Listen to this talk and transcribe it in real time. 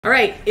All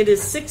right, it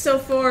is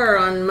 6:04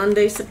 on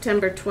Monday,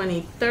 September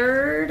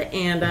 23rd,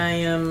 and I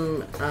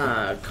am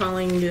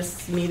calling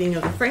this meeting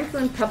of the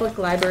Franklin Public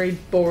Library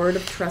Board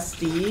of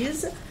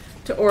Trustees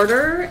to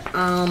order.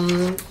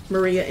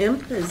 Maria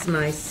Imp is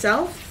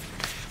myself.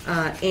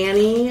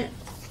 Annie,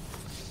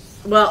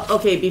 well,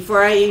 okay,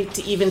 before I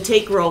even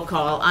take roll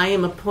call, I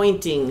am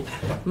appointing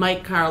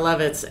Mike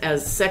Karlevitz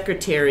as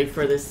secretary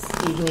for this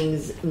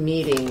evening's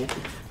meeting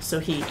so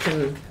he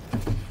can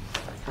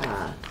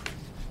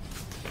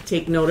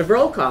take note of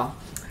roll call.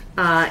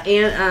 I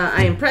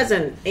am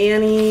present.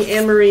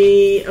 Anne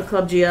Marie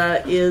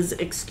Oklubgia is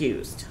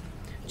excused.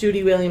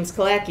 Judy Williams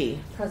Kalaki.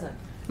 Present.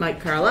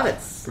 Mike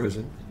Karlevitz.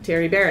 Present.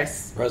 Terry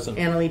Barris. Present.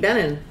 Annalie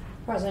Bennon.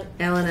 Present.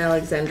 Alan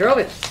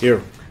Alexandrovich.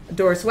 Here.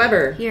 Doris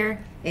Weber. Here.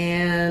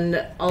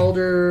 And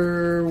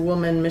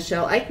Alderwoman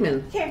Michelle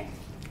Eichmann. Here.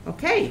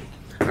 Okay.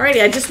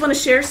 Alrighty, I just want to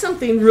share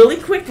something really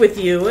quick with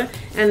you.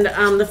 And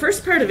the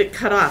first part of it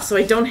cut off, so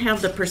I don't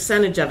have the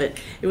percentage of it.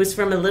 It was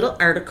from a little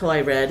article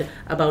I read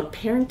about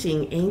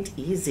parenting ain't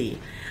easy.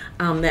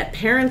 That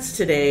parents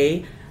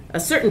today, a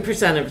certain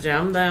percentage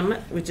of them,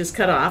 which is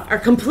cut off, are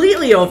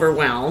completely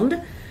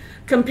overwhelmed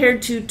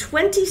compared to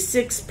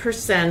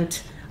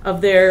 26%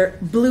 of their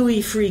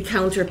bluey-free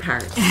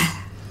counterparts.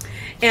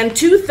 And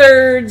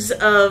 2/3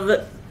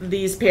 of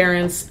these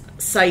parents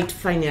cite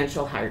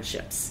financial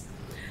hardships.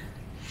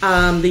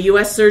 The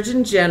U.S.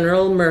 Surgeon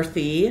General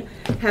Murthy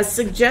has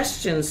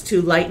suggestions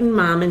to lighten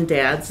mom and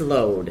dad's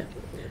load,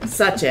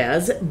 such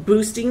as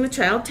boosting the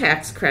child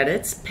tax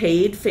credits,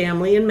 paid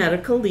family and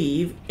medical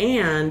leave,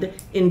 and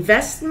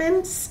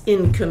investments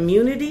in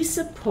community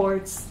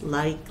supports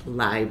like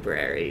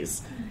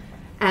libraries.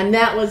 And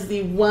that was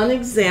the one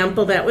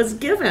example that was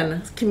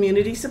given,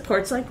 community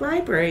supports like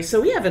libraries.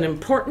 So we have an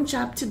important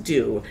job to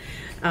do,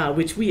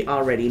 which we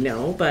already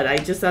know, but I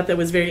just thought that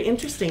was very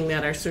interesting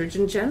that our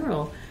Surgeon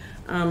General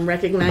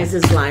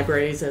recognizes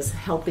libraries as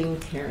helping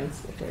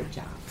parents with their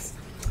jobs.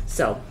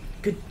 So,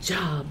 good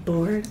job,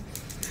 board.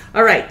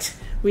 All right,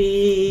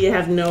 we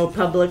have no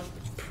public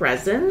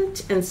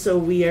present, and so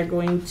we are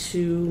going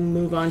to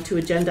move on to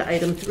agenda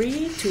item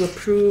 3 to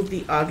approve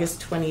the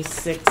August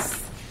 26th,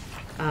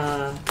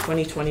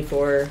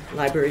 2024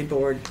 Library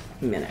Board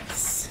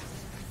minutes.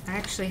 I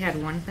actually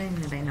had one thing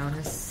that I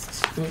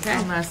noticed, Okay.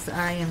 unless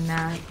I am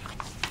not.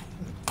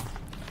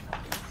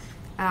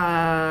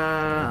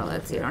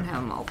 Let's see, I don't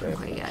have them open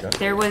quite yet.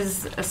 There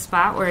was a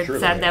spot where it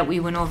said that we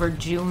went over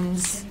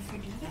June's.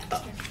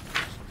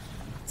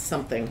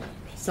 Something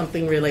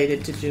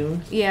related to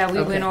June. Yeah, we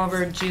Okay. went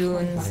over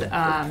June's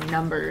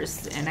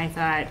numbers, and I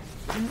thought,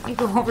 didn't we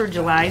go over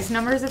July's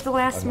numbers at the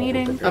last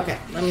meeting? Okay,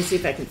 let me see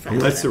if I can find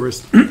Unless that. there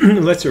was,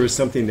 unless there was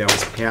something that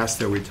was passed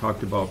that we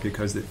talked about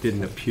because it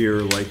didn't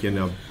appear like in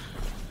a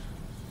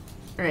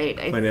Right.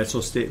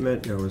 financial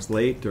statement, it was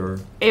late or.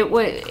 It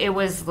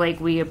was like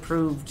we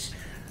approved.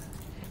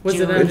 Was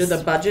it June. under the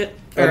budget?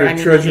 Or, Under I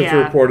mean, Treasurer's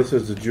yeah. report, it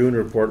says the June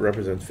report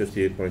represents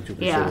 58.2%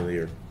 Yeah. of the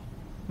year.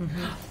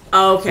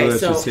 Oh, So okay, let's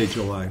so just say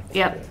July.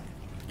 Yep.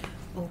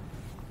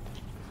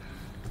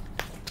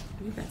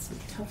 you got some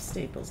tough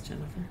staples,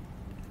 Jennifer.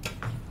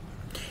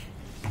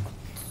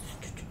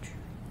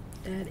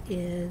 That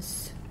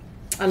is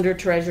Under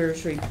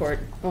Treasurer's report,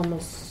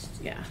 almost,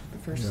 yeah, the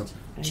first. Yep.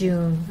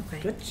 June. Okay.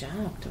 Good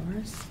job,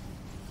 Doris.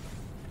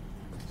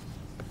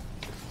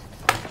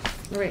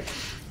 All right,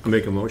 I'll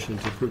make a motion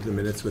to approve the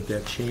minutes with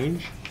that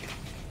change.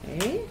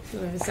 okay, do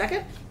we have a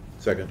second?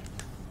 Second.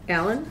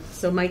 Alan,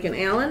 so Mike and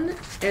Alan,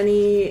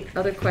 any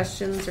other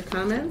questions or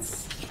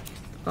comments?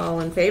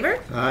 All in favor?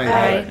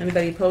 Aye.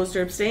 Anybody opposed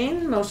or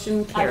abstain?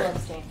 Motion I carried. will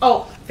abstain.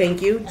 Oh,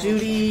 thank you.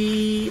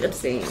 Judy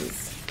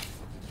abstains.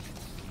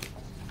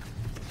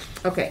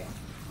 Okay.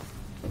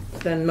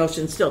 Then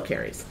motion still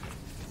carries.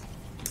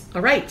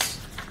 All right.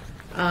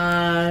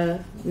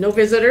 No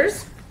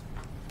visitors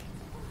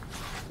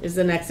is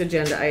the next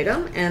agenda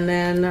item. And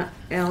then,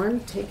 Alan,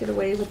 take it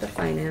away with the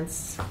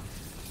finance.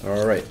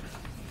 All right.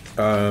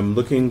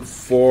 Looking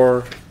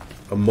for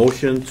a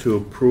motion to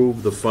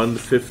approve the Fund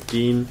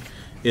 15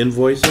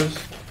 invoices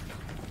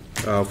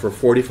for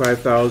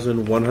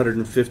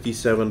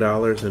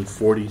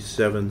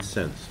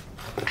 $45,157.47.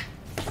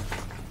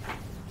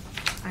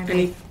 I Any-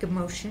 make a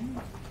motion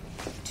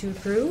to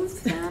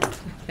approve that.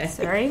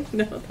 Sorry.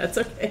 No, that's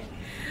okay.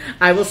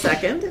 I will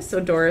second. So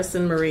Doris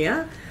and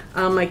Maria.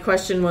 My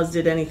question was,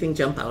 did anything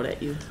jump out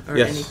at you? Or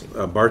Yes,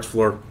 anything? Bart's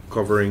floor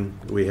covering,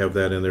 we have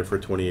that in there for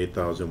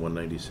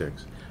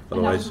 $28,196. And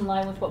that was Otherwise, in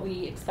line with what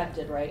we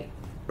expected, right?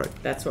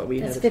 That's what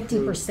we That's had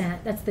approved.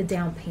 50%. That's the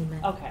down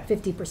payment. Okay.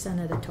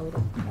 50% of the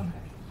total. Okay.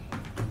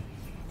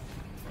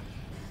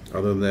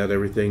 other than that,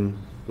 everything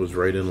was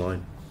right in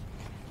line.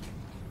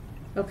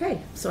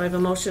 Okay, so I have a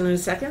motion and a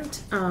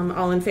second.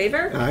 All in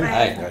favor?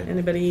 Aye.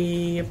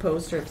 Anybody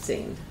opposed or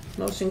abstained?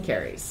 Motion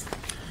carries.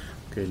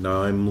 Okay,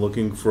 now I'm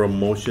looking for a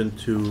motion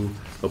to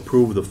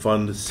approve the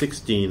Fund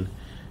 16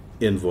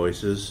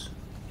 invoices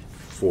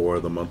for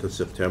the month of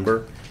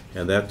September,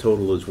 and that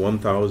total is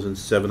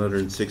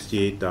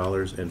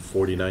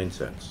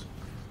 $1,768.49.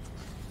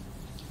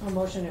 A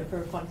motion to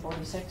approve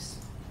 146.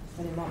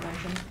 Any amount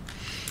mentioned?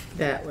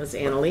 That was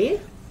Annalee.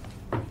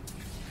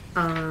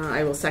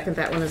 I will second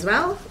that one as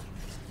well.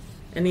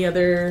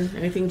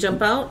 Anything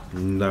jump out?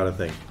 Not a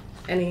thing.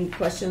 Any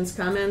questions,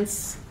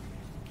 comments?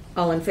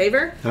 All in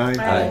favor?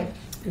 Aye.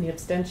 Any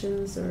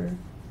abstentions or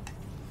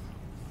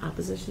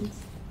oppositions?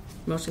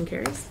 Motion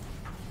carries.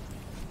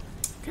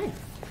 Okay.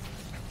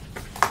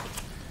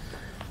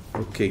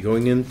 Okay,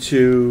 going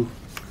into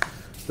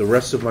the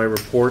rest of my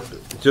report,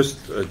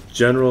 just a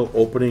general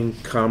opening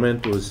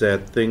comment was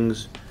that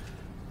things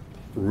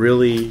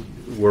really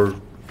were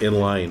in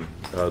line.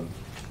 Okay.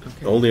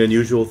 Only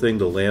unusual thing,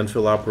 the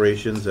landfill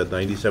operations at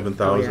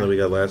 97,000 Oh, yeah. that we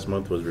got last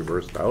month was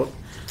reversed out.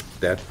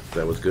 That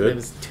was It good.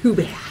 was too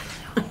bad.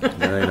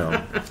 I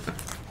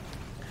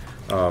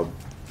know.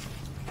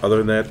 Other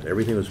than that,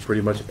 everything was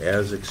pretty much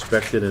as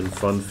expected in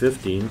Fund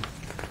 15.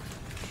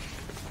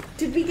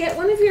 Did we get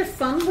one of your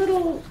fun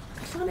little? I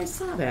thought I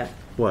saw that.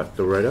 What,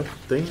 the write-up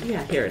thing?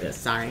 Yeah, here it is.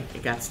 Sorry,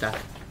 it got stuck.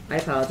 I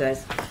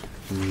apologize.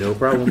 No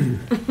problem.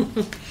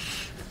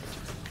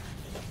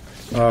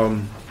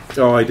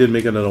 Oh, I did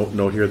make a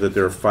note here that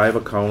there are 5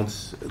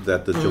 accounts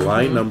that the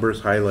July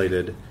numbers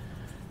highlighted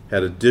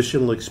had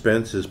additional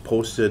expenses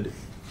posted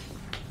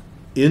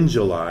in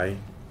July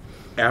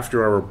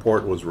after our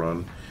report was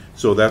run.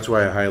 So that's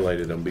why I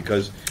highlighted them,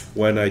 because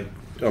when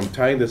I'm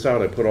tying this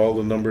out, I put all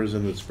the numbers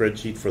in the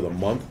spreadsheet for the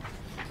month,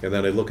 and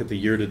then I look at the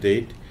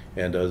year-to-date,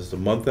 and does the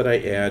month that I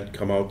add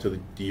come out to the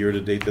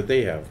year-to-date that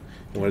they have?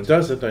 And when it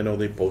doesn't, I know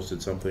they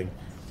posted something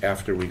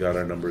after we got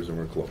our numbers and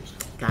we're closed.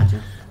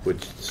 Gotcha.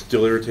 Which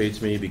still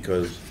irritates me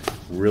because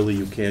really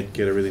you can't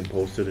get everything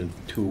posted in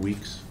 2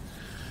 weeks.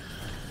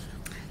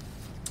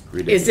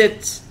 Is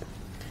it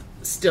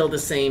still the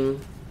same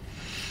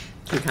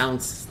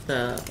accounts?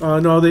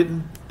 No, they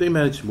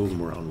managed to move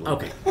them around a little.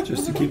 Okay.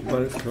 Just to keep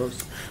on its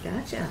toes.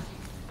 Gotcha.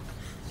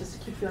 Just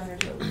to keep you on your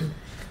toes.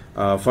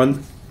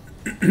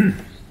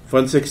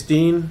 Fund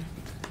 16,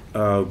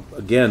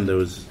 again, there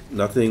was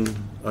nothing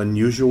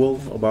unusual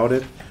about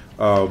it.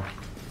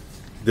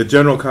 The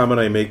general comment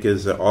I make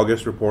is that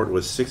August report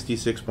was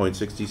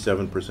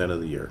 66.67%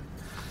 of the year.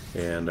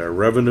 And our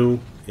revenue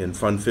in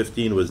Fund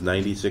 15 was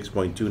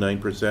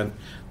 96.29%,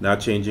 not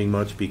changing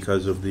much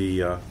because of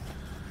the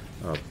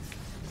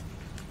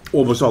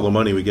almost all the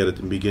money we get at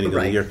the beginning of the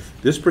Right. year.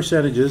 This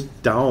percentage is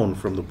down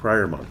from the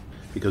prior month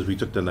because we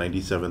took the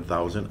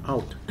 97,000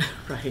 out.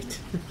 Right.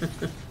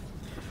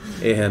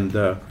 And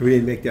We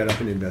didn't make that up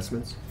in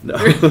investments. no.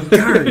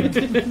 Darn.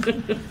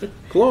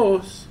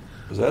 Close.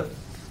 Was that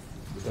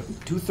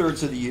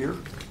 2/3 of the year?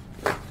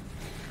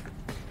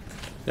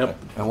 Yep.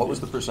 And what was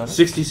the percentage?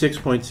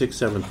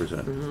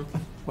 66.67%.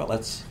 Well,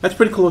 that's That's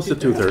pretty close to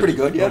 2/3. pretty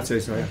good, yeah. I'd say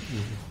so, yeah.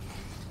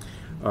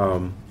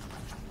 And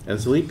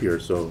it's a leap year,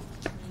 so.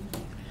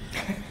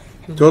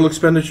 Total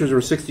expenditures were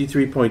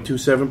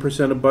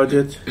 63.27% of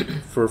budget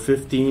for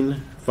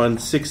 15. Fund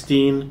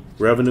 16,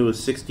 revenue is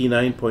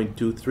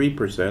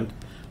 69.23%,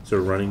 so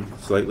running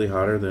slightly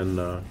hotter than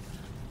the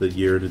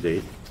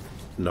year-to-date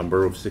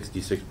number of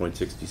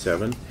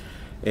 66.67.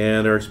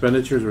 And our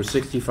expenditures were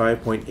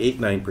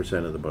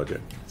 65.89% of the budget.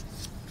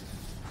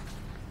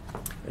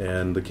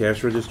 And the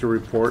cash register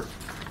report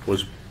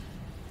was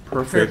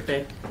perfect.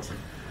 Perfect.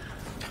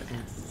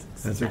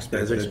 As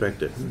expected. As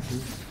expected.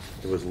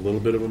 There was a little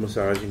bit of a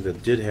massaging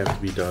that did have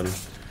to be done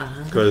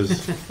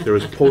because there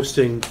was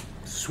posting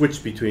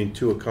switched between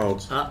 2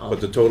 accounts, Uh-oh.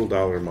 but the total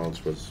dollar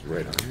amounts was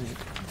right on.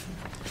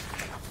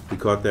 We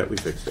caught that, we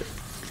fixed it.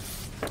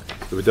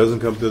 If it doesn't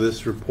come to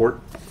this report,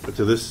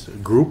 to this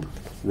group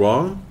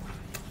wrong,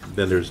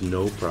 then there's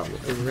no problem.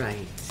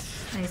 Right.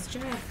 Nice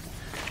job.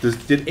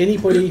 Did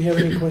anybody have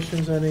any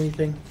questions on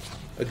anything?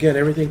 Again,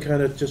 everything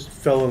kind of just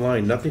fell in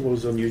line. Nothing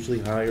was unusually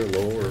high or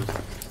low or.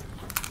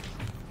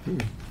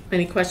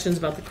 Any questions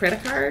about the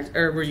credit card,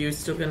 or were you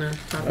still gonna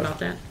talk about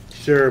that?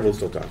 Sure, we'll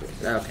still talk about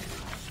it. Okay.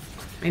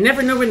 I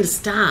never know when to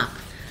stop,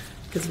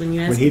 because when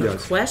you ask he about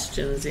does.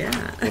 questions, yeah.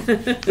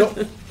 No,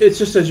 it's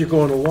just as you're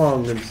going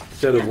along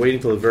instead of waiting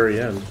till the very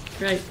end.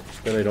 Right.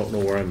 Then I don't know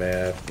where I'm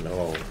at.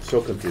 No,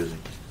 so confusing.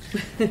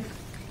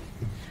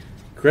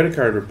 Credit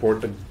card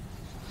report,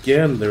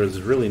 again, there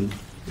was really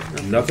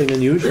nothing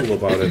unusual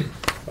about it.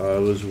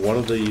 It was one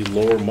of the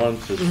lower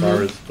months as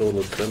far as total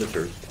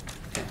expenditures.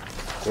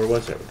 Where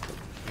was it?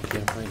 I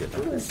can't find it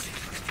now.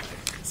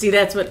 See,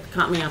 that's what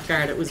caught me off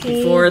guard. It was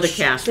before the Page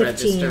cash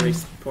 15.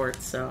 register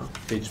report, so.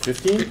 Page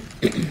 15?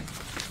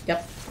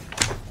 Yep.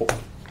 Oh,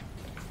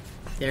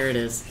 There it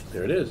is.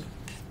 there it is.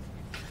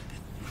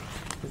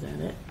 Is that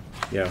it?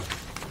 Yeah.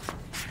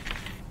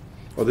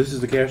 Oh, this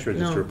is the cash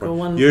register No, report. go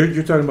one-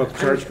 You're talking about the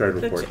charge card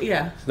The report.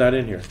 Yeah. It's not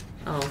in here.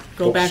 Oh,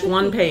 go back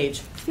one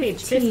page.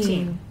 Page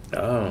 15.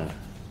 Oh.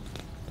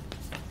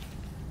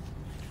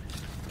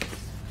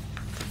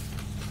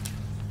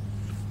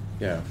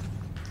 Yeah.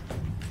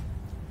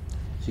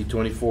 See,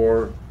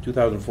 $2,489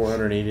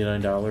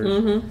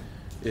 Mm-hmm.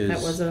 is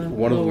That was a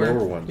one of the lower-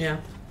 lower ones. Yeah.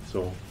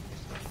 So,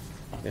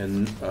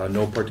 and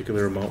no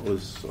particular amount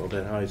was all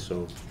that high.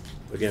 So,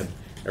 again,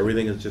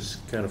 everything is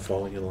just kind of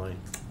falling in line.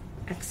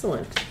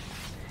 Excellent.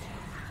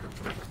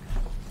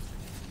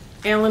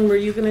 Alan, were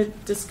you going to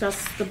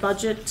discuss the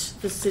budget,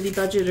 the city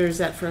budget, or is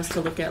that for us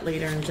to look at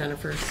later in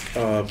Jennifer's?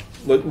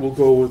 We'll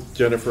go with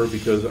Jennifer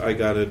because I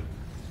got it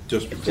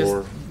just Just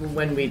before.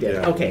 when we did.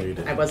 Yeah, when Okay, we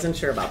did. I wasn't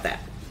sure about that.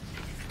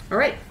 All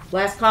right,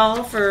 last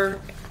call for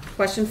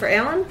question for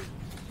Alan.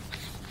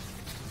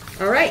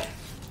 All right,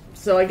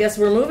 so I guess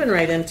we're moving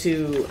right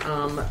into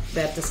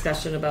that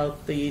discussion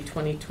about the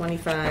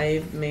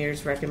 2025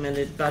 mayor's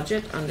recommended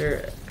budget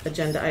under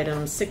agenda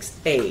item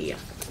 6A.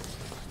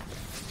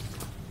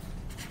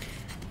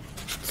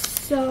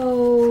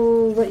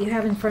 So what you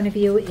have in front of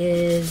you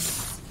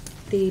is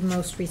the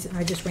most recent,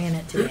 I just ran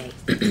it today.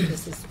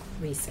 This is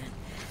recent.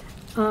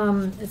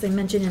 As I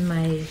mentioned in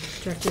my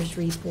director's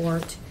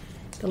report,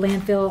 the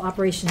landfill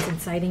operations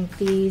and siting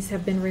fees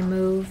have been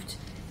removed,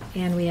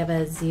 and we have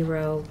a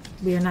zero.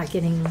 We are not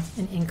getting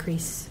an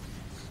increase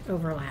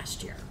over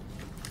last year,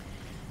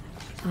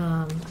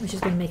 which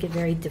is going to make it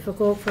very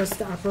difficult for us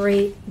to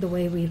operate the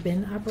way we've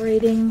been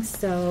operating.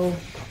 So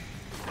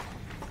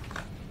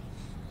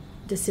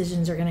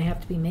decisions are going to have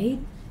to be made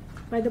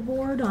by the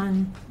board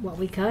on what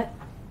we cut.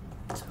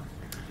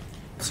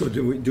 So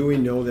do we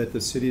know that the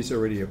city's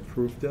already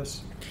approved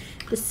this?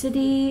 The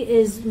city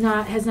has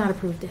not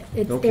approved it.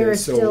 It's Okay, they're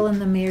so- still in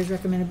the mayor's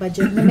recommended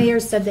budget. The mayor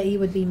said that he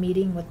would be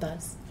meeting with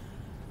us.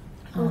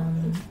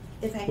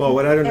 Well,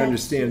 what I don't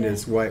understand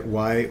is why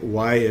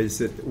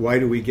is it, why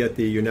do we get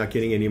you're not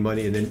getting any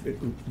money, and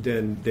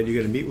then you're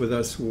going to meet with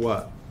us,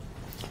 what?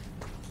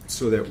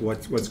 So that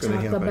what's going to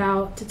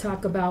happen? To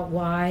talk about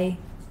why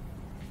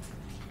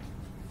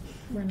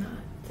we're not.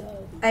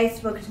 I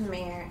spoke to the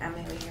mayor on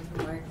my way here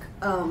from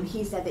work.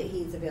 He said that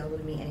he's available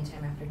to meet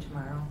anytime after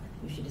tomorrow.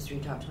 You should just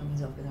reach out to him.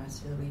 He's open the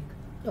rest of the week.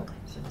 Okay.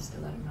 So just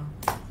to let him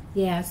know.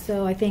 Yeah,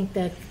 so I think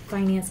the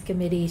finance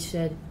committee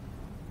should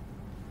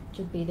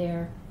be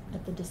there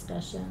at the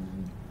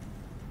discussion.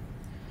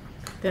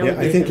 That Yeah, would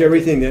be I a think good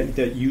everything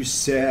that you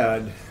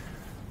said,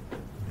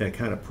 that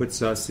kind of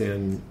puts us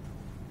in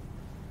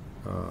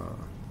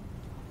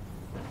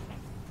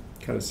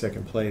kind of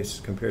second place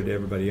compared to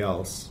everybody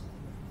else.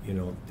 You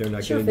know, they're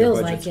not Sure getting their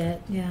feels budgets. like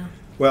it, yeah.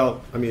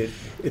 Well, I mean,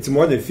 it's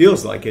more than it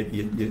feels like it.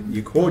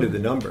 You quoted the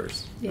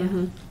numbers. Yeah.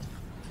 Mm-hmm.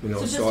 You know,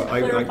 So just so to I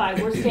clarify,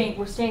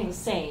 we're staying the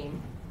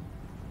same,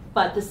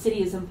 but the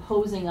city is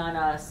imposing on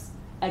us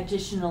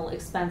additional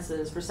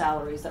expenses for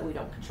salaries that we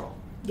don't control.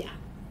 Yeah.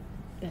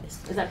 That is.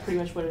 Is that pretty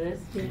much what it is?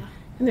 Yeah.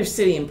 And they're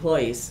city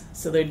employees,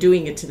 so they're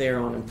doing it to their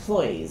own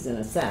employees in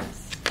a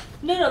sense.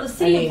 No, the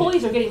city I mean-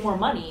 employees are getting more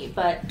money,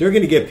 but they're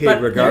going to get paid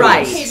But- regardless.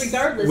 right. paid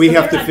regardless. We but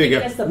have they're to not giving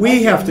figure. us the We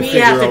budget. have to We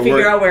figure have to out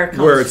figure out where it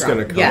comes where it's from. going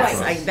to come Yes,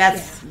 from.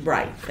 that's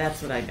right.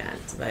 That's what I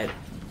meant. That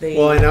they.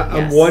 Well, and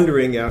I'm yes.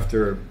 wondering,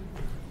 after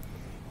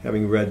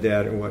having read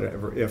that and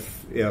whatever,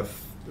 if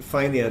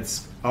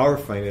our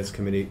finance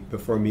committee,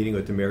 before meeting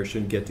with the mayor,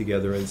 should get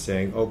together and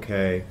saying,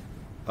 okay,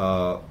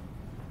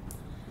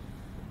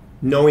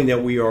 knowing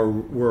that we're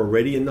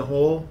already in the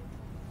hole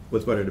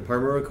with what our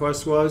department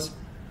request was,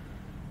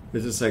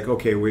 it's just like,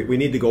 okay, we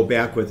need to go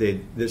back with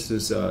this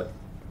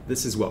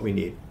is what we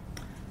need.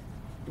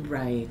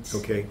 Right.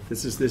 Okay,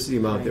 this is the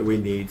amount that we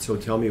need. So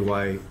tell me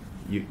why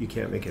you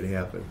can't make it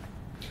happen.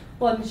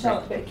 Well,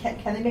 Michelle, but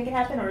can they make it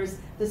happen, or is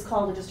this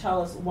call to just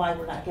tell us why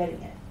we're not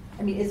getting it?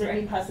 I mean, is there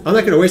any possibility? I'm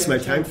not going to waste my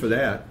time for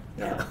that.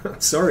 Yeah.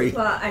 Sorry.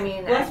 Well, I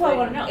mean, Well, that's why I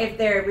wanna know. if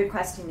they're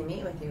requesting to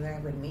meet with you, I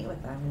would meet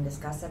with them and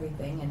discuss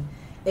everything and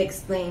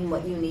explain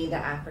what you need to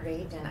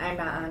operate. And I'm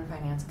not on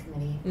finance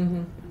committee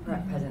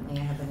presently.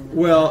 I have been in the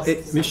Well,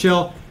 past, so-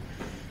 Michelle,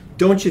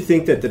 don't you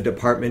think that the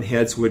department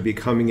heads would be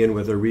coming in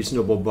with a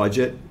reasonable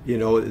budget? You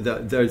know,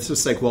 it's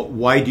just like, well,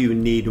 why do you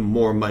need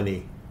more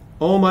money?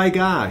 Oh my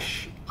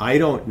gosh, I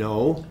don't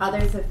know.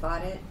 Others have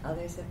fought it.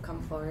 Others have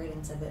come forward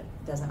and said that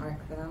it doesn't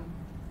work for them.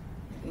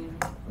 You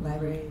know,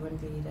 library wouldn't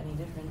be any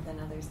different than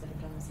others that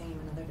have done the same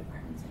in other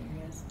departments and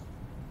areas.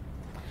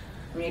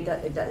 I mean,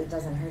 it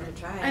doesn't hurt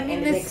to try. I mean,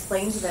 and this-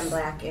 explain to them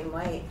black and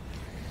white,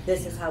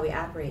 this is how we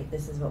operate,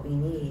 this is what we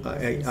need.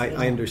 This is, you know.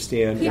 I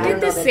understand. He I did don't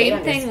know the that they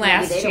same thing understand.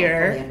 last Maybe they don't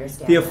year. fully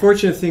understand The that.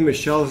 unfortunate thing,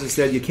 Michelle, is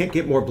that you can't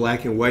get more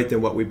black and white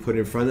than what we put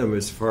in front of them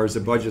as far as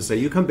the budget. So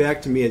you come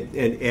back to me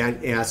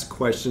and ask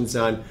questions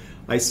on,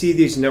 I see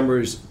these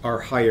numbers are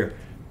higher.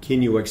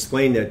 Can you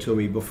explain that to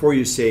me before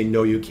you say,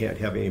 no, you can't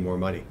have any more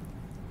money?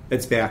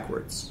 It's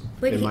backwards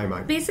in my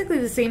mind. Basically,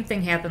 the same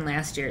thing happened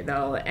last year,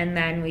 though. And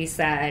then we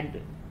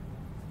said,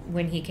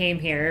 when he came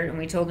here, and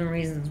we told him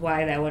reasons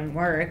why that wouldn't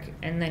work,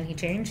 and then he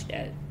changed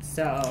it.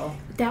 So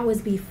That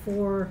was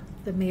before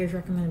the mayor's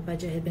recommended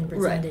budget had been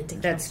presented to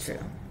council. that's true.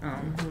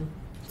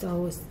 So it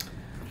was,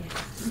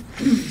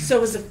 So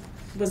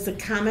was the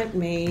comment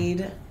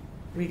made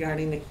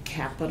regarding the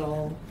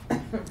capital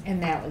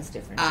And that was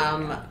different.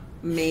 too.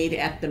 made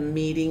at the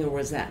meeting, or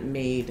was that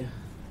made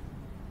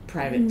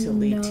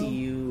privately No. to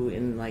you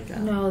in like a?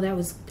 no, that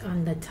was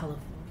on the telephone.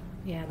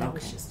 Yeah, that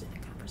was Okay. just in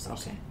a conversation.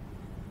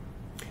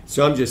 Okay.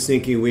 So I'm just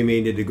thinking we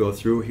may need to go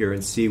through here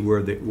and see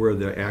where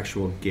the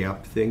actual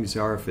gap things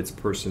are, if it's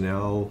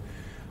personnel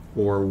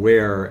or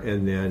where,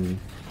 and then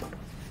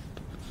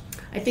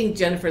I think,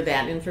 Jennifer,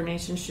 that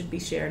information should be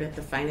shared at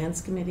the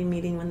finance committee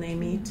meeting when they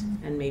meet,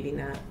 and maybe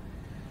not,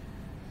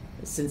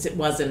 since it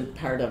wasn't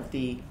part of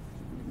the,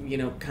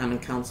 common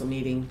council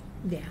meeting.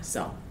 Yeah.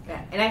 So,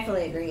 Yeah, and I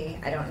fully agree.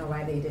 I don't know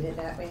why they did it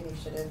that way. They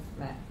should have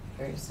met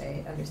first.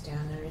 I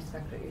understand and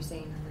respect what you're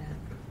saying on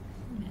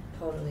that. Yeah.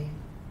 Totally.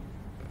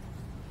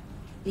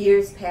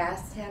 Years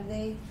past, have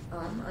they,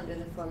 under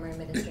the former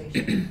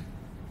administration?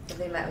 Have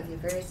they met with you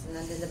first and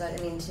then did the budget?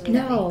 I mean, to me,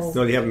 that No. makes...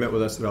 No, they haven't met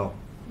with us at all.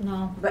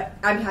 No. But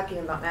I'm talking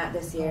about not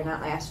this year,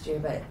 not last year,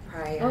 but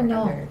prior. Oh,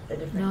 no. Under the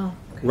different... No.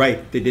 Okay.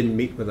 Right, they didn't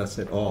meet with us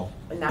at all.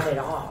 But not at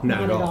all.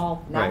 Not at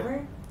all. Right.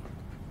 Never?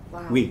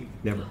 Wow. We,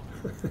 never.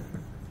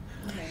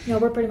 Okay. No,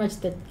 we're pretty much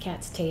the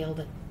cat's tail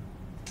that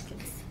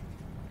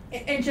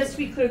And just to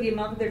be clear, the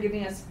amount that they're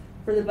giving us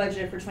for the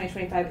budget for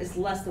 2025 is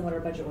less than what our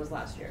budget was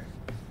last year.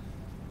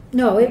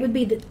 No, it would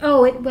be without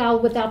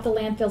the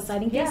landfill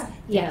siding fees? Yeah.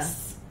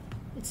 Yes.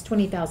 It's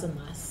 20,000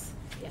 less.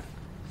 Yeah.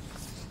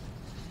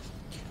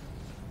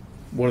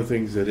 One of the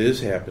things that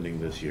is happening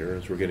this year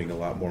is we're getting a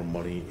lot more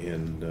money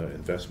in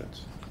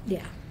investments.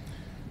 Yeah.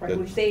 Right, That-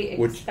 which they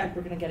which- expect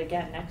we're going to get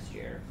again next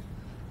year.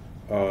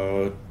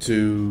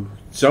 To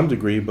some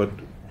degree, but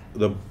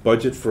the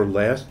budget for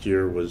last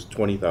year was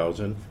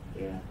 20,000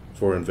 Yeah.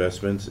 for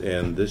investments,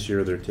 and this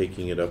year they're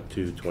taking it up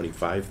to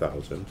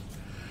 25,000.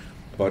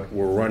 But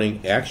we're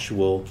running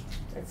actual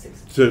That's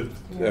 6. to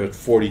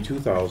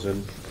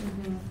 42,000,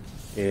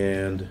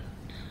 and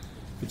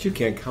But you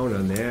can't count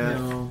on that,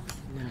 no,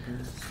 never.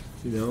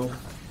 you know?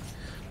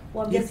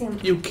 Well, I'm you, guessing.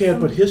 you can't.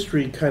 But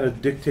history kind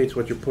of dictates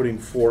what you're putting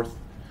forth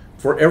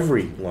for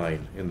every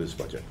line in this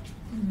budget.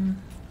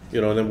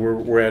 And then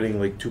we're adding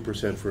like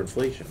 2% for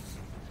inflation.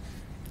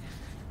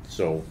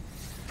 So,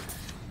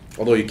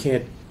 although you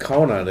can't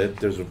count on it,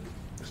 there's a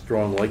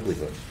strong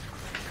likelihood.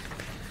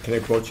 Can I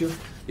quote you?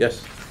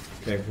 Yes.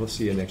 Okay, we'll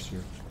see you next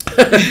year.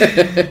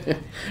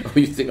 Oh,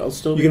 you think I'll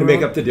still? You gonna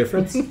make up the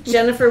difference?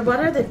 Jennifer,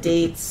 what are the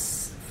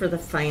dates for the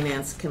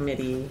finance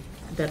committee,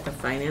 that the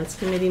finance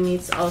committee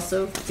meets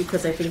also?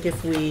 Because I think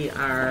if we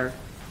are,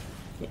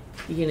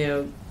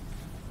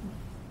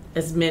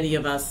 as many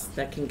of us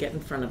that can get in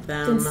front of It's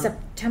them. in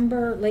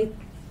September, let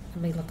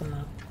me look them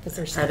up. 'Cause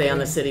they're Are they on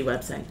the Saturday. city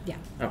website? Yeah.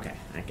 Okay,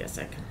 I guess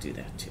I could do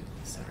that too.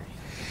 Sorry.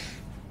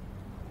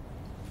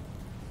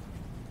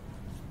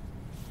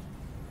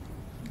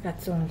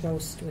 Got so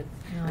engrossed with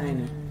I know.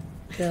 and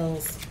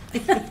bills.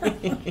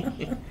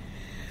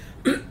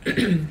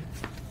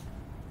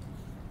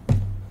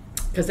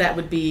 Because that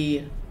would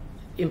be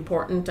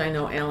important. I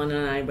know Alan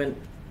and I went.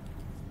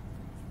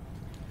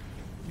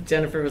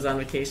 Jennifer was on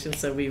vacation,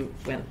 so we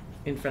went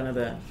in front of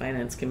the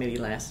finance committee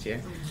last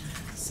year.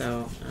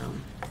 So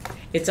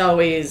it's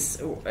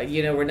always,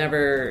 we're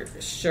never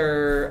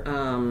sure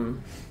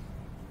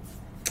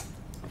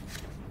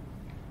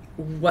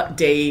what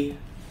day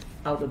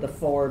out of the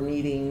 4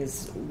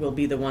 meetings will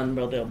be the one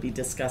where they'll be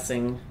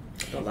discussing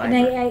the And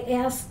library.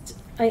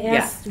 I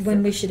asked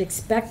when we should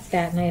expect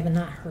that, and I have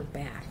not heard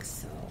back.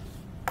 So,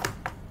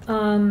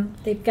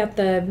 they've got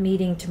the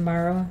meeting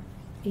tomorrow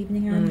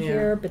evening on Yeah.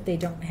 here, but they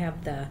don't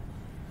have the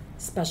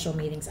special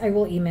meetings. I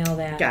will email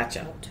that.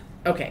 Gotcha. out.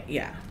 Okay,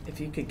 yeah. If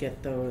you could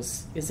get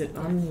those, is it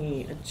on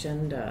the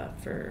agenda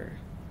for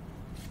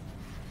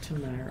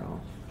tomorrow?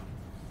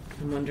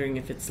 I'm wondering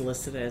if it's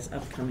listed as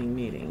upcoming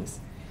meetings.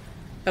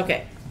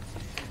 Okay.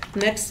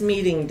 Next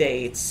meeting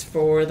dates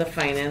for the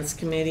finance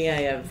committee.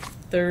 I have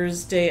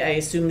Thursday. I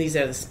assume these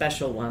are the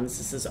special ones.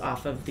 This is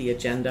off of the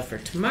agenda for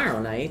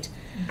tomorrow night.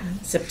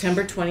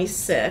 September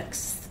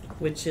 26th,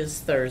 which is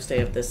Thursday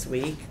of this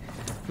week.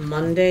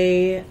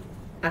 Monday,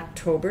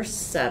 October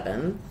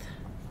 7th.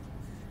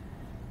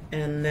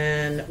 And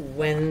then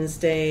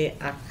Wednesday,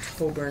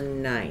 October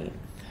 9th.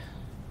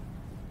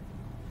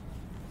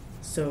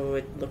 So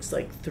it looks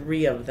like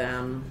 3 of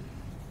them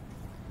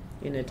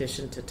in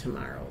addition to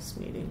tomorrow's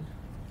meeting.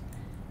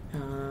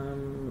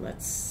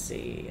 Let's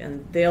see.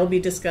 And they'll be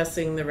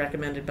discussing the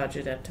recommended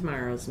budget at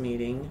tomorrow's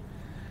meeting.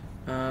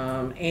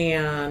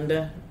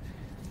 And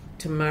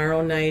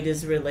tomorrow night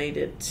is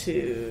related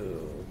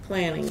to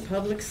planning,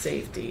 public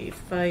safety,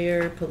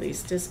 fire,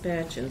 police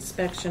dispatch,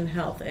 inspection,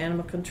 health,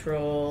 animal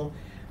control,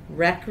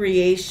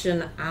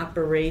 recreation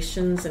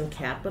operations, and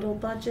capital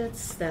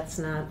budgets. That's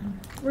not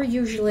We're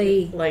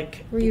usually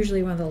like,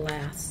 one of the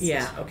last.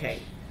 yeah, okay.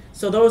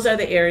 So those are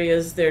the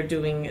areas they're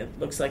doing, it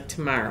looks like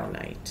tomorrow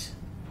night.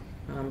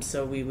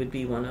 So we would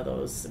be one of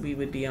those. We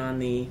would be on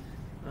the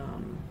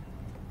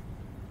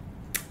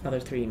other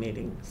 3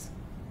 meetings.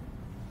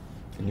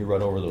 Can you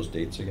run over those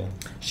dates again?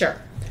 Sure.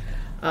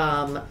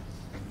 Jennifer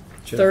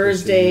said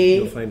Thursday,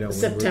 you'll find out when we're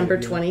September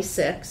gonna be-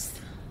 26th.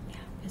 Yeah,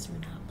 because we're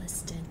not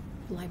listed.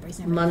 The library's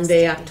never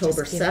Monday, listed. They just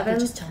October they 7th.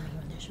 just tell me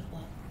when they show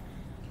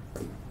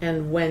up.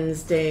 And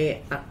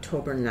Wednesday,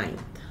 October 9th.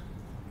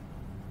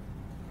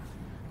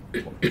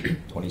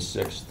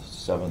 26th,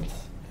 7th,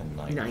 and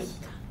 9th. 9th.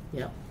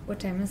 Yep. What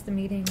time is the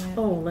meeting?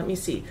 Oh, let me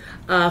see.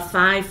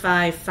 5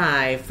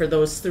 for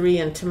those 3,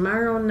 and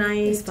tomorrow night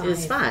Is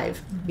is 5.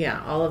 5.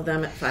 Yeah, all of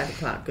them at 5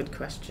 o'clock. Good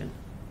question.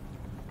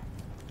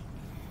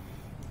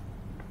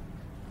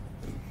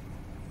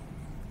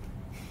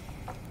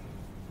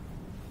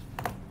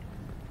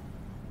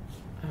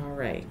 All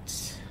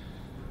right.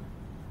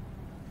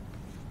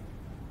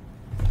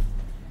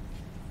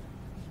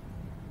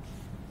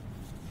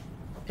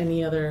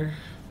 Any other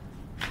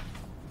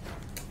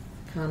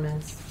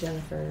comments,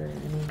 Jennifer?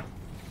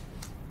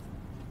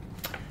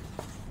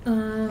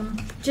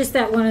 Just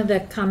that one of the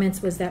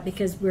comments was that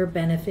because we're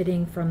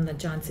benefiting from the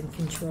Johnson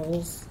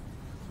Controls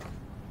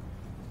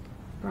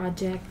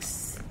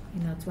projects,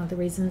 it's one of the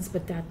reasons,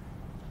 but that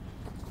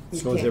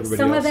So is everybody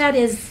some else. of that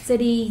is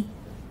city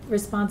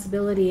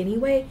responsibility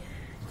anyway.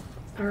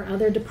 Are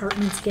other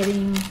departments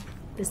getting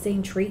the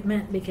same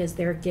treatment because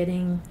they're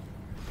getting?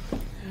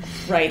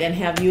 Right, and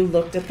have you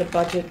looked at the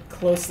budget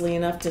closely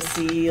enough to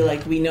see,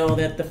 like, we know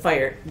that the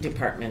fire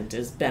department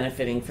is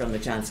benefiting from the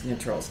Johnson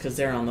Controls because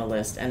they're on the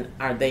list, and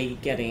are they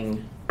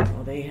getting?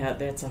 Well, they have.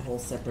 That's a whole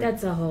separate.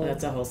 That's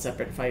a whole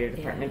separate fire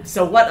department. Yeah.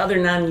 So, what other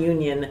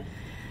non-union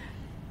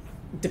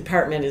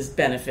department is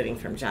benefiting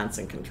from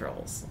Johnson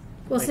Controls?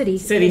 Well, Like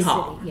city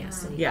hall. yeah,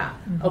 city. Yeah.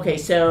 Mhm. Okay.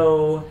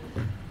 So,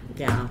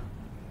 yeah.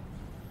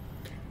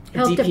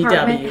 Health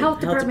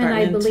department.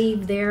 I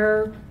believe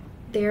they're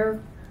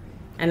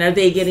And are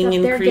they getting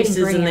They're getting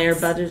increases in their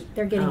grants. budget?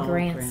 They're getting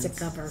grants to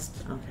cover.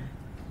 Okay.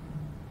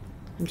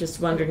 I'm just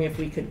wondering if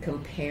we could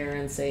compare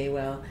and say,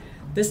 well,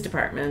 this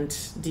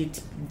department,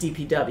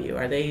 DPW,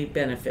 are they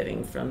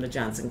benefiting from the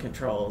Johnson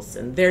Controls?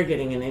 And they're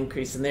getting an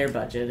increase in their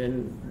budget,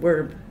 and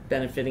we're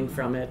benefiting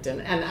from it.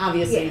 And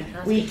obviously,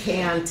 Yeah. we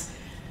can't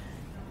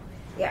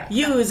Yeah.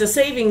 use a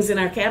savings in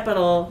our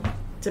capital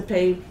to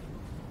pay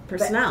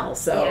personnel.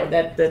 So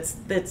yeah.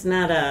 that's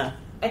not a.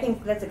 I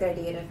think that's a good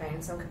idea to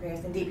find some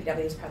comparison.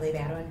 DPW is probably a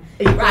bad one.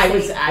 I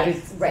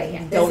was Right,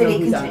 yeah. The don't know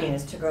city who's on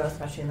continues to grow,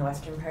 especially in the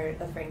western part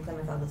of Franklin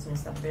with all those new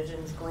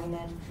subdivisions going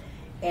in.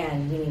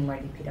 And we need more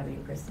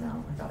DPW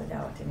personnel, without a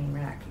doubt. I mean, we're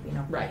not keeping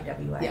up with Right.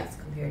 DPWIs Yeah.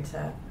 compared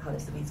to how the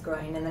city's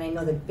growing. And then I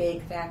know the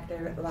big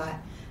factor a lot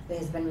that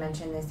has been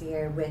mentioned this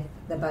year with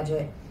the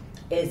budget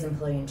is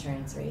employee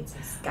insurance rates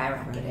have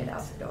skyrocketed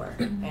out the door.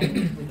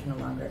 And we can no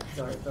longer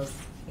absorb those,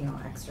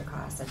 extra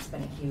costs. That's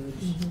been a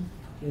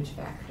huge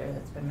factor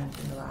that's been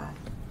mentioned a lot.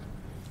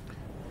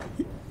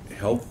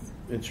 Health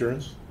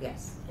insurance?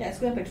 Yes. Yeah, it's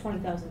going up by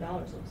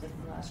 $20,000, looks like,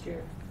 from last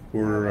year.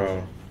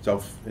 We're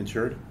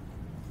self-insured?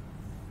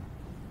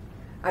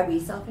 Are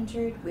we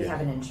self-insured? We Yeah. have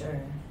an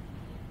insurer.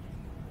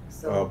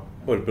 So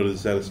But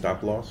is that a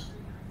stop loss?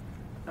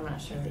 I'm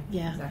not sure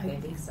Yeah, exactly. I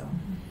think so.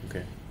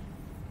 Okay.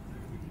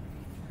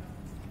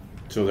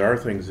 So there are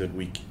things that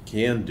we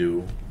can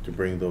do to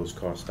bring those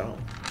costs down.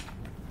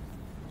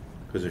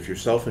 Because if you're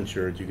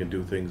self-insured, you can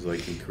do things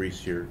like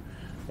increase your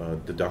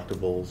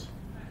deductibles,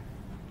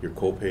 your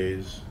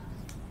co-pays.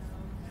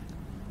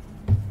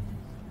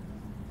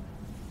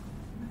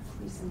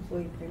 Increase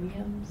employee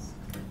premiums.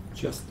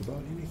 Just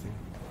about anything.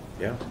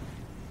 Yeah.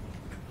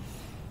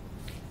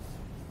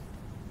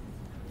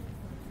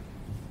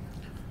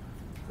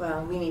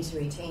 Well, we need to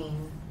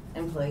retain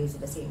employees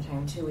at the same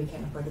time too. We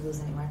can't afford to lose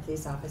any more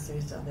police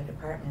officers to other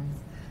departments.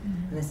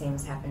 And the same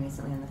has happened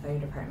recently in the fire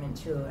department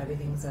too.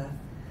 Everything's a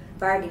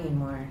bargaining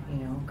war.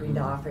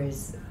 Greenville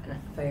offers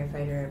a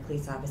firefighter or a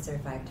police officer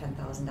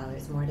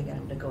 $5,000-$10,000 more to get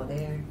them to go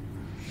there.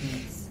 And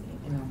it's,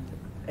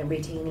 and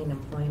retaining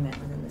employment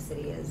within the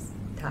city is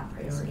top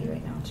priority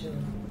right now too.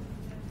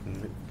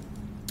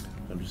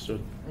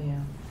 Understood.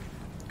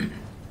 Yeah.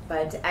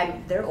 But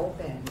they're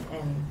open,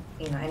 and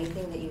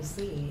anything that you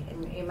see,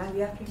 and you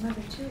have to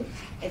remember too,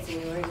 it's a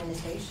new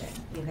organization.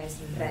 You guys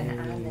have been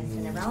on this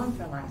and around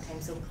for a long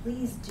time, so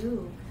please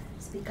do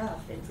speak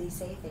up and please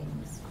say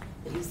things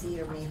that you see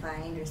or may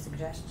find or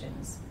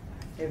suggestions.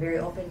 They're very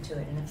open to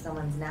it, and if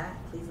someone's not,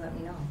 please let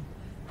me know.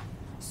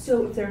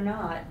 So if they're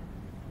not,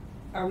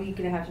 are we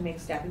going to have to make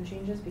staffing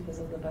changes because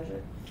of the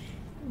budget?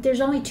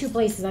 There's only two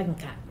places I can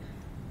cut: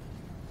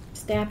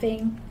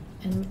 staffing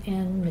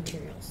and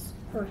materials,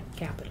 or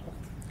capital,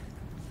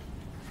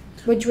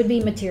 which would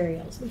be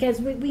materials, because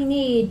I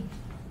need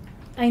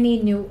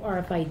new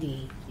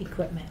RFID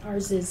equipment.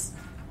 Ours is,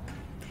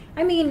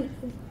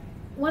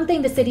 one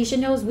thing the city should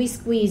know is we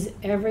squeeze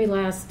every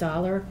last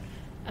dollar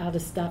out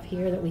of stuff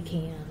here that we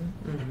can.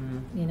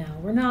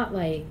 We're not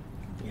like,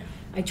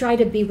 I try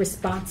to be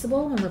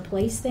responsible and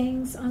replace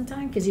things on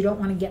time because you don't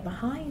want to get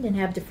behind and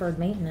have deferred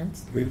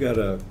maintenance. We've got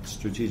a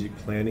strategic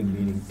planning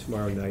meeting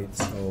tomorrow night,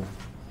 so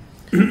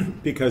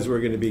because we're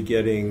going to be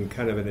getting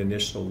kind of an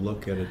initial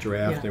look at a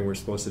draft, and we're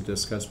supposed to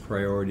discuss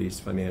priorities,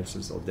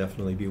 finances will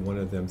definitely be one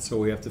of them. So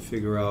we have to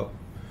figure out,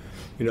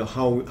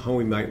 how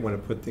we might want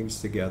to put things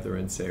together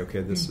and say,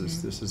 okay, this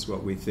is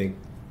what we think.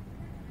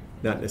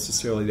 Not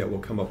necessarily that we'll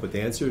come up with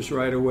answers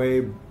right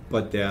away,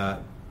 but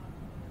that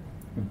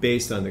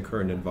based on the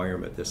current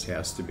environment, this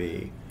has to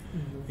be,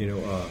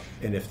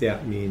 and if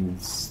that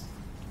means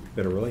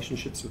better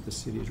relationships with the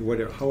cities, or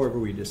whatever, however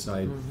we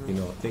decide,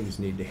 things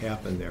need to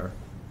happen there.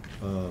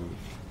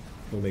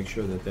 We'll make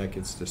sure that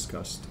gets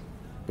discussed.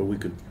 But we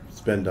could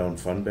spend down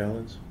fund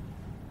balance?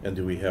 And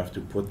do we have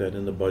to put that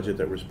in the budget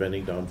that we're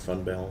spending down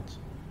fund balance?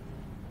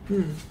 I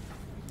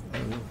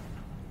don't know.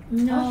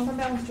 How much No, fund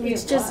balance do we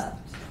it's have just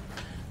left?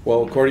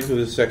 Well, according to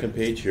this second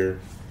page here,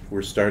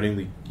 we're starting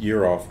the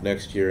year off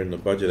next year in the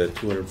budget at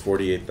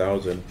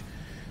 248,000.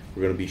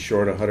 We're going to be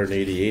short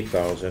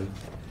 188,000.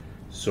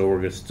 So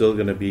we're still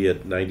going to be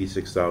at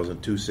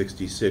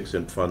 96,266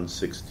 in Fund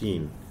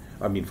 15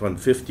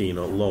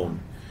 alone,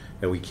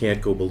 and we can't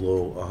go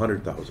below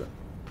 100,000.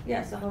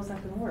 Yeah, so how's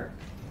that gonna work?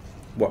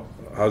 What?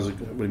 How's it?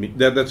 What do you mean?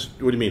 That's what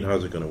do you mean?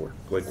 How's it going to work?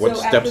 Like, what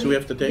So steps after do we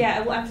have to take?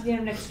 Yeah, well, after the end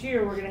of next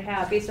year, we're gonna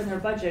have, based on their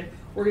budget,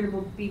 we're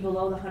gonna be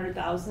below the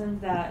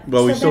 100,000 that.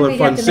 Well, we So still then have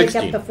we'd Fund to make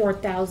 16. up the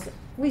 4,000.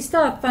 We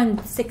still have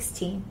Fund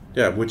 16,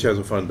 Yeah, which has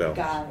a fund balance.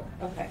 Got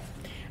it, okay.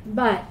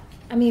 but,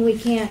 I mean, we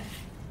can't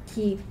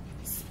keep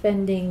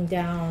spending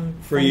down.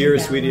 For fund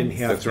years, we didn't balance.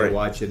 have That's to right.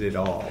 watch it at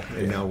all,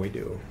 and now we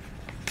do.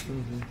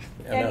 And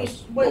Yeah, that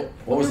was, what-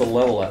 what was the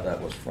level that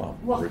was from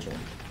Well, originally?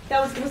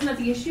 Wasn't that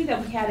the issue,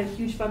 that we had a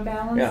huge fund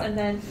balance, Yeah. and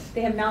then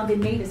they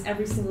made us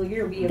every single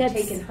year, we have That's-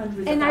 taken hundreds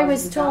of And I was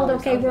thousands of told,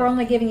 dollars okay, out of we're it.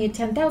 only giving you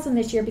 10,000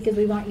 this year because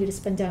we want you to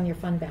spend down your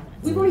fund balance.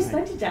 We've already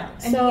spent it down.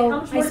 And how So much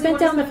more I do you spent want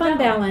to down the spend fund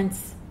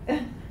balance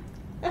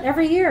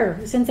every year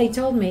since they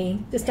told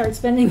me to start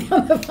spending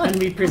down the fund.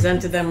 And we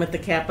presented them with the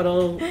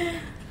capital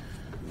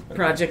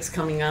projects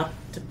coming up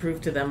to prove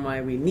to them why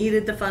we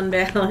needed the fund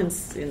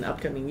balance in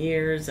upcoming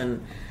years,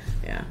 and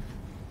yeah,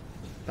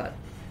 but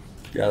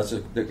Yeah, that's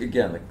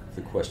again,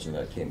 the question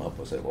that came up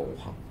was that, well,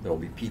 there'll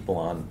be people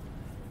on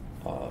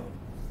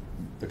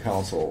the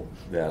council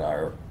that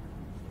are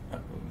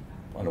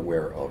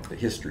unaware of the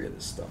history of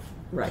this stuff.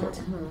 right,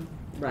 So,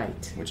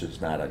 right. which is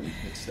not,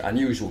 it's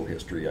unusual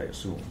history, I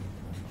assume.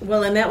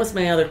 Well, and that was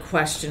my other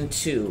question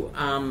too.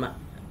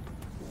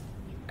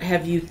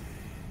 Have you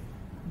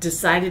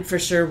decided for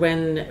sure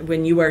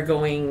when you are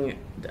going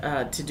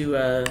to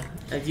do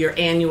your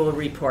annual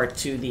report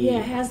to the? Yeah,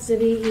 it has to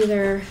be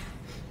either,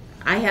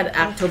 I had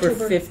October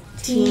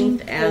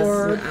 15th as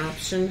or- an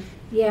option.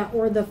 yeah,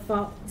 or the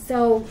fall.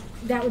 So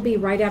that would be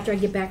right after I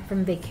get back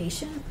from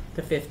vacation.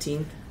 The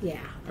 15th. Yeah.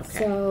 Okay.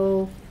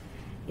 So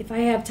if I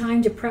have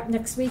time to prep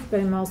next week, but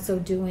I'm also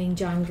doing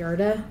John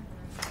Gerda.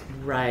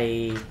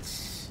 Right.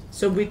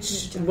 So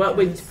which John what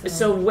would Gerda,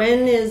 so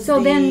when is So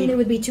the, then it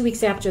would be 2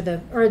 weeks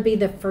after or it'd be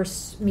the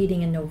first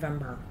meeting in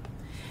November.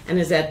 and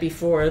is that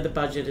before the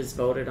budget is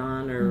voted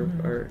on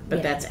or but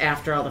Yeah. that's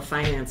after all the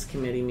finance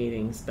committee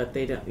meetings, but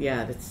they don't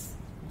that's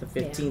the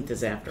 15th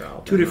is after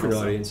all. Two different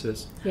also.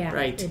 audiences, Yeah,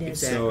 Right, it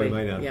is. exactly. so it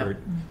might not Yep. hurt.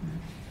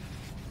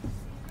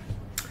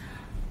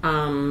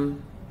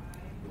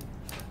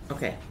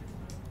 Okay.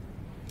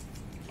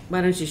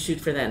 Why don't you shoot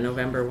for that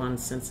November one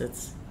since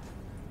it's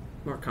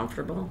more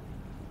comfortable?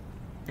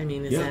 I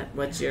mean, is Yeah. that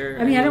what you're?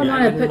 I mean, I don't want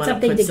to wouldn't put wanna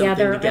something put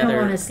together. I don't together.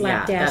 want to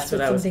slapdash Yeah, that's put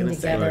what I was something gonna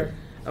say. together.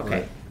 Okay.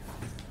 Right.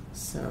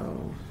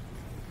 So,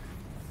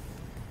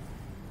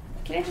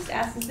 Can I just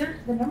ask, is there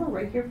the number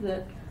right here for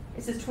it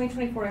says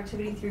 2024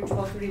 activity through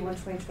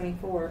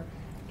 12/31/2024.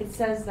 It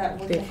says that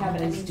we're They going to have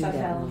an always ending do fund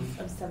that balance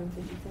of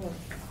 754.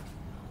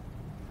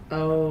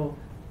 oh,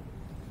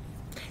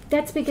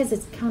 That's because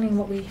it's counting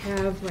what we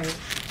have, right?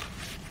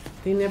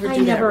 they never I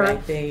do that never-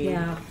 right. They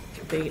yeah.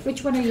 They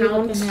Which one are you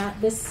count looking at?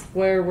 This?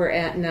 where we're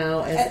at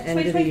now as At end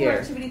of the 2024 year.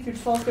 activity through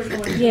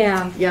 12/31/2024.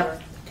 Yeah.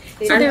 Yep.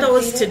 They Aren't don't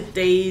those update it?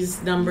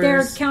 today's numbers?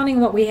 They're counting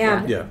what we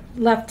have Yeah.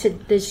 left to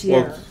this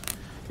year. Well,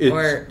 it's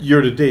Or-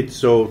 year to date.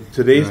 So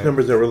today's Right.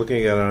 numbers that we're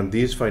looking at on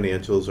these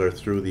financials are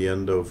through the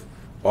end of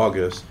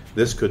August.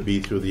 This could be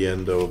through the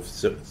end of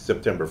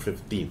September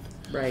 15th.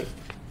 Right.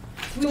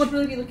 We would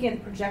really be looking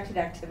at projected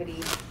activity.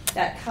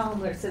 That column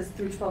where it says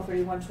through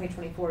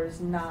 12/31/2024 is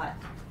not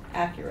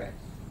accurate.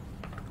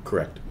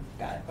 Correct.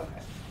 Got it,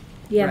 okay.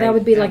 Yeah, Right, that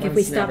would be that like if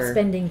we one's stopped never-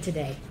 spending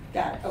today.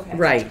 Got it, okay.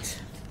 Right.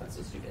 That's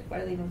so stupid. Why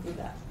do they even include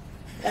that?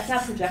 That's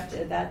not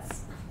projected, that's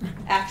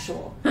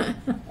actual.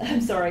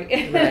 I'm sorry.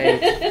 Right.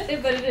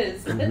 But it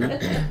is.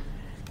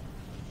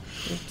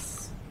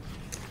 Oops.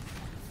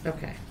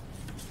 Okay.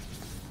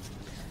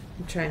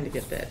 I'm trying to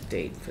get that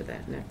date for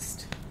that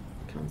next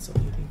council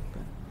meeting.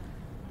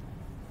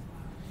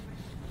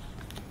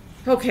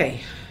 But.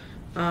 Okay.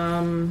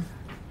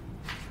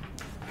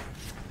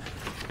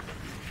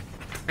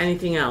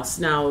 Anything else?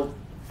 Now,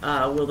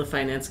 will the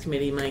finance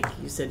committee, Mike,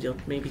 you said you'll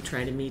maybe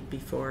try to meet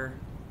before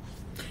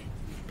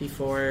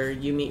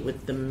you meet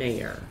with the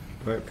mayor.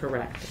 Right.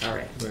 Correct. All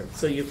right. Right.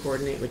 So you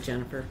coordinate with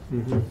Jennifer?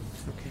 Mm-hmm.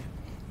 Okay.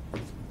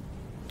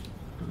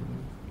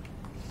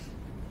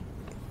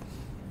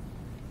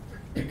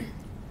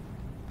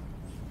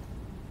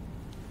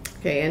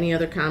 Okay, any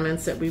other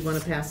comments that we want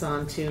to pass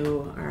on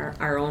to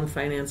our own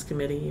finance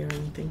committee or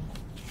anything?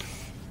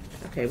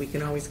 Okay, we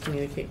can always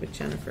communicate with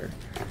Jennifer.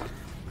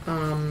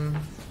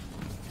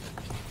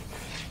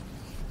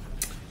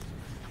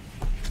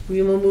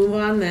 We will move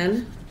on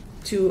then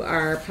to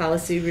our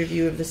policy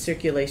review of the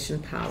circulation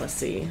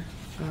policy.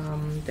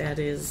 That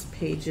is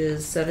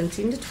pages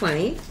 17 to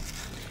 20.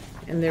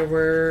 And there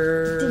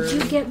were...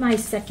 Did you get my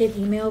second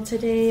email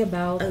today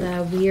about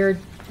the weird?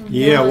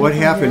 Yeah, what one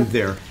from happened you?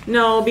 there?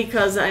 No,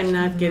 because I'm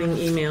not getting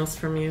emails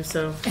from you,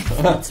 so...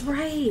 That's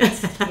right.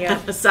 Yeah,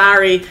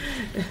 sorry.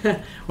 Well,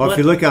 What- if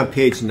you look on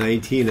page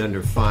 19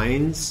 under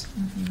fines,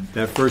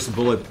 that first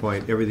bullet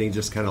point, everything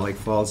just kind of like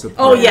falls apart.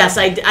 Oh, yes,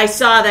 I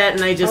saw that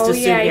and I just Oh,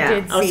 assumed, yeah, I yeah.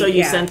 did Oh, see, so you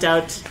yeah. sent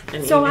out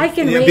an So email. I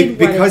can Yeah, read what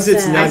because it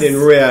it's not says.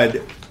 in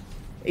red,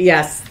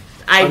 Yes.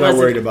 I I'm not wasn't-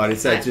 worried about it.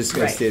 It's not just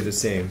going right. to stay the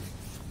same.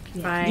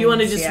 Fines, Do you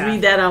want to just yeah.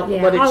 read that out,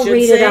 Yeah, what it I'll should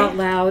read say? it out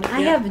loud. I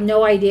Yeah. have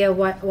no idea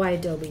why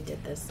Adobe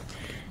did this.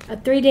 A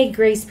 3-day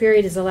grace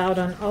period is allowed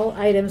on all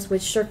items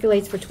which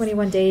circulates for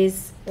 21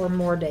 days or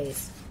more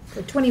days.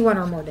 For 21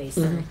 or more days,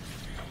 sorry.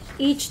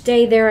 Each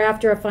day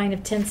thereafter, a fine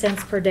of 10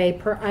 cents per day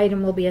per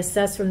item will be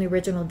assessed from the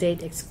original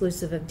date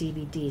exclusive of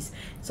DVDs.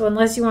 So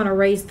unless you want to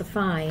raise the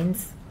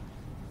fines,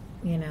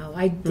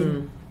 I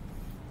didn't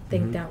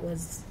think that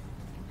was...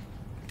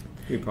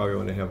 We probably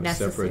want to have a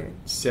Necessary.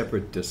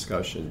 separate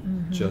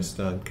discussion just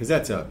on, because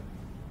that's going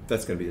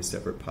to be a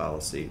separate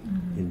policy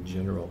in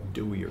general.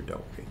 Do we or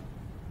don't we?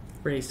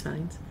 Raise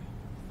fines.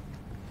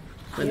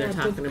 When Yeah, they're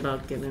but- talking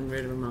about getting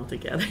rid of them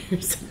altogether.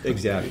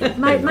 Exactly.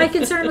 My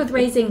concern with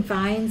raising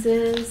fines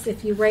is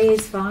if you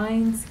raise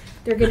fines,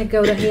 they're going to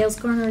go to Hales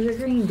Corners or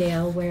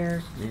Greendale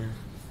where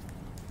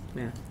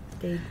Yeah.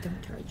 they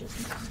don't charge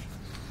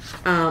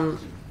as much.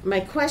 My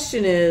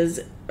question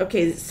is,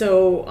 okay,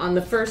 so on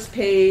the first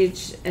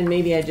page, and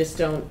maybe I just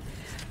don't.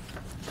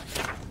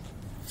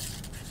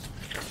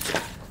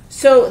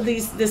 So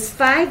this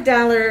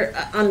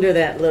 $5 under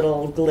that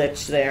little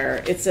glitch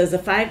there, it says a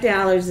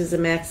 $5 is a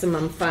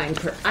maximum fine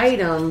per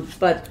item,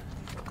 but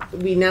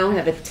we now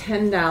have a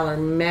 $10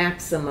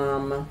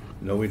 maximum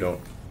No, we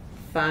don't.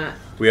 fine.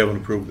 We haven't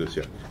approved this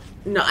yet.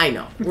 No, I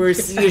know. You're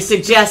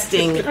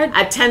suggesting a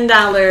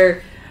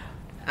 $10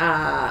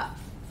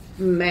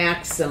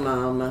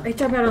 maximum. Are you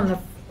talking about on the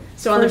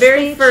So on the first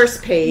very page?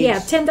 first page, Yeah,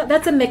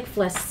 that's a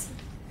McFliss.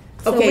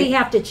 So Okay. we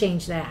have to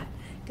change that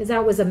because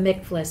that was a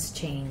McFliss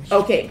change.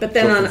 okay, but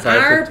then So on from 5 to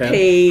our 10?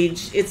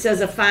 page it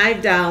says a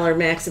 $5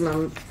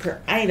 maximum per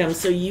item.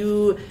 So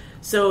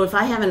if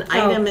I have an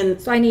item in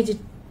So I need to.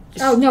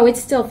 Oh no,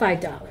 it's still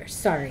 $5.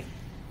 Sorry,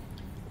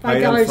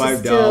 Item $5 is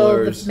still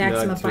 $5, the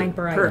maximum not to- fine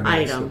per per item.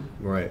 item.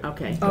 Right.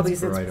 Okay. Oh,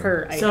 because per it's item.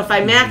 per item. So if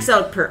I max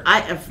out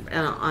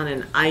on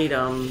an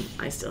item,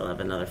 I still have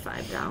another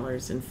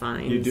 $5 in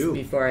fines. You do.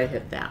 Before I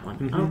hit that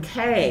one.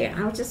 Okay,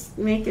 I was just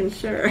making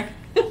sure.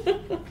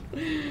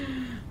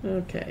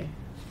 Okay.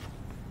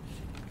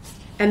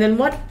 And then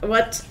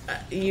what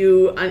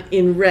you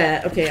in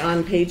red? Okay,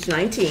 on page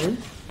 19,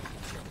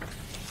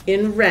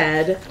 in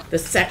red, the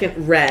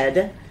second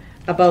red.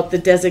 About the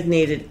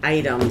designated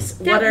items.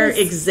 That What are was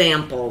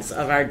examples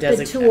of our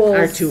tools.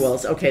 our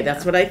tools? Okay,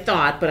 that's what I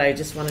thought, but I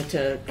just wanted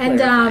to And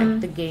clarify.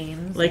 The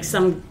games. Like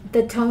some,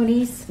 The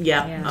Tonys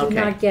yeah, Yeah. do okay,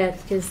 not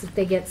get because if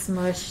they get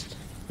smushed.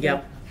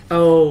 yep.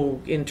 Oh,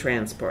 in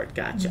transport,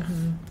 gotcha.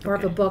 Or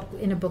if a Okay. book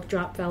in a book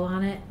drop fell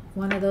on it,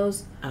 one of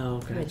those. Oh,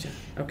 gotcha.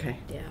 Okay,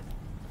 Yeah.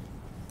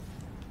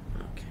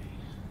 okay.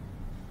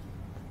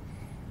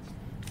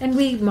 And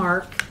we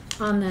mark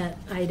on the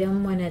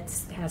item when it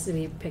has to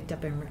be picked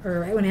up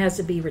or when it has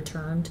to be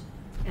returned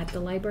at the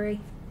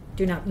library.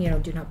 Do not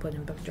put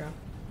in book drop.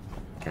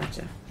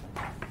 Gotcha.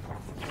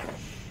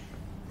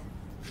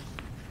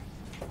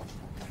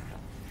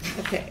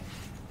 Okay.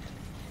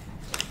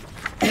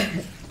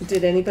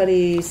 Did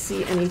anybody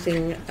see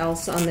anything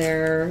else on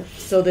there?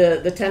 So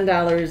the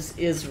 $10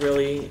 is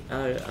really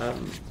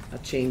a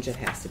change that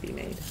has to be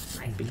made.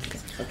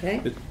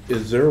 Okay.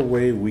 Is there a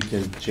way we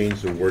can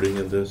change the wording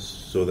of this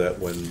so that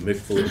when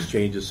McFillis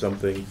changes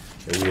something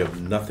and we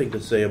have nothing to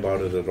say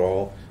about it at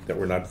all, that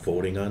we're not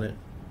voting on it?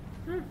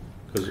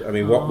 Because I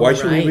mean, why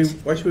should we be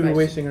right. Right.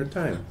 wasting our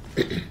time?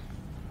 I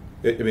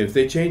mean, if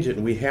they change it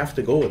and we have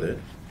to go with it,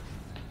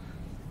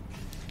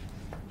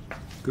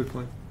 Good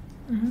point.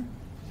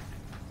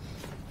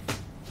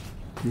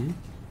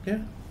 yeah.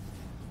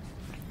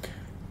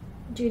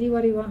 Judy,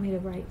 what do you want me to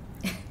write?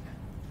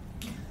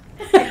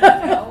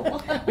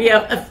 We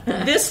have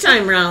this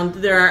time round.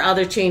 There are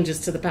other changes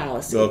to the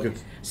policy, Okay.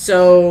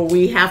 so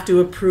we have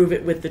to approve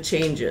it with the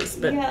changes.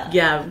 But Yeah.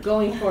 yeah,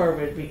 going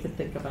forward, we could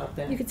think about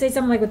that. You could say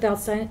something like with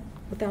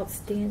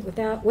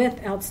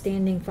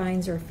outstanding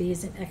fines or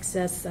fees in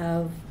excess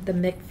of the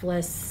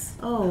McFliss.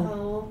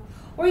 Oh,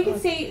 Or you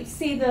could say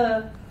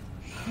the.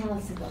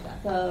 Let's think about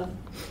that. The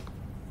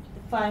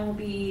fine will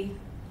be.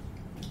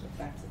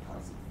 Back to the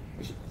policy.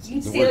 You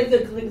could say like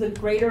the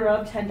greater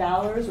of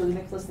 $10 or the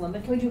McFliss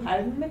limit. Can we do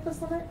higher than the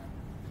McFliss limit?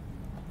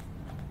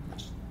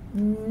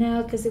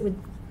 No, because it would.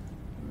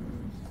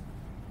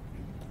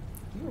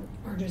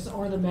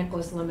 Or the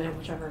McFliss limit,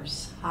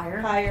 whichever's higher.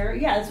 Higher,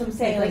 yeah, that's what I'm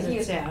saying. Because Like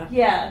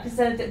it's- because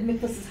then if the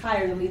McFliss is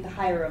higher, then we get the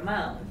higher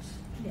amount.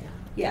 Yeah.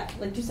 Yeah,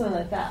 like do something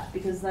like that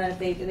because then if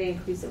they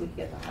increase it, we can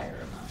get the higher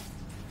amount,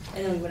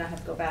 and then we would not have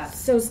to go back.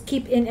 So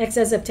keep in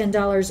excess of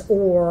 $10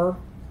 or.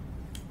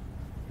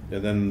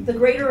 And then The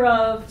greater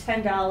of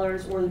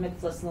 $10 or the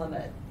McFliss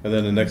limit.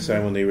 the next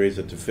time when they raise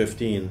it to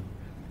 15,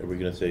 are we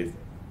going to say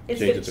It's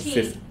change it to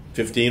 15.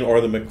 15 or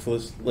the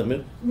McFillis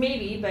limit?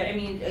 Maybe, but I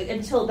mean,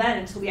 until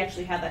we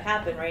actually have that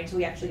happen, right? Until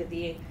we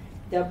actually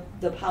get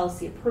the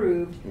policy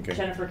approved, Okay.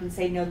 Jennifer can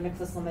say no. The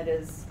McFliss limit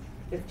is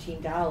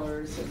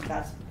 $15, and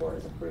that's before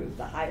it's approved.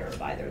 The higher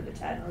of either the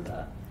 10 or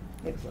the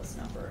Nicholas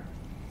number.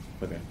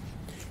 Okay.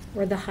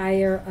 Or the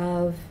higher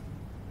of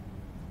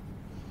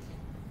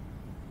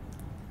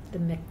the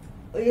mix.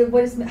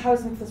 How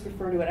does Nicholas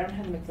refer to it? I don't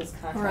have a Nicholas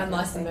contract. Or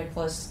unless the I think.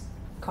 Nicholas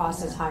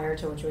cost is Yeah. higher,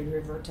 to which we'd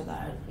revert to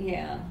that.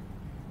 Yeah.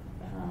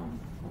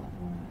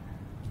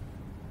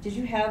 Did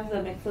you have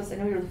the Nicholas? I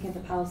know you were looking at the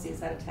policy.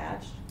 Is that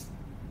attached?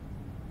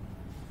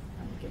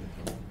 I'm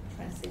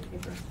trying to save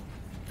paper.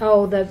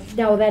 Oh,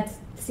 no,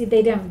 see,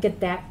 they don't get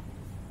that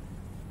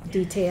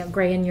detail,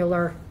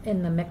 granular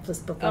in the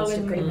Mickless Oh, proposed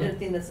and the agreement.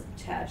 thing that's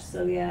attached.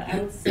 So yeah, I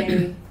would say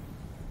 $10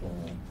 for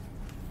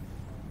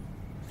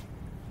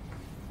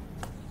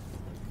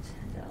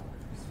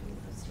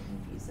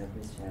posting fees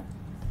every step.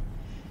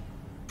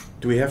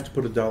 Do we have to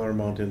put a dollar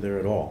amount in there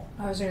at all?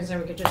 I was gonna say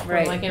we could just put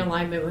Right. like in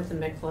alignment with the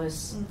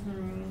Nicholas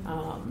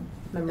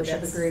membership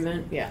That's-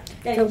 agreement. Yeah.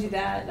 Yeah, So- you can do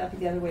that. That'd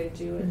be the other way to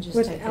do And it. just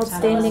With take the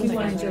outstanding Unless $10 we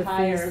want fines to or go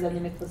higher fees. than the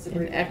Nicholas In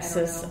agreement.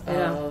 excess I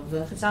don't know.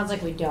 of. It sounds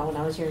like we don't.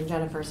 I was hearing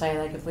Jennifer say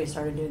like if we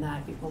started doing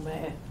that, people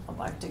may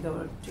elect to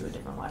go to a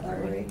different library.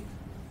 Library.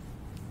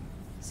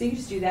 So you can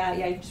just do that.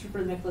 Yeah, you just refer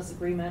to the Nicholas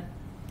agreement.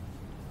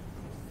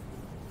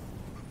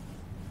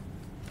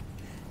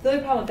 The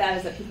only problem with that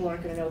is that people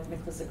aren't going to know what the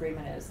Nicholas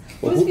agreement is.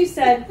 What if you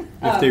said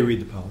If they read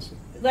the policy.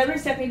 library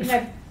staff may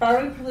deny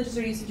borrowing privileges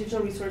or use of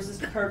digital resources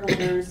to card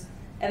holders,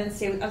 and then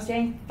say with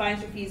outstanding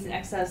fines or fees in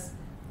excess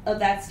of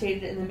that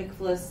stated in the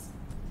Nicholas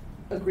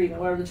agreement,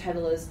 whatever the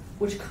title is,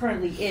 which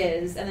currently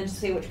is, and then just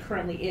say which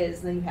currently is,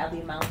 and then you have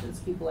the amount, and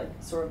so people like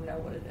sort of know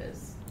what it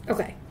is.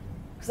 Okay.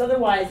 Because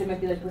otherwise, it might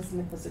be like, what's the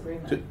Nicholas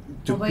agreement?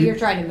 Do Well, but peop- you're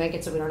trying to make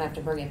it so we don't have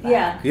to bring it back.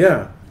 Yeah.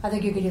 Yeah. I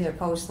think you could either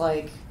post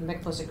like the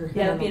Nicholas agreement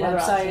Yeah, on that'd the be another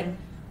website. option.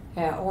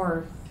 Yeah,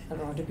 or I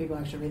don't know, do people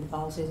actually read the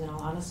policies in all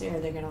honesty, or are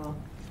they gonna look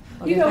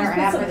You at can their always put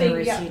app or their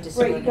something, yeah, receipt to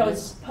see right, you what can it always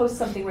is? post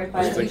something right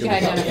by Just the like You can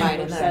identify it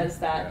which in there. says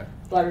that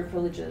library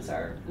privileges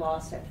are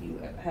lost if you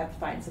have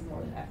fines of more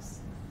than X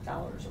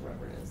dollars or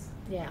whatever it is.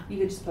 Yeah. You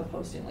could just put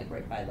posting like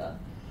right by the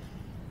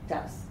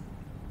desk.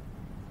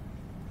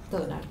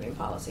 Doesn't have to be a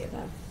policy of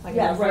that. Like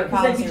Yeah, if right, the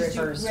 'cause then policy you just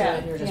do- refers to yeah,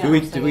 it, you're just yeah. Do we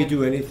posting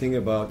do it. anything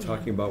about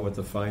talking about what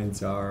the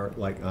fines are,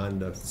 like on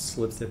the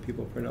slips that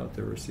people print out,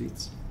 their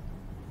receipts?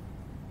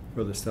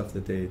 For the stuff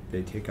that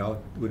they take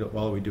out?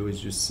 All we do is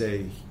just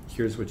say,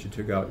 here's what you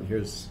took out and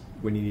here's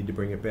when you need to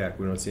bring it back.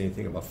 We don't say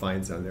anything about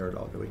fines on there at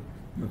all, do we?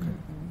 Okay.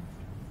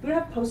 We don't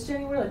have to post it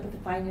anywhere, like what the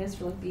fine is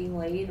for like being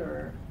late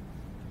or.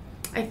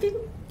 I think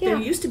Yeah. there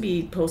used to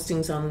be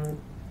postings on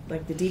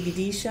like the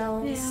DVD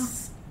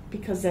shelves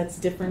because that's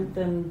different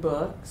than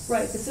books.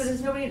 Right, but so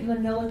does nobody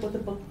know like what the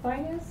book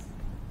fine is?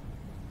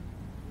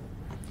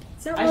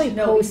 It's not I really should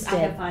know because I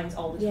posted. have fines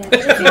all the Yeah. time.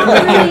 It's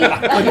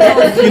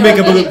not really. You make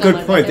a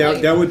good point.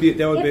 That would be a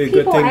If good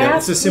people thing.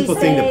 ask, It's a simple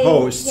we thing to say-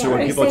 post, so yeah, when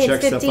we people say check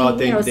it's stuff 15, out,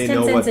 they 10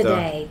 know what cents a the.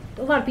 day.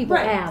 A lot of people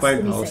Right. ask. Fine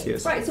and we policy say,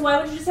 is. Right, so why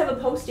would you just have a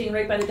posting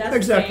right by the desk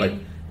Exactly.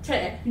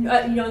 saying,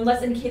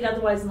 unless indicated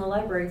otherwise in the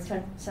library, it's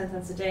 10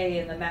 cents a day,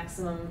 and the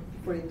maximum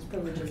for these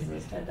privileges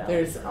is $10.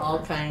 There's all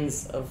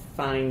kinds of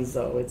fines,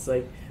 though. It's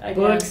like I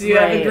books, know, you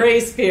have a right.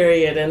 grace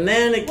period, and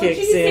then it Well, you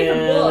kicks can say in,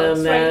 for books,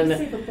 and right? You can then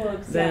say for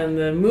books, then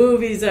yeah. the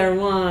movies are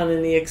one,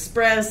 and the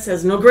Express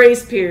has no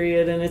grace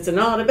period, and it's an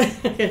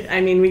automatic. I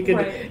mean, we could.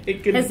 Right.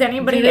 It could. Has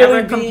anybody really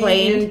ever be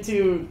complained?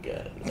 Into,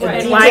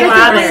 Right. Why They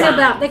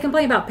bother?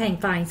 complain about paying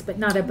fines, but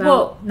not about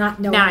Well, not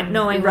knowing. Not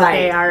knowing what Right.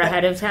 they are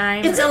ahead of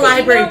time. It's a Right.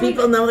 library. You know, we-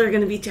 People know they're going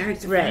to be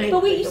charged. Right.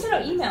 But wait, you sent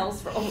out emails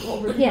for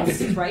over the Yes.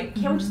 policies, right?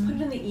 Can't we just put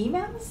it in the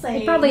email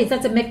saying? It probably is.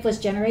 That's a Mickless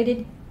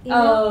generated email.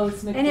 Oh,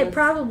 it's And it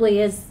probably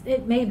is.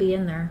 It may be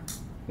in there.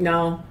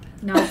 No.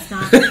 No, it's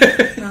not.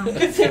 No.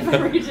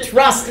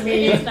 Trust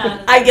me, It's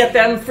not. I get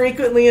them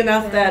frequently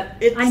enough that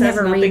it I says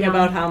never read nothing them.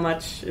 about how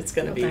much it's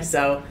going to be. Okay.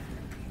 So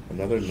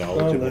Another Well,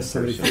 knowledgeable unless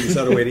somebody person. figures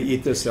out a way to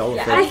eat this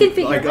elephant. I can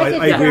figure- Like, I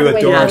can I figure agree out a with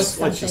way to Doris. post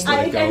Let's just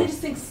something. let it I go. just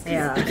think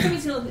Yeah.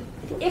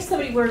 if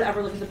somebody were to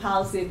ever look at the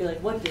policy, they'd be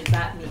like, "What does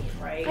that mean?"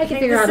 Right? I can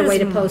figure out a This way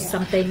to is- post yeah.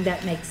 something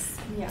that makes.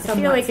 Yeah. I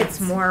somewhat feel like it's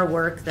sense. more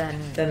work than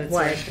Than it's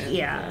what. worth,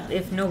 Yeah, yeah.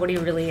 if nobody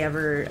really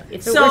ever,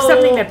 if it So- was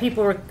something that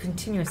people were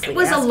continuously. it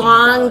was a asking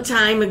long about.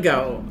 time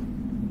ago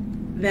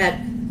that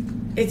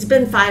it's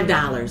been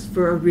 $5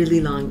 for a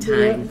really long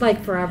time.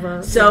 Like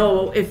forever.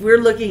 So if we're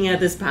looking at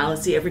this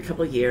policy every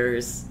couple of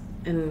years,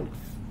 and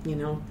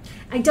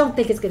I don't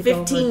think it's going to go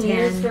over 15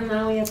 years 10. from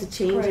now we have to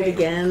change Right. it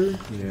again.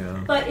 Yeah.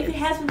 But if it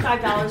has been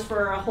 $5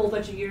 for a whole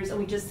bunch of years, and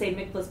we just say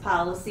Mickless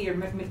policy or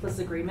Mickless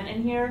agreement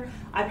in here,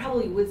 I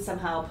probably would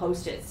somehow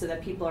post it so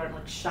that people aren't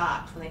like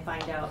shocked when they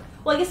find out.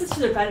 Well, I guess it's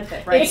to their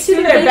benefit, right? It's to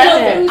their Maybe they'll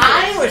benefit. lose it.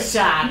 I was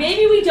shocked.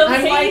 Maybe we don't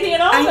I'm say like, anything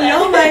at all. I then.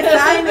 know my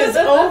fine is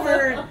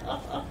over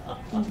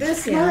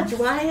this Yeah. much.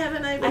 Why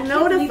haven't I I been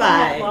can't believe I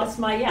haven't notified? lost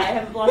my I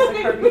haven't lost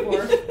my card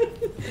before.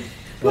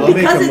 Well, I'll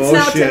make Because a it's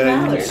now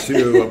motion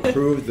 $10. to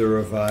approve the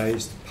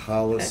revised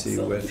policy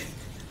Excellent. with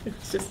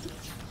It's just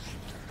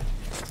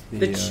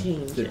the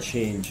changes.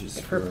 changes.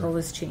 for-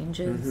 Proposed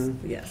changes. Mhm.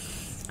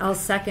 yes. I'll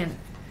second.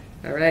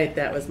 All right,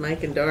 that was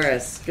Mike and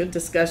Doris. Good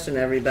discussion,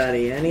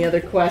 everybody. Any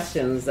other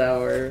questions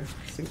or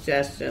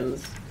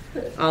suggestions?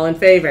 All in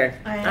favor?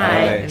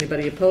 Aye.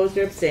 Anybody opposed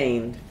or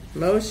abstained?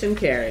 Motion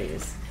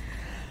carries.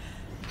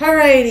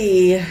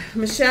 Alrighty,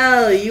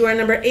 Michelle, you are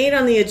number 8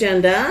 on the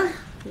agenda.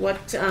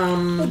 What?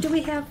 Oh, do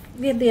we have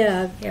the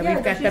Yeah,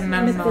 we've got the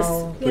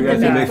memo. We got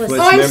the Nicholas Oh,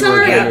 I'm member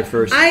sorry. agreement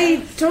first.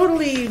 I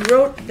totally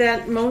wrote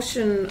that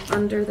motion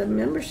under the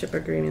membership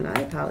agreement.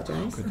 I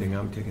apologize. Good thing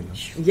I'm taking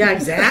this. Yeah,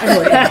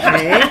 exactly.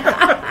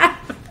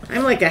 Okay.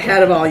 I'm like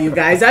ahead of all you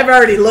guys. I've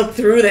already looked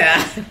through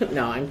that.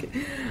 No, I'm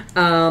kidding.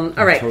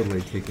 All right.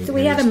 Totally taking. So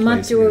we had a Annie's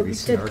month place in the to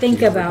recent think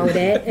RTO. about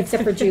it,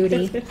 except for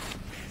Judy.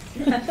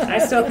 I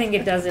still think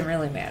it doesn't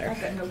really matter.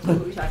 I've got no clue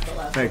what we talked about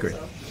last I time, agree.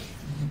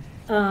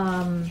 so.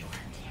 Um,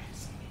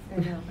 I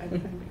know,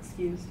 I'm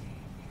excused.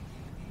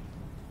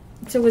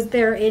 so was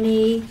there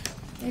any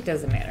It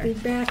doesn't matter.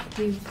 feedback?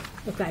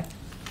 Okay.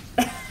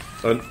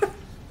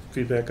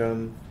 Feedback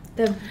on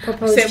The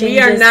proposed So changes. we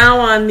are now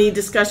on the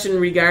discussion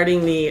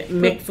regarding the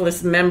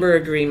MICFLIS member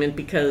agreement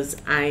because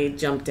I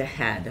jumped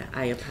ahead.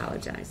 I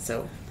apologize.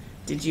 So,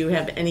 did you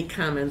have any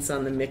comments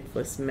on the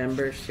MICFLIS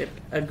membership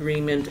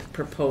agreement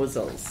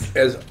proposals?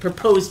 as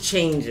Proposed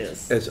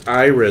changes? As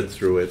I read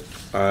through it,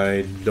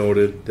 I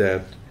noted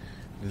that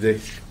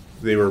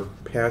they were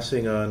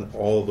passing on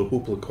all the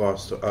Hoopla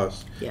costs to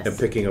us Yes. and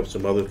picking up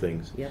some other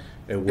things. Yep.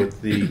 And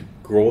with the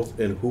growth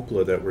in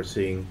Hoopla that we're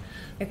seeing,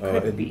 It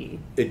could be.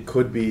 It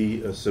could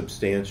be a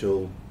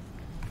substantial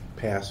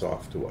pass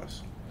off to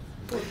us.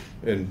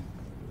 And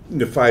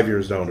 5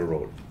 years down the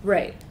road.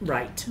 Right.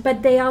 Right.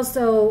 But they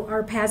also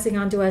are passing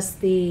on to us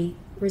the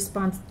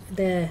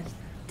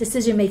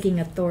decision-making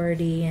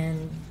authority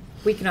and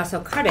We can also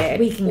cut it.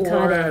 We can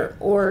cut it.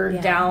 Or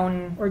Yeah.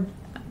 down or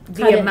cut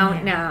the it in amount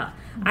half. now.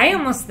 I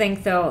almost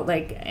think though,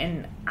 like,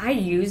 and I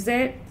use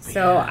it,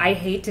 so I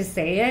hate to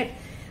say it,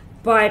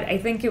 but I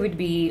think it would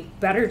be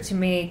better to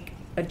make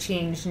a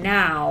change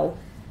now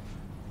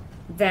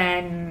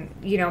than,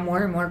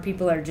 more and more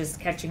people are just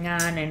catching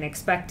on and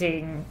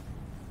expecting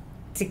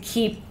to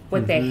keep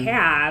what they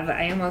have.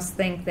 I almost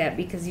think that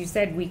because you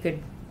said we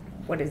could,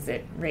 what is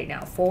it right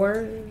now,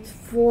 4?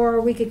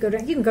 4, we could go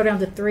down. You can go down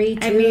to 3.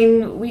 2. I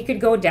mean, we could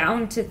go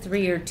down to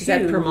 3 or 2. Is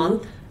that per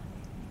month?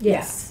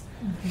 yes.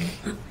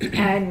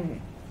 and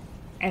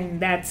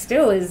that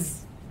still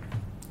is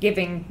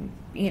giving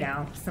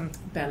some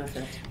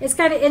Benefit. It's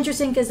kind of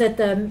interesting because at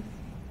the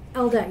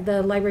LDAC,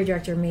 the library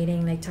director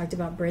meeting, they talked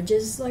about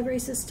Bridges Library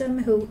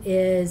System, who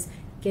is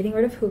getting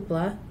rid of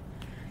Hoopla,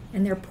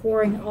 and they're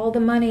pouring all the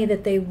money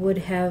that they would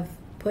have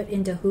put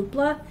into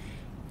Hoopla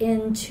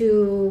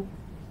into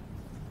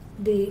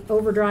the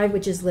Overdrive,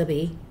 which is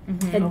Libby,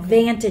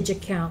 Advantage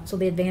account. So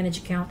the Advantage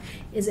account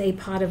is a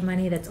pot of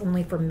money that's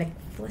only for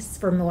MICFLIS,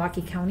 for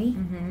Milwaukee County.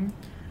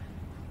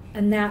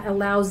 And that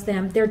allows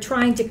them, they're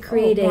trying to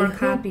create more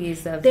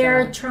copies of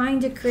they're the- trying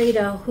to create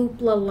a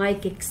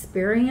Hoopla-like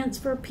experience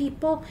for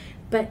people,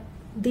 but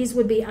these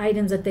would be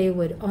items that they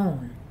would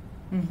own.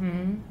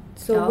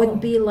 So it Oh.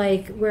 wouldn't be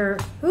like where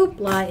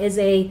Hoopla is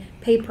a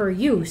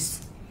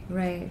pay-per-use.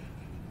 right.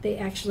 They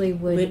actually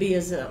would, Libby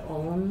is a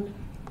own.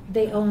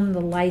 they own the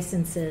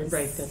licenses.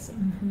 Right. That's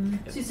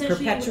So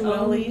essentially,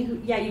 Perpetually? you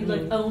would own, you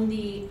like own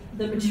the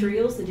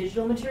materials, the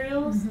digital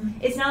materials.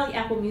 It's not like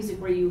Apple Music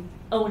where you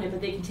own it,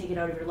 but they can take it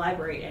out of your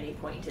library at any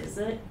point, is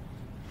it?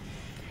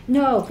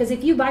 No, because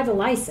if you buy the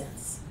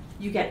license,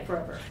 You get it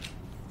forever.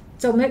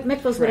 so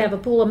MICFLIS would Right. have a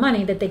pool of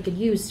money that they could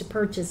use to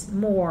purchase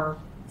more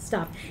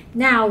stuff.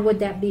 Now, would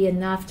that be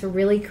enough to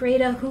really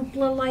create a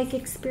Hoopla-like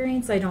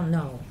experience? I don't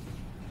know.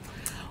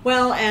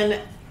 Well, and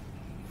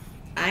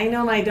I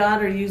know my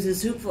daughter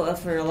uses Hoopla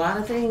for a lot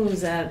of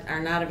things that are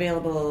not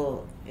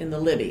available in the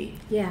Libby.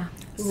 Yeah.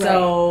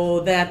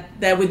 So that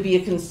would be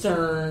a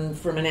concern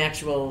from an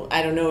actual.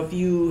 I don't know if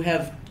you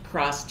have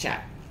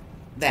cross-checked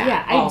that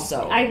Yeah,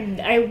 also.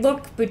 I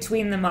look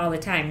between them all the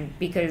time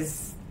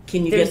because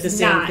Can you there's get the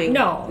same not, thing?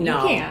 No, you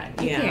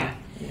can't. You Yeah. can't.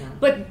 Yeah.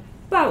 But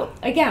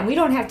again, we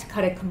don't have to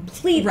cut it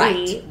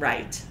completely.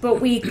 Right. But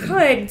we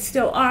could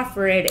still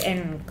offer it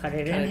and cut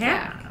it Cut in it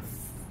half,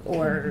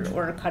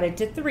 or cut it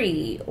to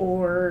 3,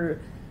 or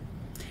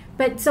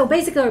But so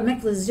basically what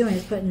MICFLIS is doing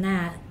is putting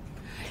that.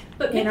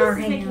 But In our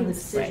MICFLIS is making the hands.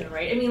 decision,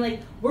 right? I mean, like,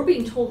 we're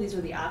being told these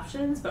are the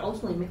options, but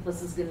ultimately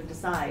MICFLIS is going to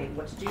decide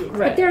what to do.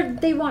 Right.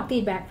 But they want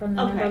feedback from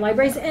the member Okay.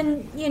 libraries,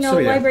 and So, yeah,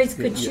 libraries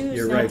could y- choose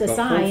you're not right, to but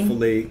sign.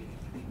 Hopefully,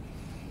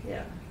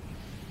 Yeah.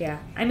 yeah.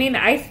 I mean,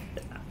 I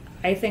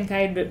think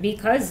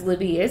because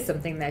Libby is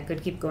something that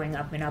could keep going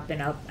up and up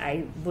and up.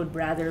 I would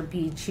rather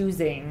be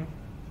choosing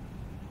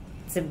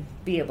to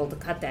be able to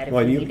cut that if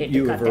well, we you needed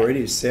you to have cut that.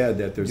 already said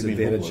that there's You mean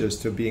advantages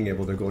to being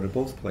able to go to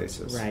both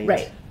places. Right.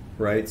 Right.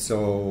 Right?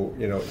 So,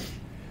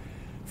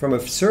 from a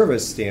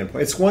service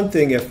standpoint, it's one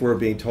thing if we're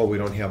being told we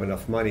don't have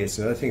enough money. It's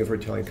another thing if we're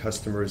telling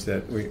customers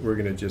that we're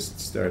going to just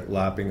start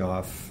lopping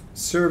off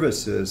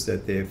services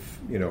that they've,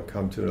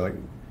 come to. Like,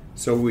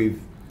 so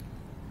we've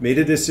made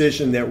a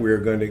decision that we're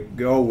going to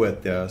go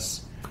with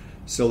this.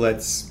 So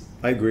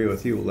I agree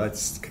with you.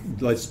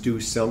 Let's do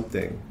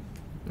something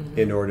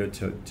in order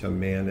to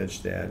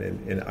manage that.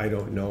 And I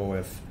don't know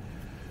if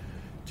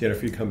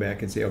Jennifer, you come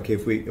back and say, okay,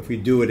 if we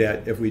do it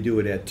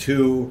at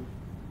 2,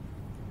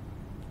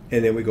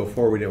 and then we go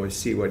forward and we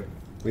see what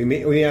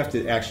We have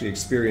to actually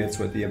experience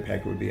what the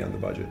impact would be on the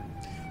budget.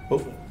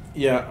 Well,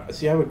 yeah,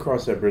 see, I would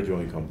cross that bridge when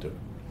we come to it.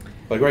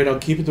 Like right now,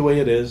 keep it the way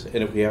it is, and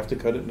if we have to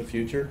cut it in the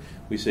future,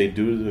 we say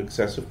due to the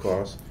excessive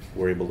costs,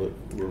 we're able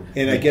to.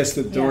 And I guess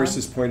that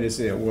Doris's point is,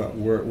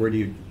 where do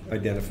you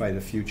identify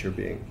the future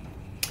being?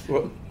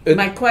 Well,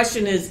 My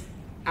question is,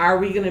 are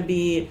we going to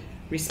be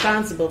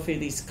responsible for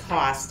these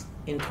costs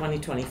in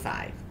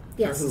 2025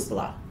 Yes. for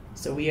Hoopla?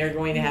 So we are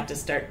going to have to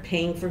start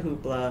paying for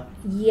Hoopla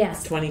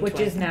Yes. 2025.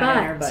 Which is not But-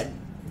 in our budget.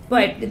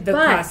 But the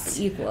But- costs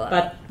equal up.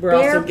 But we're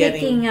They're also getting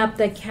picking up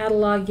the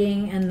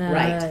cataloging and the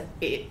right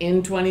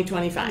in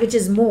 2025. which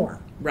is more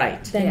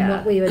right. than Yeah.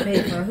 what we would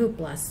pay for a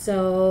Hoopla.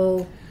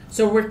 So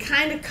So we're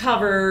kind of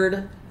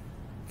covered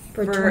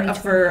for for a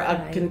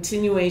 2025.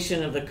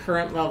 continuation of the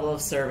current level of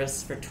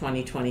service for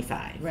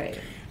 2025. right.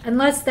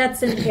 Unless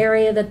that's an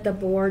area that the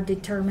board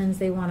determines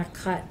they want to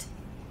cut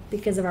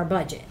because of our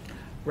budget.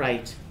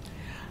 Right.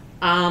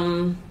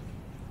 And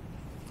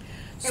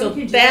So we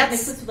could do that,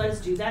 that's Nicholas would let us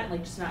do that, and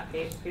like just not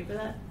pay for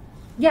that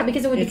Yeah,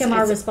 because it would It's- become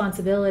our it's-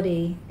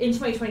 responsibility. in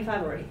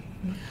 2025 already.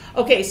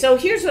 okay. So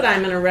here's what I'm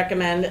going to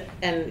recommend,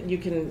 and you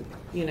can,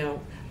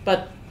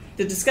 but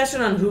the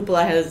discussion on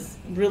Hoopla has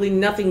really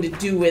nothing to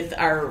do with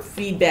our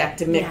feedback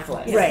to Yeah.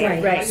 MICFLIS.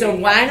 Right, right. So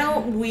why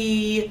don't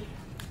we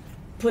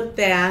put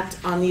that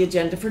on the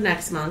agenda for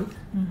next month,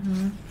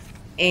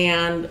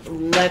 and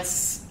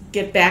let's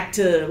get back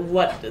to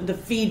what the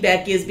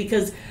feedback is,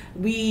 because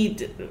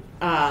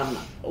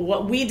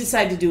what we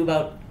decide to do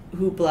about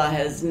Hoopla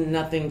has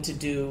nothing to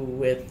do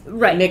with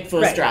Right,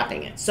 MICFLIS right.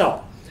 dropping it.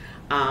 So,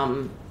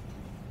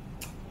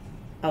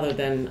 other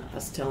than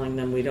us telling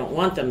them we don't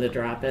want them to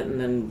drop it, and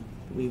then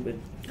we would.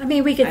 I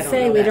mean, we could I don't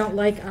say know we that. don't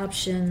like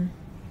option.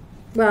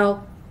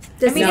 Well,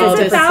 this I mean, No, is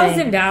a it's this- different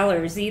thing.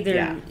 $1,000 either.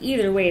 Yeah.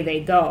 Either way they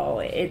go,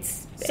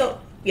 it's So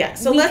yeah,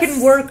 so we let's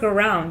can work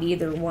around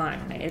either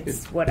one.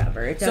 It's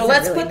whatever. It So doesn't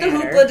let's really put the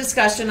matter. Hoopla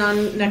discussion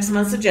on next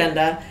month's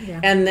agenda, Yeah.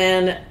 and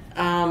then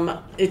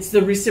it's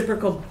the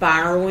reciprocal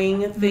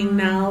borrowing thing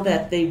now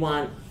that they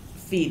want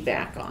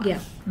feedback on. Yeah.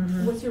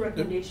 What's your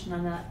recommendation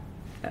on that?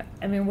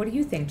 I mean, what do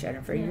you think,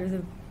 Jennifer? Yeah. You're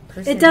the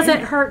person. It doesn't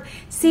in hurt.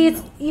 See,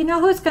 it's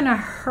who's going to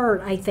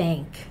hurt, I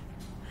think.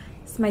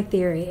 It's my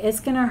theory. It's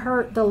going to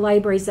hurt the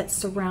libraries that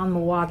surround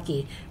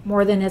Milwaukee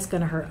more than it's going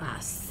to hurt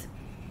us.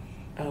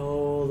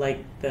 Oh,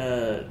 like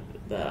the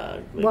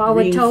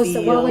Wauwatosa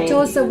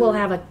Greenfield. will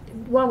have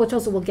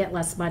Wauwatosa will get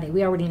less money.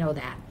 We already know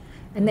that.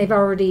 And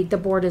the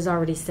board has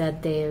already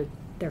said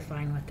they're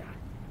fine with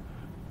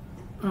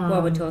that.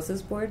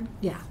 Wauwatosa's board.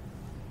 Yeah.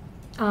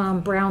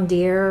 Brown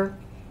Deer,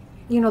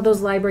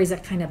 those libraries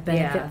that kind of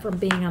benefit Yeah. from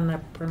being on the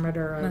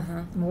perimeter of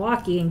Uh-huh.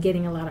 Milwaukee and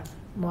getting a lot of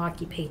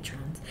Milwaukee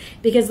patrons.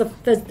 Because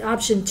the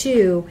option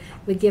 2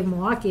 would give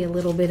Milwaukee a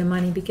little bit of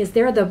money because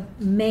they're the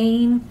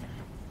main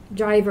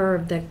driver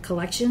of the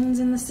collections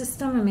in the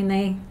system. I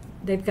mean,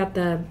 they've got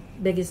the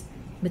biggest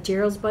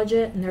materials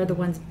budget and they're the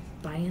ones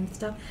buying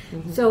stuff.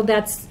 So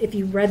that's, if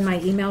you read my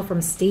email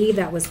from Steve,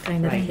 that was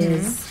kind of Right.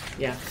 his.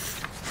 Yeah.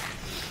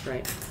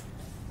 Right.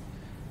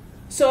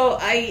 So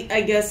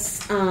I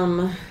guess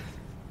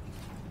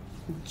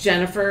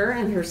Jennifer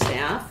and her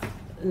staff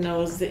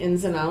knows the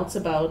ins and outs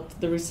about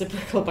the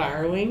reciprocal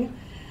borrowing,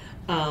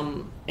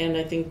 and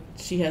I think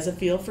she has a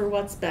feel for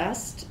what's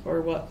best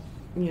or what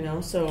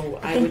So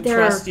I think would there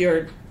trust are-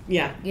 your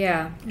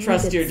Yeah.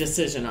 trust your it's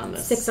decision on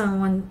this. 6 on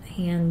one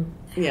hand,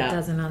 half Yeah.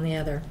 dozen on the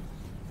other.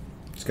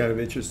 It's kind of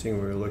interesting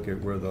when we look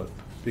at where the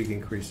big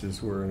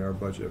increases were in our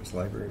budget. It was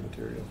library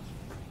materials.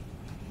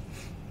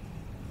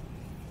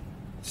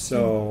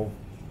 So,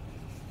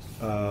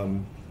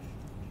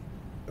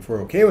 if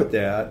we're okay with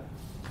that,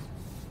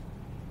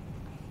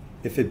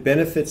 if it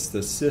benefits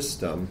the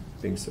system,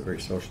 being so very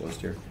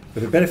socialist here,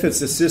 if it benefits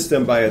the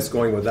system by us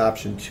going with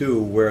option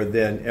 2, where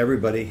then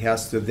everybody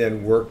has to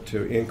then work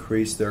to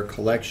increase their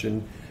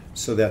collection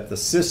so that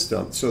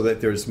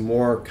there's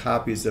more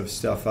copies of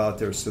stuff out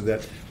there, so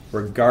that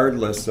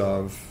regardless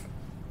of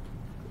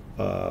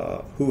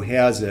who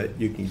has it,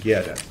 you can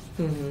get it.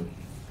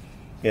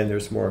 And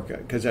there's more,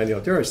 because I know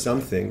there are some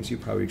things, you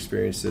probably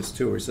experienced this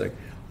too, where it's like,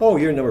 oh,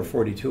 you're number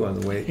 42 on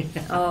the wait.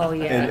 Oh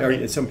yeah.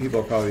 And some people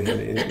are probably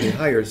in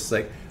higher, it's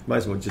like, might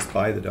as well just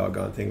buy the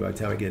doggone thing by the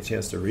time I get a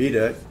chance to read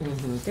it.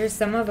 There's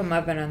some of them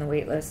I've been on the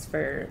wait list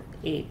for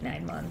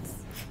 8-9 months.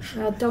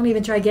 Don't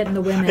even try getting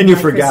the women. And you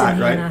like forgot, Chris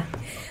and right? Hannah.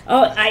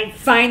 Oh, I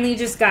finally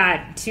just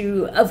got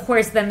to. Of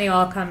course, then they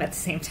all come at the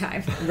same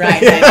time.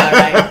 Right, I know,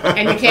 right?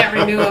 And you can't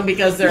renew them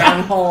because they're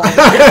on hold.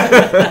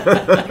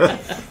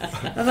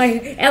 I'm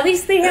like, at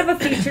least they have a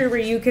feature where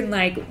you can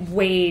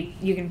wait.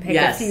 You can pick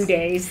Yes. a few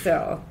days.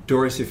 So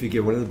Doris, if you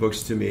give one of the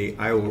books to me,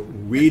 I will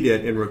read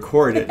it and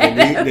record it, and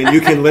then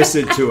you can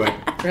listen to it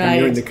when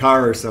you're in the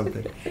car or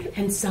something.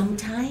 And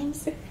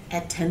sometimes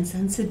at 10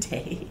 cents a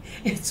day,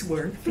 it's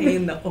worth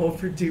paying the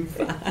overdue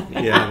fine.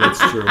 Yeah, that's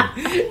true.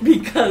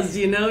 Because,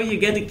 you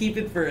get to keep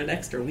it for an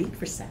extra week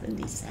for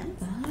 70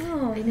 cents.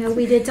 Oh, I know.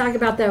 We did talk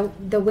about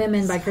the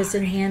women by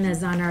Kristen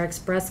Hannah's on our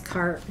express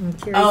cart. And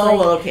Kira's Oh, like,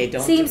 well, okay,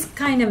 don't seems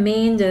kind of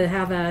mean to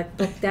have a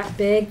book that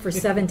big for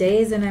 7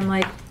 days. And I'm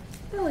like,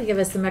 They'll give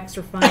us some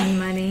extra fine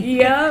money.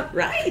 Yep.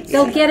 Right.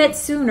 They'll get it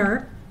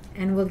sooner,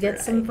 and we'll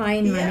get some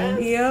fine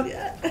money.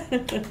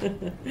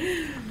 Yep.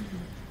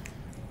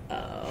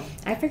 Oh.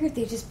 I figured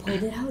they just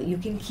pulled it out. You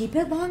can keep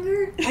it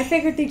longer. I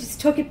figured they just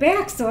took it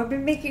back, so I've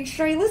been making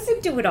sure I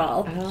listened to it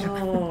all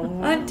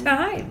Oh. on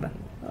time.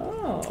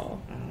 Oh.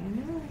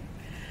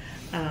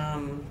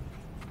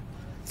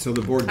 So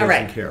the board All doesn't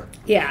right. care.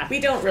 Yeah. We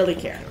don't really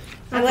care.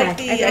 I Okay. like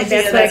the I think idea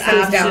that's that what it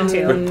comes down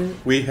option.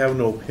 We have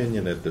no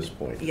opinion at this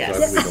point.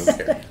 Yes. So we don't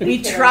care.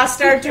 We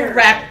trust our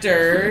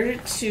director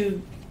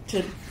to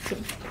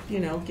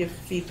give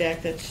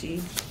feedback that she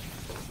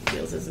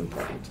feels is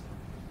important.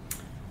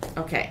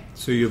 Okay.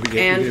 So you're And-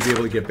 going to be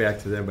able to get back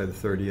to them by the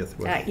 30th.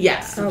 With,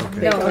 Yes. Oh,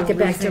 Okay. no, I'll get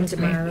back to reason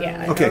them tomorrow.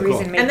 Yeah. Okay, no cool.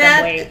 reason to make And them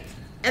that wait.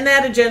 and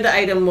that agenda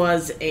item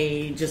was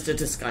just a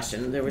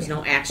discussion. There was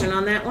no action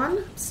on that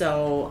one.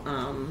 So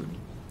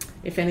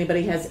if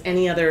anybody has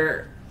any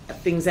other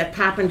things that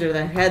pop into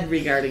their head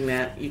regarding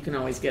that, you can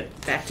always get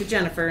back to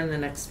Jennifer in the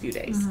next few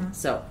days.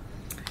 So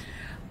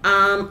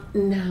no,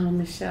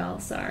 Michelle,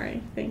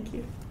 sorry. Thank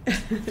you.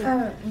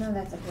 Oh, no,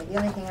 that's okay. The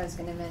only thing I was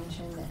going to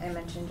mention, that I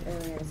mentioned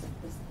earlier, is that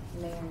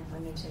the mayor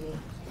wanted to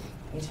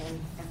return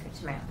after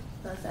tomorrow.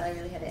 That's all I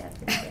really had to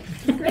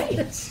ask her. Great.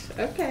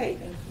 Okay.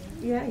 Thank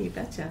you. Yeah, you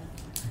betcha.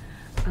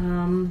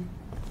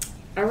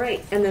 All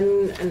right, and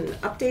then an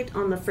update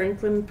on the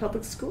Franklin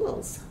Public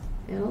Schools.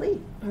 Annalee.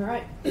 All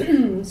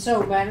right.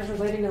 So matters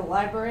relating to the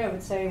library, I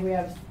would say we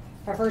have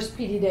our first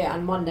PD day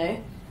on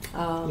Monday.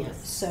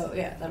 Yes. So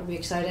yeah, that'll be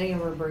exciting,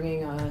 and we're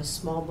bringing a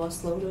small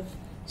busload of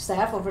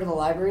staff over to the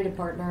library to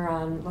partner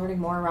on learning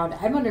more around,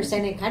 I'm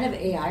understanding, kind of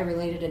AI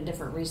related and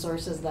different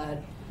resources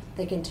that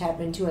they can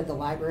tap into at the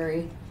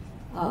library.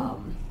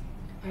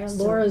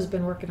 Laura's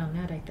been working on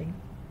that, I think.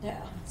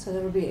 Yeah, so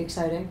that'll be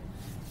exciting.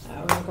 We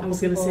have a couple I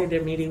was going to say people-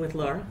 they're meeting with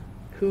Laura.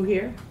 Who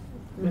here?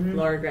 With Mhm.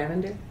 Laura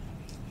Gravender?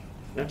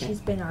 Okay. She's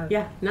been our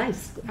Yeah,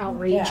 nice.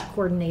 outreach Yeah.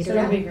 coordinator. So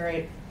that'll be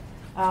great.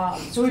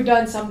 So we've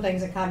done some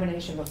things in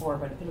combination before,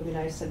 but it'll be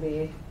nice to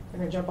be, we're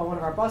gonna jump on one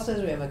of our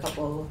buses, we have a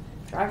couple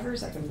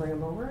drivers that can bring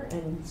them over,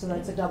 and so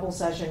that's a double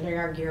session during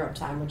our gear up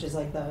time, which is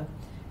like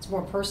it's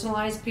more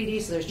personalized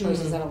PD, so there's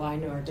choices that align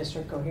to our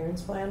district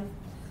coherence plan.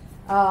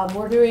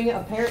 We're doing a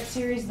parent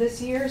series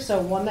this year, so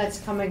one that's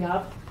coming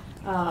up,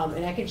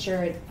 and I can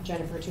share it,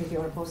 Jennifer, too, if you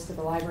want to post it to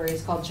the library,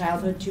 it's called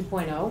Childhood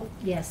 2.0.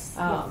 Yes.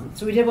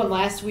 So we did one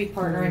last week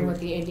partnering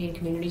with the Indian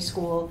Community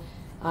School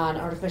on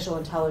artificial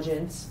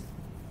intelligence.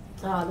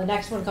 The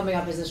next one coming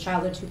up is this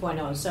Childhood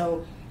 2.0.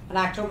 So on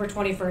October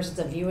 21st, it's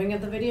a viewing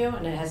of the video,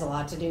 and it has a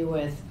lot to do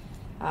with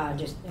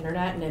just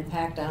internet and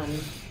impact on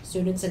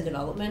students and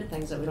development,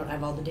 things that we don't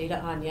have all the data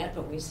on yet,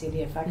 but we see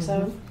the effects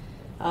of.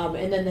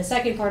 And then the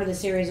second part of the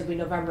series will be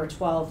November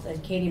 12th,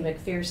 and Katie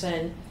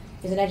McPherson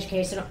is an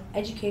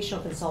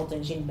educational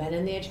consultant. She'd been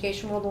in the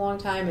education world a long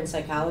time in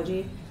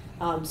psychology,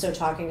 so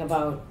talking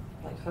about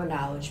like her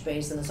knowledge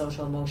base and the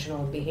social,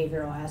 emotional, and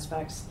behavioral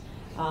aspects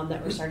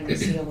that we're starting to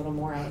see a little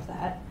more out of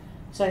that.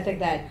 So I think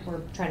that we're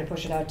trying to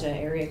push it out to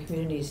area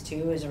communities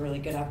too is a really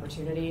good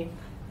opportunity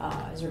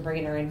as we're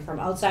bringing her in from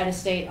outside of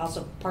state,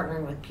 also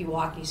partnering with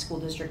Pewaukee School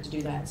District to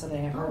do that, so they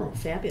have her Oh,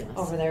 fabulous.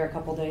 over there a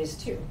couple days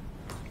too.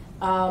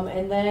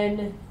 And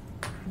then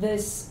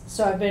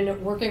so I've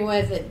been working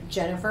with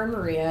Jennifer and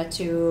Maria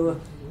to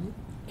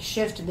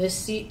shift this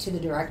seat to the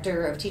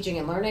Director of Teaching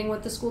and Learning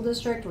with the school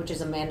district, which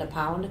is Amanda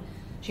Pound.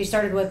 She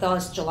started with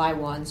us July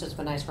 1, so it's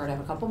been nice for her to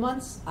have a couple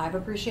months. I've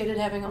appreciated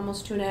having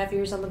almost 2.5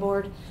 years on the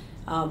board,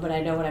 but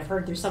I know what I've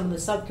heard through some of the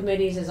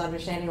subcommittees is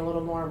understanding a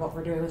little more of what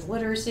we're doing with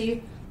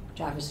literacy,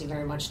 which obviously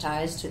very much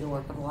ties to the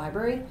work of the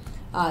library.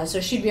 So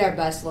she'd be our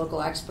best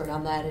local expert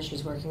on that as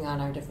she's working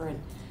on our different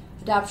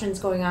adoptions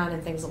going on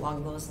and things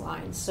along those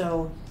lines.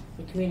 So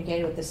we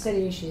communicated with the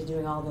city. She's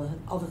doing all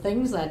the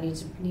things that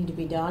need to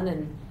be done,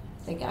 and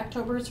I think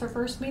October is her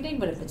first meeting.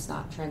 But if it's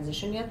not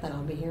transitioned yet, then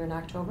I'll be here in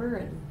October,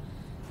 and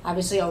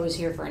obviously always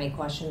here for any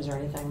questions or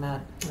anything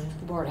that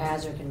the board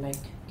has or can make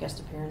guest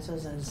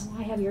appearances as Oh,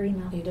 I have your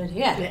email. you did.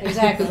 Yeah,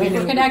 exactly.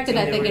 We're connected,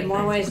 I think, in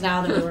more ways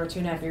now than we were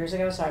 2.5 years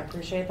ago, so I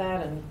appreciate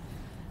that. And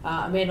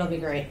Amanda will be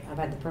great. I've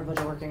had the privilege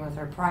of working with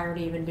her prior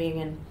to even being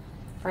in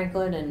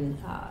Franklin, and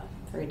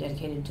very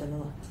dedicated to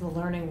the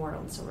learning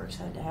world, so we're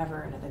excited to have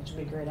her, and I think she'll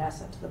be a great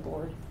asset to the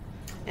board.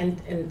 And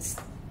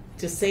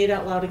to say it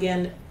out loud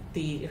again,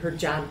 her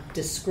job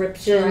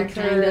description,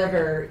 Director. kind of,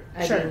 or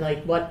I Sure. mean,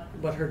 like what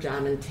her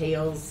job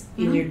entails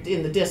in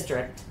the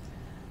district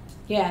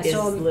Yeah, is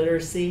so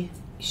literacy.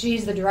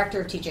 she's the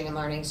Director of Teaching and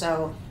Learning,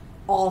 so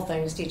all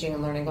things teaching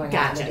and learning going on in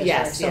Gotcha. the district.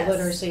 Yes, So yes.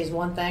 literacy is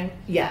one thing,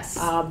 Yes.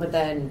 but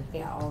then,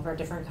 all of our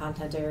different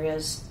content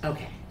areas.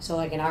 Okay. So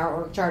like in our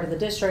org chart of the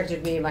district,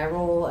 it'd be my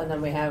role, and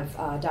then we have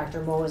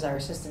Dr. Mo as our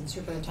assistant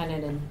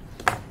superintendent in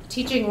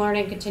teaching,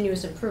 learning,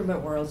 continuous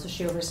improvement world. So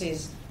she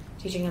oversees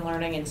teaching and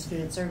learning and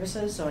student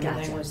services, so anything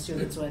Gotcha. with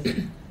students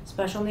with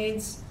special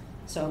needs.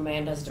 So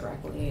Amanda's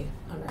directly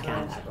under her in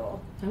Gotcha. that role.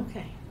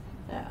 Okay.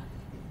 Yeah.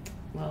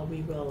 Well,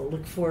 we will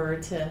look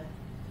forward to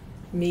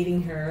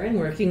meeting her and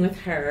working with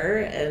her,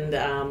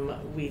 and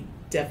we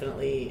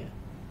definitely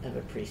have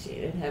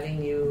appreciated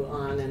having you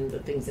on and the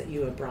things that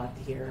you have brought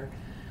here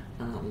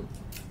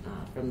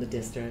from the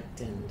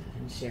district and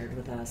shared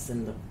with us,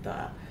 and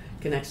the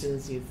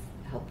connections you've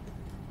helped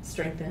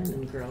strengthen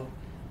and grow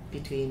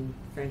between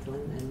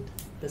Franklin and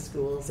the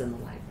schools and the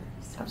libraries.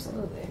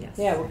 Absolutely. Yes.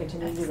 Yeah, we'll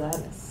continue to do that.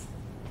 Yes.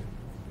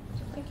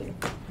 Thank you.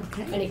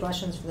 Okay. Any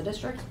questions for the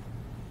district?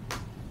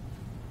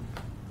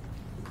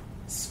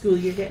 School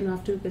year getting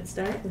off to a good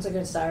start? It's a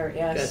good start,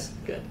 yes.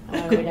 Good.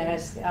 We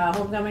had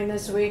homecoming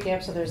this week,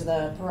 yep, so there's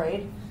the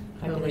parade.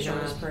 Might Oh be my the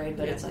shortest gosh. parade,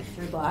 but Yeah. it's like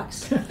 3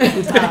 blocks. What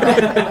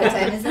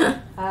time is it?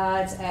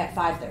 It's at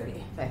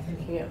 5:30.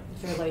 5:30. Yeah,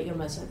 if you're late, you'll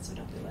miss it, so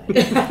don't be late.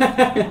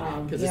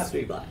 Because Yep. it's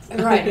 3 blocks.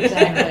 Right,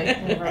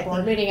 exactly. We have our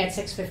board meeting at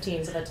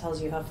 6:15, so that tells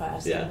you how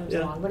fast Yeah, it moves yeah.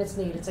 along. But it's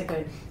neat. It's a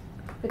good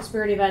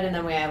spirit event, and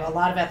then we have a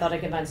lot of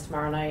athletic events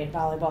tomorrow night: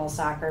 volleyball,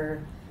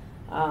 soccer,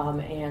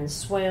 and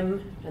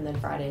swim. And then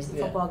Friday's the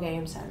Yeah. football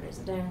game, Saturday's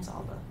the dance.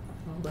 All the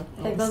I All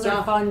think the those are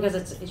stuff. fun because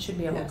it should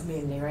be a whole Yes.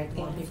 community, right? The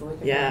more people we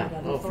can Yeah.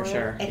 bring together Oh, for it.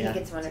 sure. I Yeah. think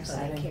it's wonderful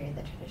to Exciting. carry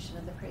the tradition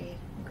of the parade.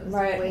 It goes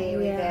Right.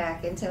 way Yeah.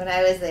 back into when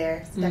I was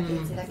there,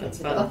 decades that's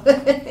ago.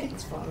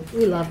 It's fun.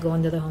 We love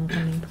going to the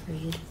homecoming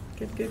parade.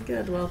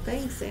 Good. Well,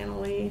 thanks,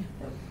 Annalie.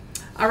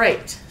 All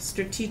right,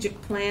 strategic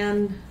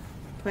planning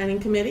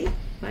committee.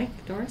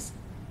 Mike, Doris,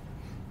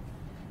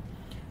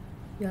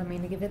 You want me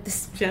to give it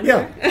this?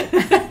 Jennifer?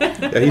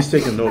 Yeah, he's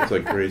taking notes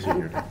like crazy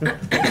here.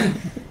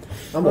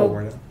 I'm Well,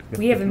 over it.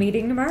 We have a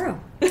meeting tomorrow.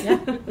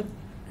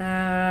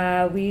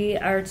 Yeah. We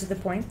are to the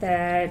point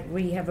that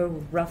we have a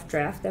rough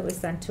draft that was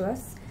sent to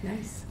us.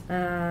 Nice.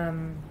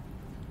 And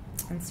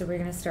so we're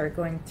going to start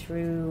going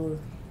through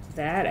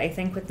that. I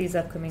think with these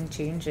upcoming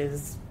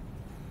changes,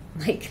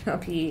 like I'll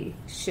be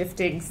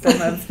shifting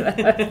some of the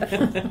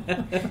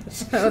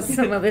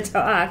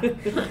talk.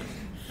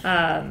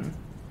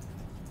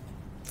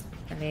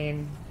 I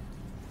mean,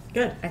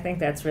 Good. I think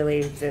that's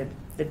really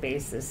the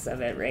basis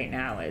of it right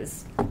now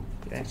is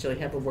You actually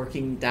have a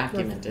working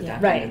document, a Yeah.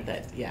 document Right.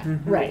 that, yeah.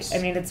 right. I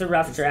mean, it's a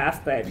rough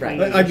draft, but Right.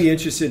 we- I'd be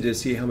interested to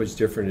see how much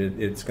different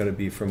it's going to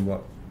be from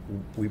what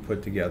we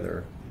put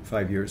together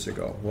 5 years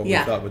ago. What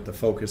Yeah. we thought what the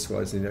focus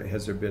was, and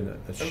has there been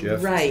a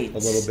shift Right. a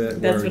little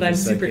bit? That's where what I'm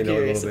it's like, super a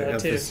curious little bit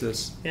about, too.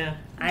 emphasis. Yeah.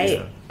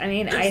 I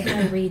mean,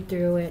 I read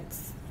through it.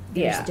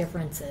 There's Yeah.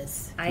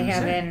 differences. I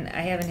haven't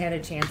had a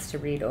chance to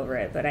read over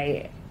it, but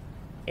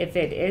if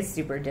it is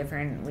super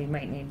different, we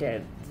might need to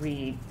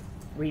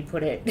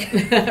re-put it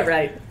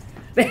Right.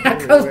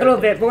 back a little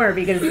bit more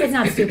because It's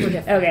not super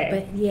different. Okay.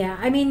 But yeah,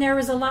 I mean, there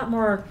was a lot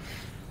more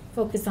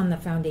focus on the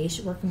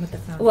foundation, working with the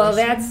foundation. Well,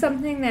 that's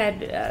something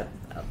that,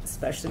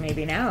 especially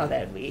maybe now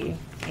that we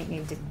might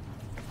need to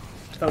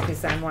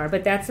focus on more.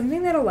 But that's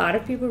something that a lot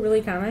of people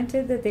really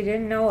commented that they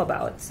didn't know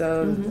about.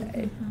 So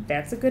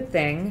that's a good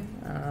thing.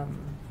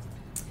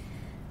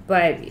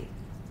 But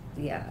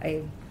yeah,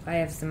 I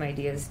have some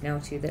ideas now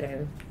too that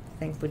I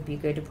think would be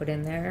good to put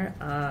in there.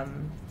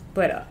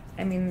 But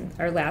I mean,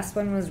 our last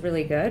one was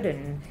really good,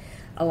 and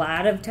a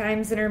lot of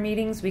times in our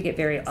meetings we get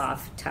very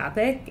off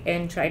topic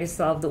and try to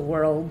solve the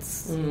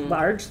world's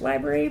large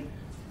library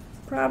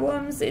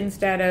problems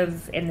instead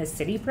of in the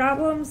city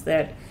problems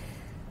that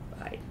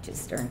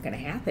just aren't going to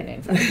happen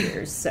in 5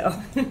 years. So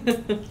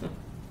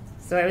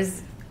I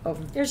was,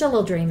 There's a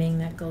little dreaming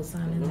that goes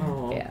on in there.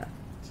 Oh, yeah.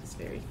 which is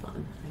very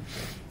fun.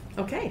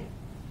 Okay.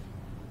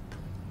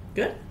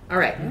 Good. All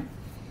right.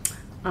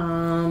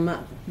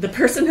 The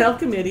personnel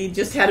committee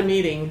just had a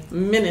meeting,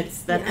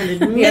 minutes that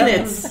ended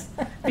minutes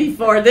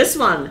before this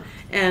one.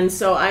 And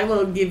so I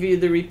will give you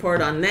the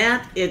report on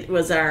that. It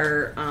was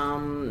our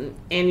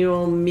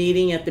annual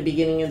meeting at the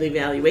beginning of the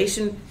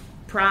evaluation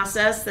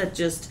process that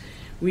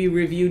we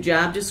review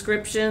job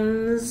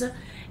descriptions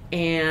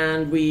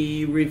and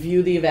we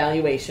review the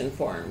evaluation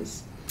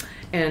forms.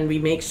 And we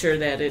make sure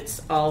that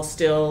it's all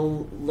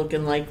still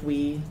looking like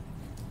we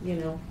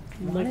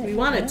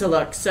want it to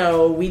look.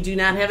 So we do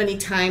not have any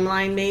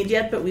timeline made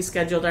yet, but we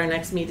scheduled our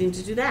next meeting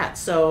to do that.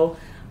 So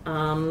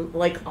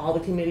like all the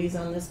committees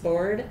on this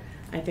board,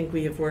 I think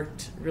we have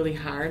worked really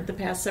hard the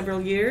past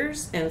several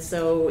years. And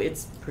so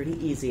it's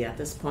pretty easy at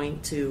this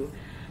point to,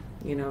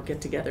 get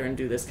together and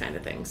do this kind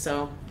of thing.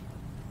 So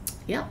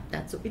yeah,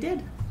 that's what we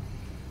did.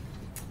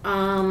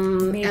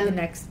 maybe And the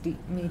next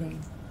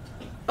meeting.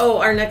 Oh,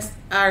 our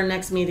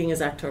next meeting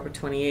is October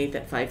 28th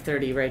at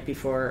 5:30, right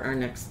before our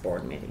next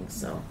board meeting.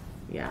 So,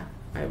 yeah,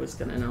 I was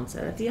going to announce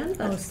that at the end.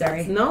 But Oh,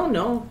 sorry.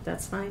 No,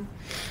 that's fine.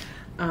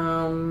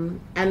 And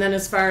then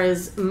as far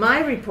as my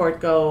report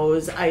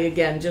goes, I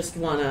again just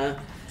want to,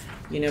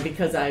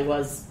 because I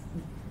was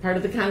part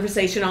of the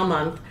conversation all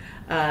month,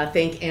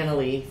 thank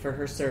Annalie for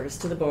her service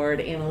to the board.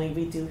 Annalie,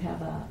 we do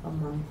have a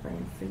month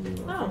grant for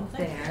you over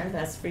there.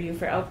 That's for you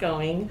for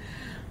outgoing.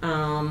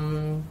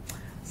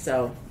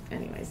 So,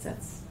 anyways,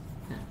 that's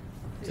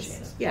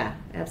yeah,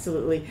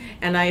 absolutely.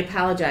 And I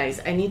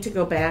apologize. I need to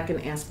go back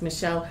and ask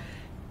Michelle.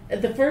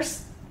 The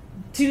first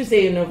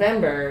Tuesday in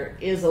November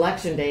is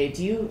election day.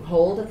 Do you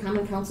hold a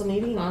common council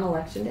meeting on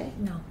election day?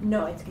 No.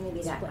 No, it's going to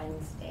be that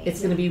Wednesday. It's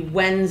going to be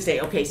Wednesday.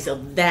 Okay, so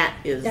that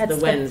is That's the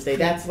the- Wednesday.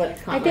 That's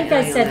what caught I think my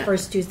eye I on said that.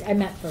 first Tuesday. I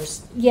meant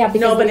first. Yeah,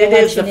 because No, but the it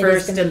is the election,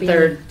 first gonna and be-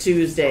 third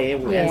Tuesday,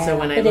 and Yeah, so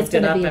when I but it's looked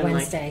it gonna up, be I'm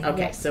Wednesday, like,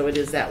 okay, yep. so it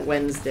is that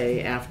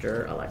Wednesday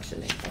after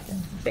Election Day.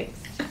 Okay,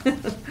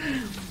 thanks.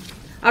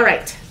 All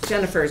right,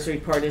 Jennifer's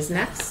report is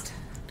next.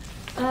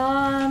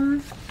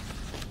 One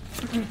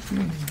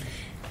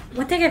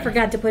thing I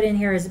forgot to put in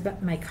here is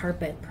about my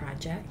carpet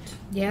project.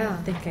 I Yeah.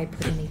 don't think I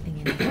put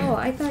anything in there. Oh,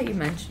 I thought you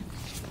mentioned.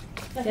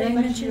 I Did I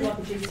mention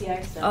about the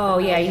JCI stuff. Oh,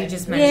 yeah, you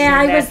just mentioned. Yeah,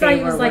 I that was they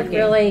like, were like working.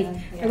 really,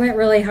 Yeah. I went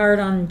really hard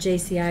on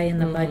JCI in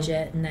the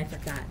budget, and I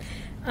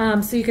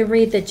forgot. So you can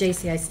read the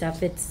JCI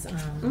stuff. It's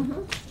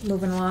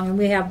moving along, and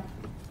we have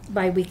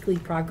bi-weekly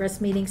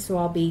progress meetings, so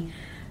I'll be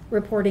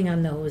reporting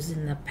on those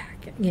in the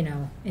packet,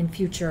 in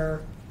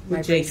future With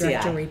library JCI.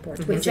 director reports.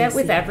 Is that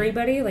with JCI.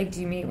 everybody? Like,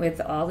 do you meet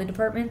with all the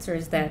departments, or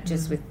is that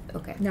just with?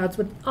 Okay. No, it's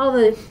with all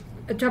the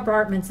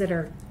departments that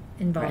are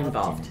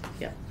involved.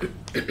 Yeah.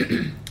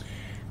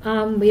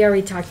 We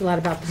already talked a lot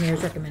about the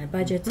mayor's recommended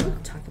budget, so I'll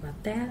talk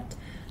about that.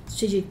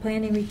 Strategic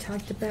planning we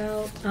talked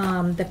about.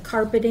 The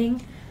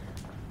carpeting.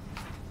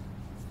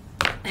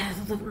 I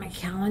have to look at my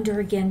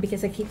calendar again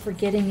because I keep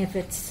forgetting if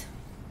it's.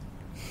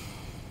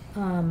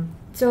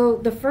 So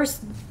the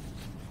first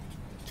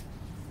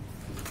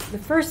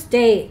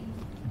date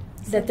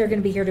that they're going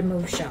to be here to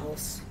move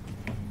shelves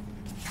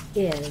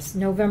is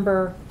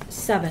November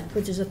 7th,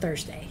 which is a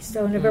Thursday.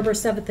 So November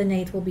 7th and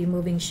 8th, we'll be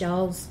moving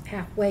shelves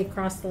halfway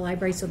across the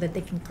library so that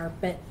they can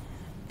carpet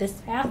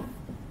this half.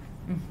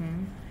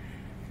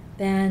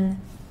 Then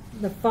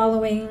the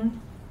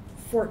following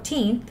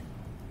 14th,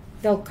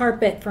 they'll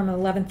carpet from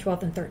 11th,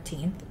 12th, and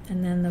 13th.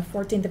 And then the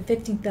 14th and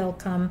 15th, they'll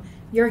come,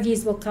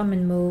 Yergis will come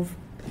and move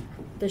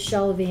the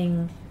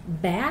shelving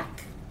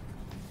back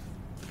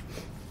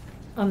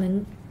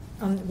on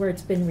where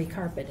it's been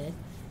recarpeted.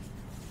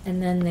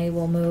 And then they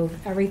will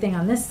move everything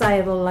on this side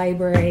of the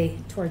library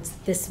towards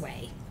this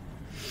way.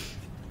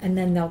 And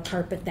then they'll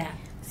carpet that.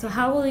 So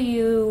how will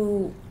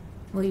you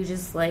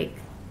just like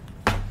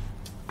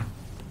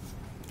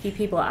keep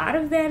people out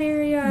of that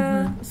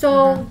area?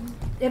 So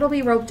it'll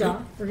be roped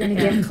off. We're going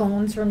to get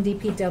cones from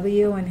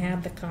DPW and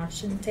have the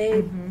caution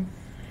tape.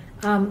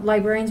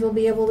 Librarians will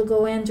be able to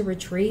go in to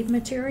retrieve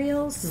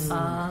materials,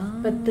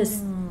 but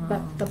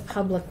the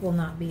public will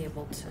not be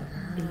able to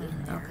be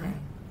in there. Okay.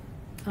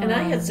 And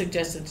I had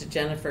suggested to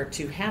Jennifer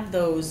to have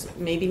those,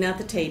 maybe not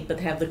the tape, but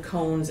have the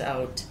cones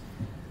out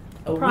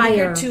a week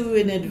Prior. or two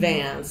in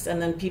advance, and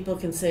then people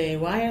can say,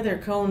 "Why are there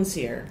cones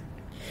here?"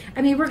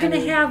 I mean, we're going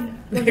to have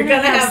You're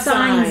gonna have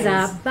signs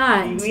signs. up,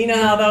 but We know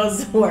how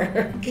those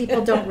work.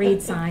 people don't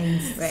read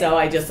signs. So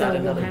I just thought So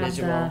we'll another have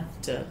visual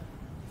to.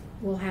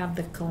 We'll have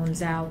the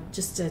cones out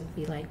just to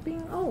be like,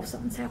 oh,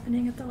 something's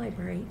happening at the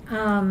library.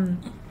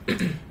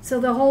 So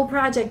the whole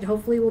project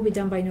hopefully will be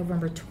done by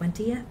November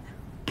 20th.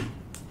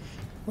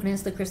 When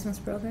is the Christmas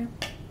program?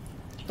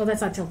 Well,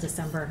 that's not till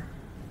December.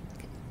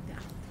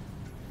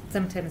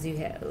 Sometimes you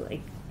have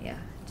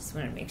just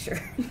want to make sure.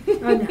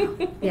 Oh,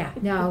 no. Yeah,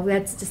 no,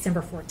 that's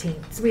December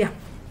 14th. So we have,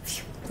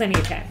 Plenty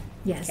of time.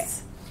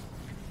 yes.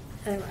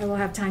 I will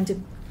have time to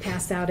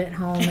pass out at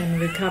home and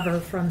recover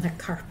from the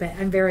carpet.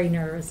 I'm very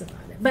nervous about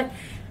it. But,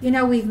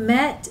 we've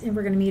met and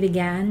we're going to meet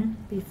again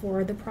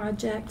before the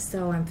project,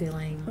 so I'm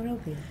feeling It'll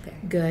be okay.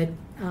 good.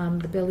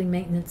 The building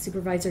maintenance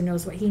supervisor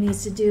knows what he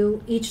needs to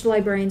do. Each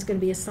librarian's going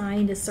to be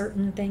assigned a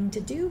certain thing to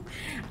do.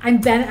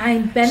 I'm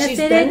benefited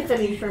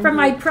benefiting from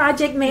my your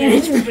project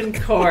management,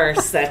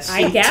 course that she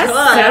I guess took so.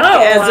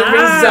 as a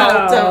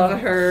Wow. result of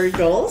her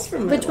goals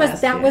from which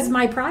last year. was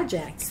my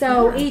project.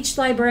 So Yeah. each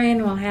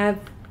librarian will have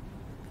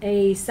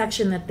a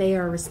section that they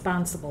are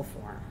responsible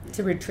for.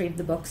 To retrieve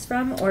the books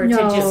from, or to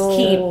just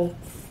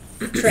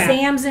keep track?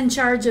 Sam's in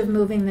charge of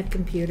moving the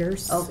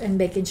computers Oh. and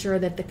making sure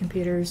that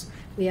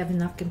we have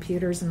enough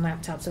computers and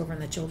laptops over in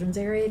the children's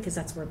area because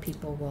that's where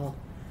people will.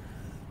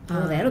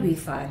 Oh, that'll be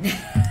fun.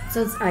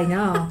 I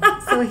know.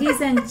 So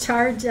he's in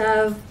charge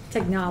of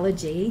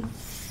technology,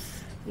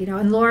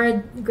 and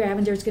Laura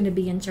Gravenger is going to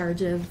be in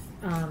charge of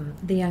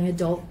the young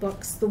adult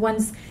books, the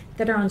ones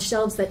that are on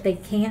shelves that they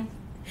can't.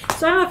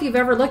 So I don't know if you've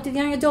ever looked at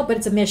young adult, but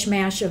it's a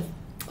mishmash of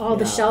all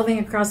the Yeah. shelving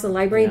across the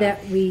library Yeah.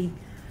 that we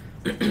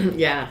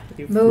Yeah.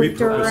 moved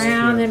Repurposed,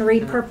 around yeah. and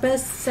repurposed.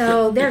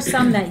 So there's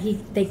some that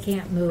they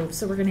can't move.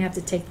 So we're going to have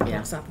to take the Yeah.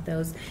 books off of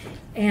those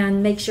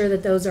and make sure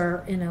that those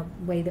are in a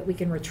way that we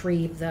can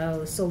retrieve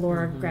those. So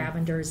Laura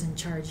Gravender is in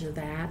charge of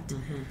that.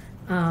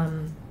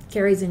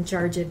 Carrie's in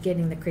charge of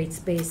getting the crate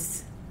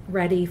space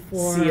ready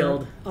for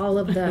Sealed. all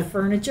of the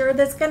furniture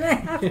that's going to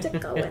have to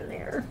go in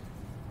there.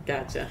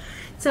 Gotcha.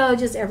 So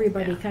just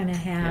everybody Yeah. kind of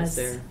Yes, has.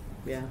 there.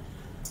 Yeah.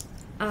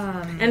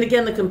 And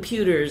again, the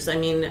computers. I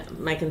mean,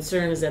 my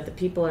concern is that the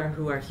people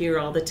who are here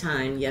all the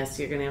time. Yes,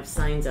 you're going to have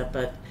signs up,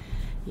 but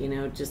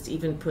just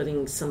even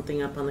putting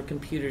something up on the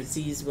computers.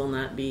 These will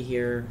not be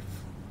here.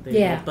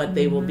 Yeah. But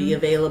they will be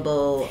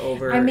available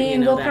over. I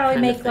mean, we'll that probably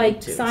kind of make thing,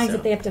 like too, signs so.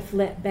 that they have to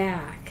flip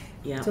back.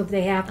 Yeah. So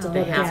they have to They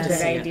look have at to it.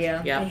 see it.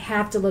 idea. Yeah. They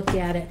have to look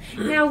at it.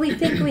 Now we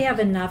think we have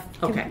enough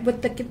Okay.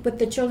 with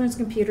the children's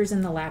computers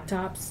and the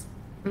laptops.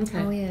 Okay.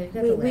 Oh yeah, you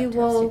got We, the we laptops,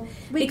 will. too.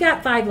 We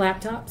got 5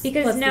 laptops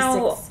Because plus the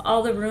now 6.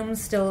 all the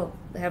rooms still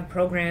have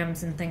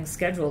programs and things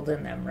scheduled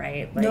in them,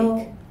 right? Like,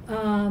 No,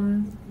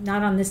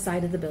 not on this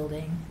side of the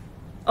building.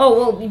 Oh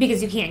well,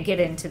 because you can't get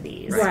into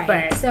these. Right.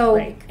 But So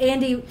like,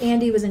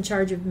 Andy was in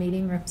charge of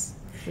meeting rooms,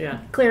 Yeah.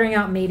 clearing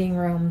out meeting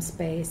room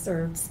space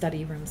or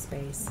study room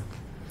space.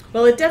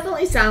 Well, it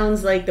definitely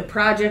sounds like the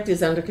project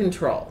is under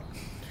control.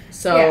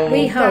 So yeah,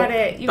 we you've got hope.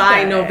 it. You've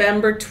by got it.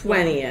 November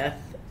 20th,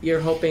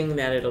 you're hoping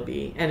that it'll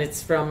be, and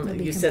it's from, It'll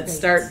be you said complete.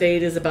 start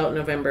date is about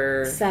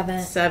November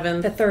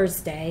 7th, the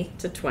Thursday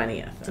to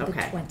 20th. to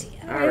Okay. the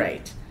 20th. All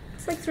right.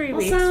 It's like 3 Well,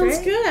 weeks, sounds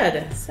right? good.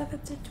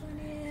 7th to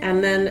 20th.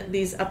 And then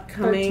these 13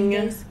 upcoming,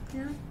 days.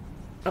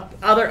 Yeah.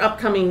 other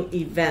upcoming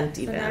events.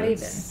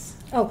 not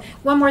Oh,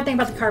 one more thing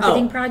about the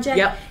carpeting Oh, project.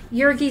 yep.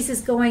 Yerkes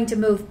is going to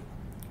move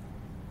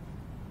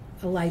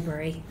a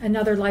library,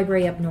 another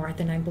library up north,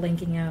 and I'm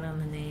blanking out on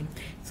the name.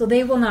 So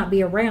they will not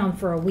be around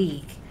for a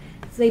week.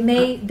 So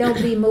they'll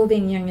be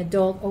moving young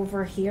adult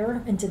over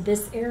here into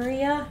this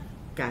area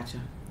Gotcha.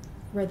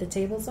 where the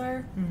tables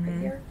are Mm-hmm. right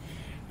here.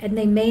 And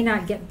they may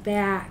not get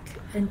back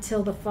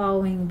until the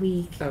following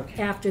week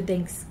Okay. after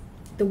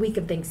the week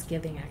of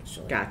Thanksgiving,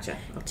 actually. Gotcha.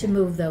 To Okay.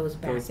 move those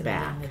back Goes into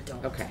back. young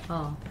adult. Okay.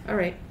 Oh, All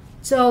right.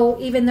 So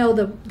even though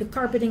the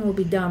carpeting will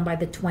be done by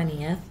the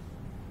 20th,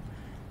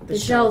 the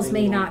shelves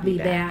may shelving not won't be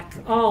back,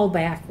 all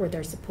back where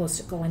they're supposed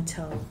to go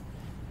until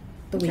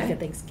the week Okay. of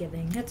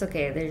Thanksgiving. that's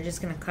okay. They're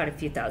just going to cut a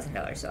few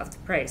 $1,000s off the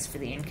price for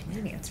the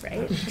inconvenience,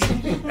 right?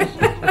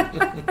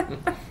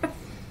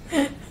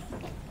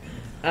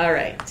 All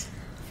right.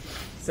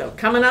 So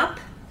coming up.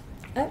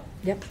 Oh,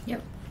 yep.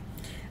 Yep.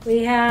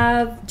 We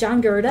have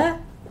John Gerda.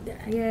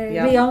 Yay.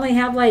 Yep. We only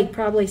have like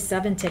probably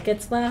 7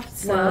 tickets left.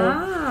 So,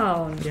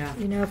 Wow. Yeah.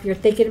 you know, if you're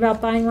thinking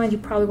about buying one, you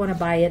probably want to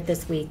buy it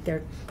this week.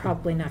 There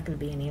probably not going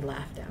to be any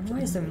left I'm after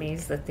always this.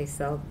 amazed that they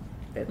sell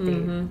that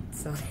Mhm. they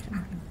sell it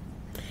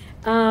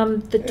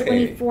out. The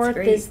Hey, 24th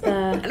Great. is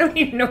I the. don't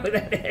even know who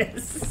that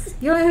is.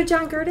 You know who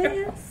John Gerda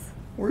is?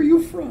 Where are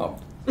you from?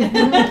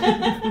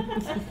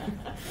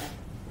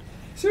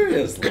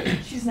 Seriously.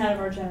 She's not of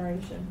our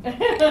generation.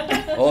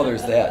 Oh,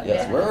 there's that.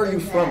 Yes. Where are you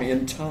from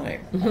in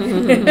time?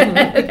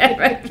 That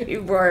might be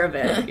more of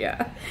it.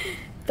 Yeah.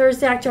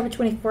 Thursday, October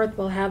 24th,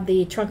 we'll have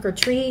the trunk or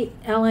treat.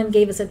 Ellen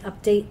gave us an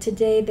update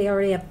today. They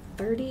already have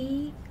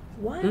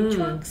 31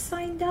 trunks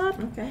signed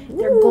up. Okay.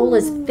 Their goal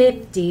is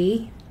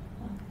 50.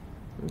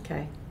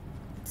 Okay.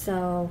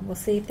 So we'll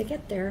see if they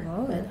get there.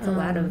 Oh, But, that's a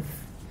lot of.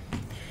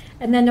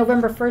 And then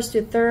November 1st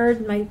to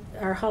 3rd,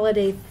 our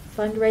holiday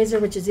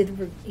fundraiser, which is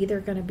either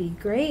going to be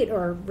great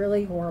or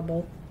really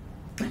horrible.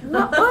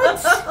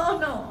 Oh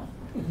no.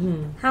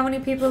 How many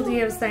people do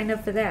you have signed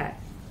up for that?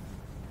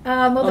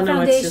 Well, Oh, the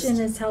no, it's foundation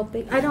just- is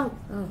helping. I don't.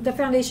 Oh. The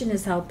foundation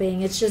is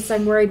helping. It's just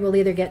I'm worried we'll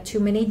either get too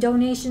many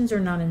donations or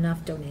not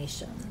enough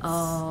donations.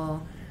 Oh,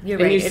 you're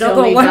And right. you It'll still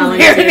go need one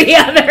way or the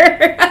volunteers.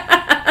 other.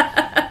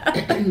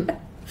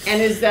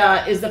 And is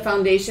the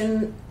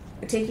foundation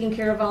taking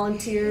care of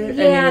volunteers?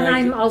 Yeah, and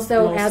I'm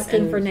also most-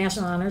 asking and- for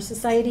National Honor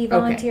Society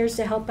volunteers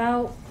to help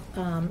out.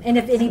 And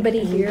if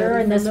anybody here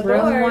in this from the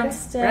room board,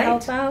 wants to right.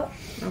 help out,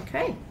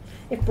 Okay.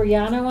 if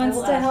Brianna wants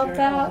to help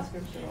out,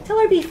 Tell tell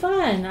her it'd be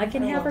fun. I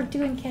can I have her will.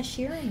 doing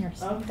cashiering or Okay,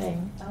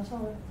 something. I'll tell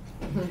her.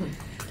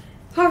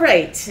 All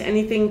right.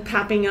 Anything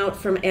popping out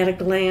from at a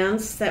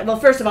glance? Well,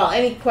 first of all,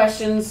 any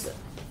questions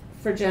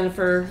for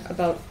Jennifer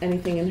about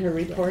anything in her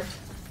report?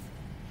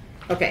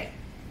 Okay.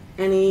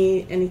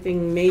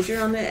 Anything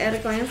major on the at a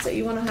glance that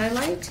you want to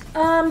highlight?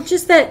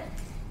 Just that,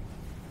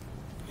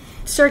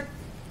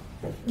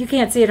 you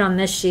can't see it on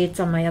this sheet, it's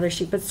on my other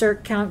sheet, but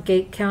cert count,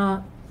 gate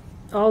count,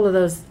 all of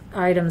those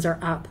items are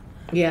up.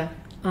 Yeah.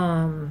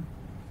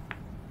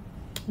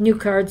 New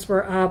cards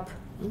were up.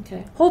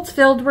 Okay.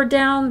 Holtzfield were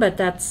down, but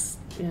that's,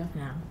 Yeah.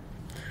 no.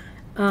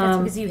 That's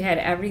because you had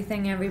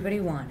everything everybody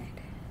wanted.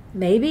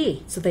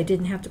 Maybe, so they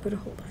didn't have to put a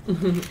hold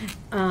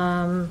on.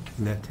 And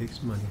that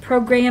takes money.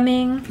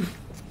 Programming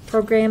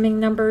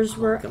numbers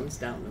were Comes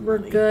down the were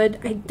money. good.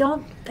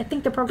 I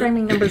think the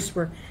programming numbers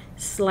were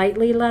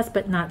slightly less,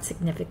 but not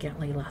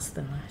significantly less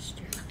than last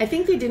year. I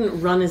think they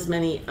didn't run as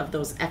many of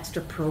those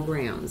extra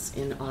programs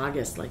in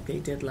August like they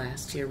did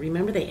last year.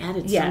 Remember, they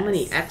added so Yes.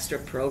 many extra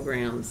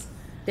programs.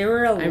 There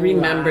were a I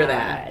remember lot.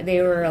 that.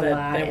 They were a That-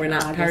 lot. that were in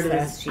not August part of this.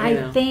 last year. I I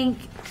know. think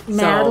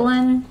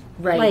Madeline,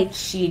 Right. like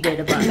she did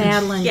a bunch.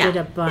 Madeline Yeah, did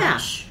a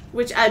bunch.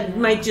 Which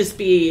might just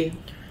be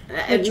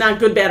not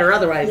good, bad, or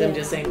otherwise. I'm Yeah.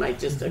 just saying, might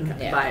just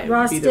Yeah. by,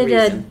 Ross be the did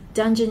a reason.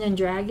 Dungeon and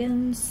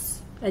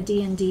Dragons, a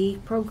D&D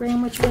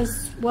program, which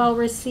was well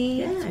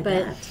received. Yeah, I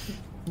but bet.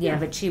 Yeah,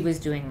 but she was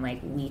doing like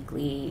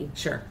weekly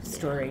Sure.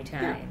 story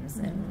times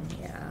and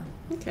yeah.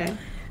 Okay.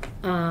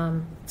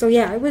 so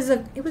yeah, it was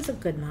a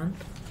good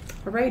month.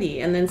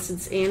 Alrighty, and then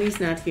since Annie's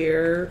not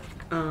here,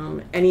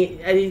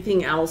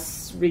 anything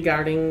else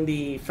regarding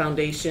the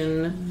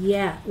foundation?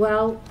 Yeah.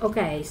 Well,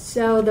 okay.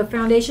 So the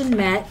foundation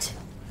met.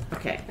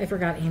 Okay. I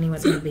forgot Annie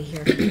was going to be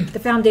here. The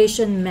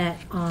foundation met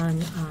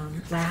on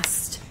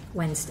last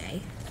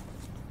Wednesday,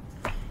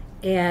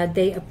 and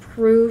they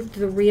approved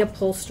the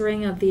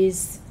reupholstering of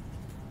these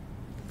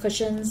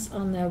cushions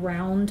on the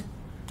round,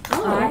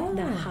 Oh.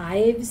 the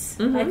hives.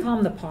 I Mhm. call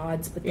them the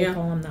pods, but they Yeah.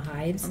 call them the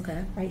hives.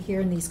 Okay. Right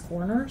here in these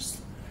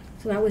corners.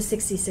 So that was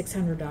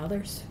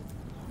 $6,600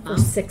 for Oh.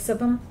 6 of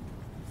them.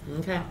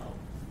 Okay.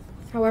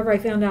 However, I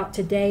found out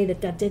today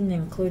that that didn't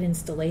include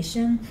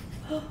installation.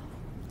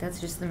 That's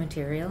just the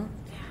material.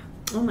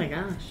 Oh my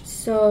gosh.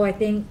 So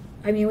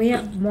we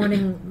have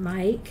morning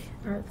Mike,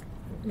 our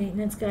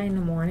maintenance guy in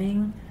the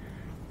morning,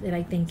 that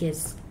I think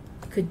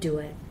could do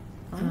it.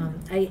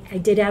 I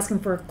did ask him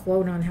for a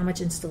quote on how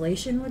much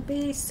installation would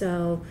be.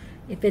 So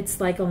if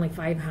it's like only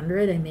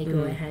 500, I may go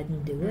ahead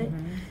and do it.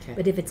 Okay.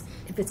 But if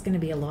it's going to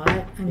be a lot,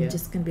 I'm Yeah.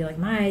 just going to be like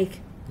Mike,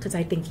 because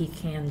I think he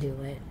can do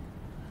it.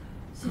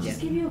 So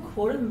just give you a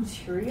quote of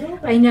material?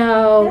 I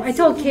know. That I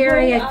told seems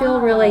Carrie way I feel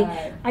really.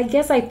 odd. I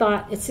guess I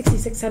thought it's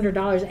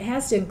 $6,600. It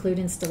has to include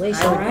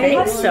installation, I would right? think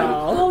How do you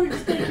so. quote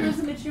just like here's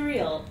the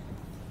material?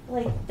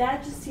 Like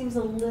that just seems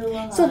a little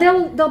odd. So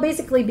they'll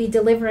basically be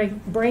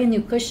delivering brand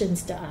new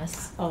cushions to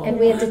us, Oh. and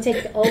we have to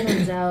take the old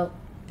ones out.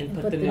 And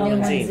Put put the the new new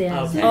ones ones in. in. So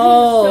Okay. there's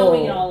Oh. no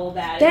sewing and all of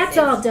that. That's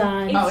all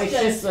done. Oh, it's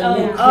just the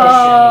new okay.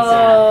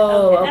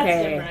 Oh, Okay, that's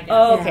okay. different, I guess.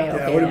 Oh, okay, Yeah, I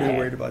okay. would have been okay.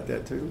 worried about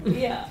that too.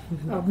 Yeah.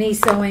 Oh, me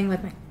sewing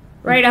with my.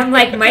 Right, I'm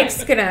like,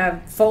 Mike's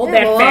gonna fold Yeah,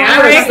 that well,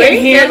 fabric I was and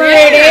hammer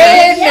thinking,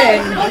 it in.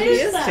 Yeah, And, what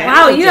is that?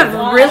 wow, you have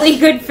Wow. really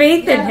good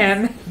faith in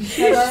him.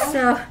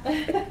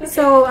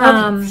 So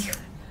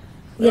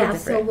yeah, Little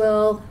so different.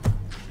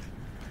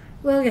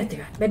 we'll get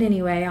there. But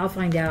anyway, I'll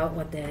find out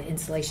what the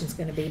installation's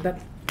going to be. But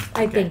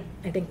I think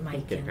You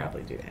Mike could can.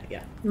 probably do that.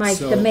 Yeah. Mike,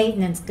 So- the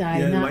maintenance guy,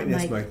 Yeah, not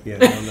that's Mike. Mike. Yeah,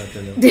 I'm not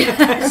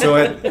gonna.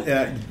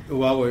 So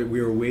while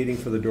we were waiting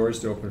for the doors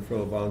to open for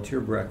the volunteer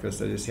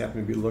breakfast, I just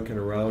happened to be looking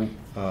around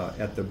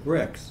at the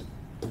bricks,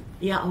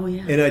 Yeah. Oh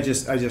yeah. and I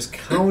just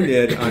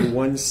counted on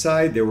one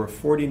side there were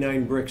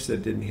 49 bricks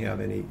that didn't have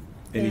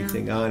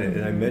anything on it,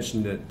 and I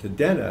mentioned it to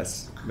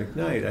Dennis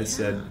McKnight. I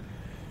said,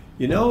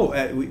 you know,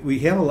 we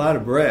have a lot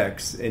of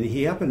bricks, and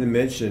he happened to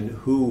mention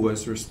who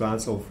was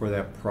responsible for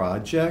that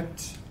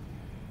project.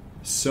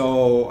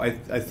 So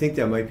I think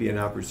that might be an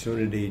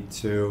opportunity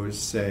to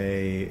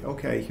say,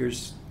 okay,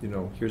 here's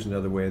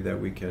another way that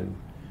we can,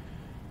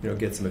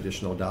 get some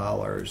additional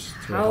dollars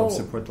to How- help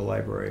support the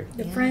library.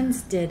 The Yeah.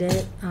 Friends did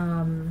it.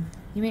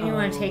 You mean you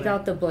want to take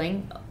out the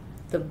blank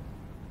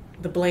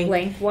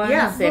blank. ones?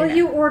 Yeah. Well, and-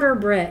 you order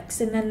bricks,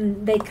 and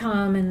then they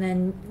come, and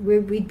then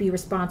we'd be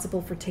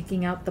responsible for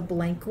taking out the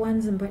blank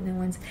ones and putting in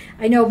ones.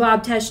 I know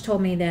Bob Tesh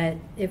told me that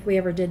if we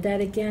ever did that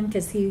again,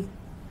 because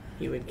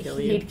He would kill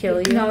you. He'd kill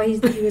you. No, he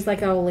was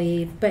like, I'll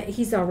leave, but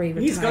he's already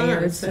He's gone.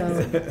 retired. So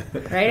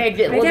Right, I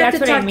did. Well, I'd have that's to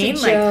what I talk to mean.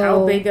 Like, how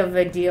Joe. big of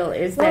a deal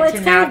is Well, that it's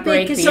to kinda not big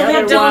break 'cause the so other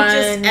they They don't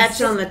just ones?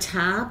 etch on the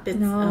top. It's,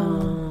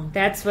 No.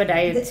 That's what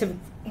I. To,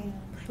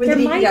 When There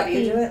the might DPW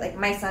be- do it, like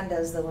my son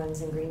does the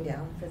ones in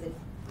Greendale for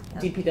the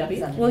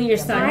DPW? Well, your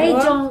son I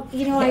will? don't.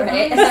 You know, I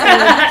Right.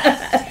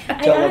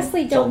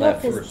 honestly Tell don't know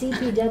that because first.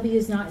 DPW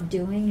is not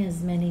doing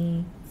as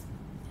many,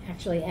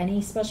 actually,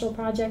 any special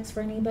projects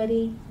for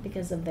anybody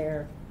because of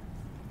their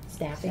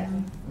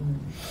staffing.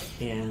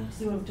 yeah.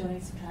 So you want to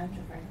donate some time to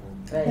Franklin?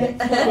 Right.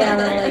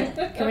 Yeah,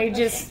 really. can we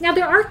just? Now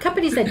there are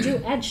companies that do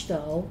edge,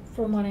 though,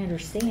 from what I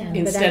understand. but I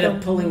Instead don't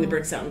of pulling the know.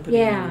 bricks out and putting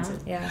Yeah. the ones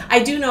in. Yeah.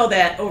 I do know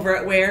that over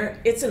at Ware,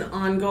 it's an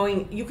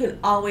ongoing. You can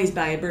always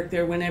buy a brick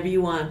there whenever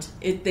you want.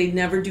 They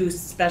never do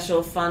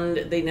special fund.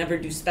 They never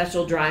do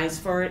special drives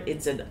for it.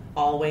 It's an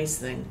always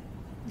thing.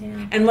 Yeah.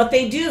 And what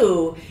they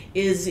do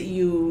is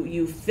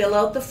you fill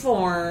out the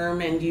form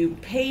and you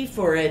pay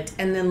for it,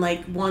 and then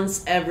like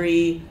once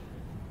every.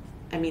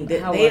 I mean, they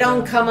However.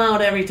 don't come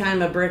out every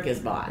time a brick is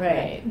bought.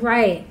 Right.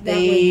 Right. that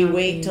They would not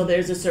wait be- till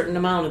there's a certain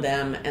amount of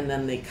them, and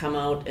then they come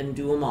out and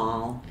do them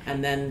all,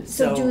 and then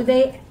So do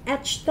they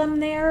etch them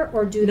there,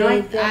 or do No,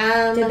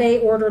 do they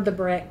order the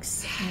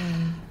bricks?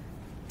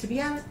 To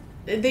be honest,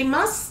 they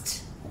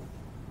must.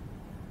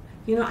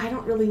 I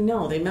don't really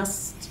know. They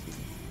must.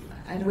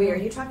 I don't Where know. are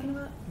you talking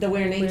about? The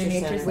Ware Nature Ware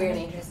Nature Center. Where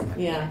Nature Center.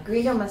 Yeah.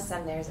 Greendale must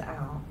send theirs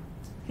out.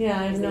 Yeah,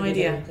 I have no Because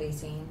they're idea.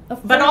 replacing.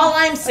 But all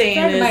I'm saying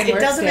friend of is, mine it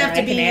works doesn't there. have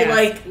to I can be ask.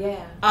 like Yeah.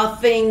 a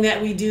thing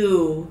that we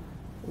do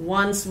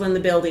once when the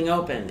building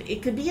opened.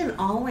 It could be an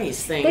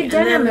always thing. They've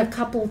done and them a then,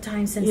 couple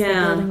times since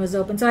Yeah. the building was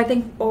open. So I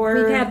think Or-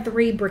 we've had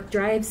 3 brick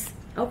drives.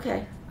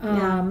 okay.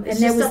 And It's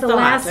there just was a the thought,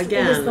 last.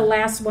 again. It was the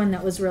last one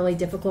that was really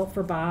difficult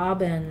for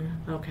Bob, and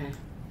Okay.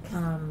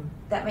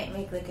 That might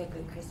make like a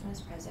good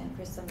Christmas present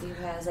for somebody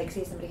who has, like,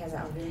 say somebody has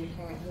an elderly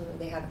parent who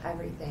they have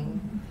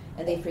everything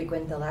and they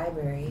frequent the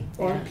library.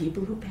 Or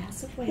people who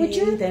pass away Would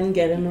you- then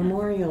get a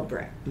memorial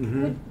brick.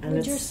 would And your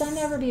it's- son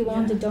ever be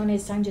willing yeah. to donate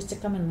his time just to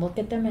come and look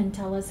at them and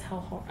tell us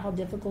how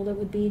difficult it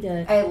would be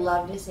to? I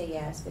love to say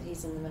yes, but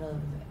he's in the middle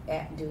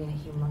of doing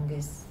a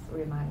humongous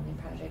remodeling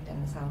project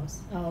in his house.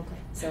 Oh, okay.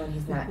 So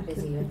he's not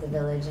busy with the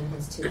village and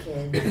his 2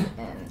 kids.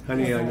 And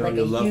Honey, I know like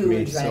you a love me,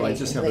 huge so I renovation,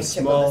 just have like a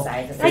triple small the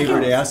size of it.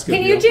 favor to ask of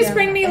Can you. you just Yeah.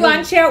 bring me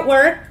lunch at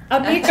work?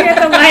 I'll meet you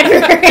at the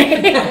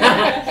library.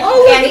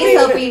 And he's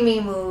helping me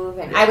move,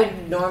 and I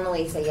would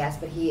normally say yes,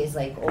 but he is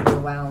like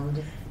overwhelmed.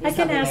 He's I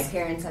can helping ask- my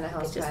parents on a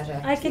house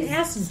project. I can He's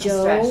ask so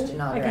Joe. stretched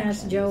in all I can ask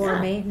directions. Joe, our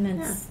Yeah.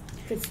 maintenance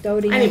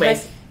custodian.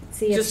 Anyways, but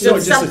see if Just, he- So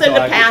just just a something to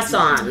thought. pass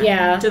on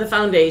Yeah. to the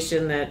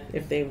foundation that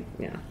if they,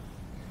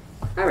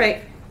 All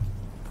right.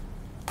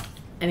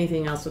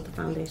 Anything else with the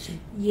foundation?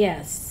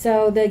 Yes,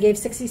 so they gave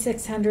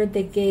 6,600.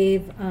 They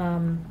gave,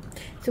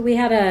 so we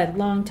had a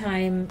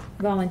longtime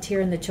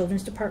volunteer in the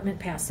children's department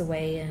pass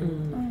away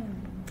in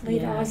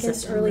late Yeah,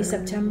 August, early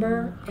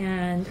September,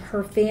 and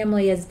her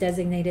family has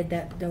designated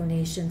that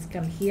donations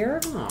come here.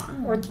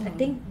 Aw, Or I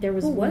think there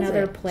was Who one was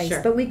other it? place,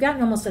 Sure. but we've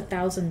gotten almost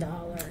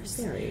 $1,000.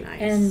 very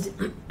nice.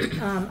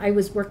 And I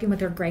was working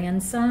with her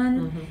grandson,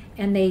 Mm-hmm.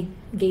 and they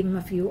gave him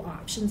a few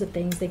options of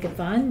things they could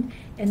fund,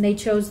 and they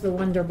chose the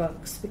Wonder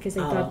Books because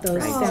they thought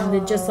those right.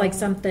 sounded just like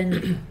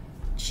something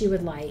she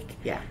would like.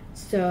 Yeah,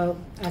 So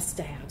us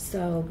to have.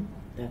 So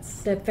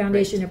that's the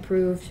foundation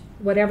approved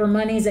whatever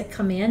monies that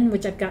come in,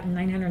 which I've gotten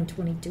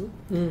 922.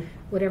 Mm.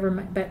 Whatever,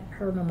 but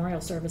her memorial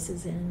service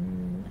is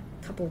in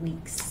a couple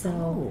weeks, so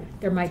Oh,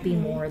 there might be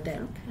more that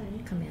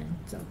okay. come in.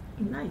 So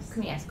Nice.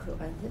 Can you ask who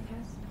owns it,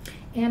 Cass?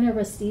 Anna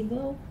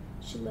Restivo,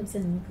 she lives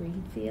in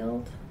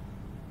Greenfield,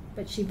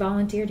 but she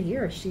volunteered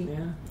here.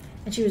 Yeah,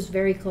 And she was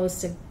very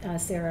close to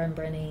Sarah and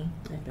Brenny.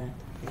 I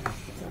bet.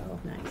 So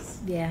Nice.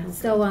 yeah,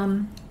 so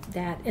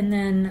that, and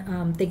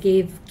then they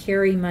gave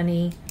Carrie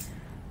money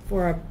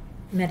for a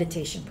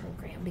meditation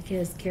program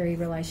because Carrie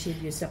realized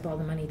she'd used up all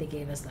the money they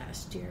gave us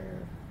last year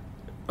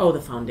Oh, the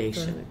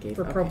foundation it gave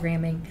for okay.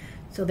 programming.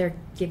 So they're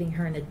giving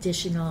her an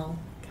additional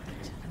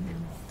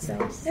amount.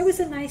 So it was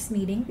a nice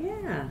meeting.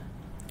 Yeah.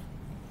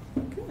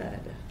 Good.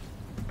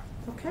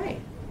 Okay.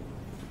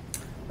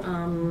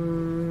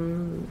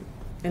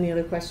 Any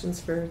other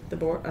questions for the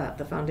board,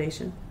 the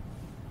foundation?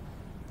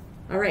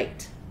 All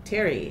right,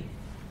 Terry,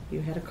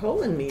 you had a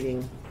colon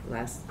meeting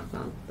last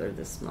month or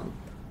this month.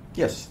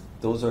 Yes,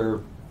 those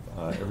are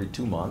every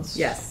 2 months.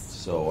 Yes.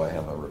 So I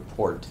have a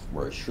report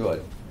where I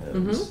should.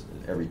 It's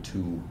every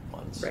 2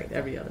 months. Right,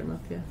 every other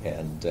month, yeah.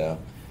 And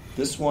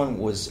this one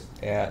was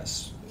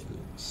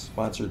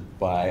sponsored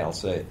by, I'll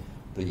say,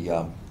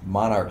 the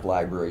Monarch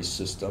Library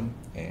System,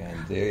 and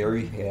they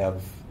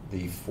have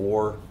the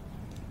 4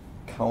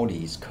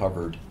 counties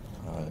covered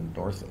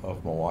north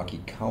of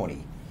Milwaukee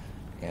County,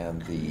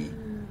 and the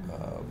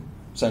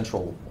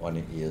central one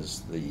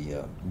is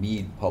the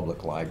Mead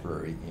Public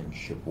Library in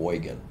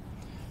Sheboygan,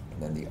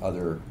 and then the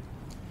other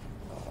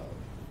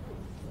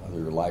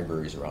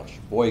libraries around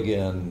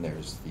Sheboygan.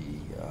 There's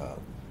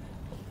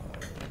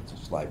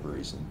there's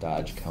libraries in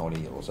Dodge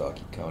County,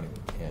 Ozaki County,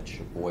 and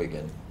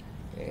Sheboygan,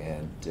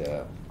 and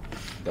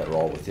that are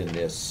all within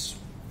this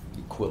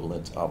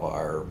equivalent of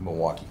our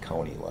Milwaukee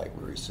County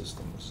library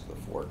systems, the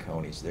 4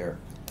 counties there.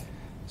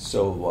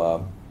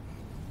 So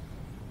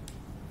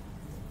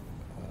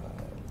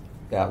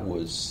that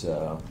was,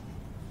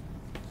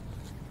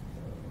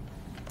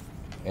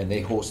 and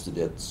they hosted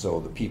it, so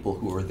the people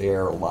who were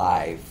there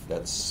live,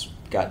 that's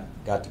got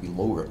to be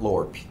lower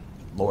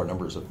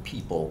numbers of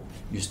people.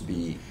 Used to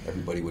be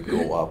everybody would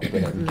go up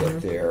and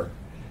get their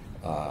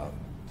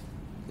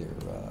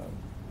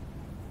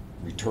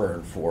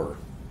return for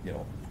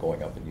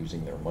going up and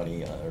using their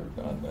money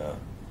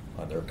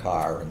on their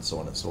car and so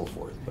on and so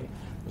forth. But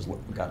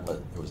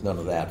there was none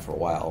of that for a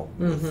while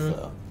with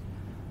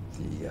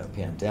the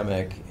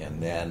pandemic,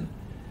 and then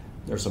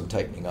there's some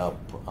tightening up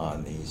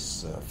on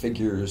these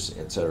figures,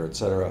 et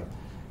cetera,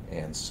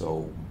 and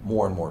so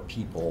more and more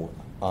people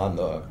on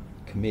the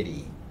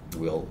committee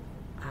will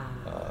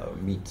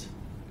meet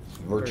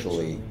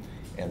virtually,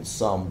 and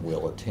some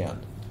will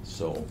attend.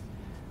 So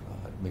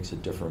it makes a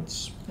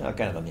difference,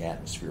 kind of on the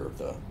atmosphere of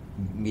the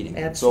meeting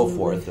and so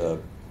forth.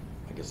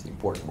 I guess the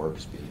important work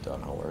is being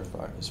done, however,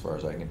 as far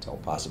as I can tell,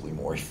 possibly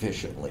more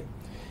efficiently.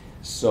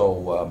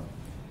 So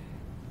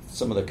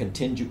some of the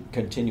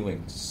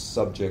continuing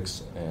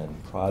subjects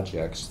and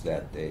projects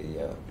that they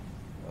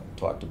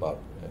talked about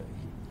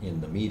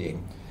in the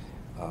meeting,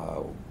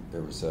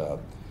 there was a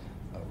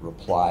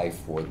reply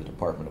for the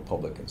Department of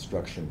Public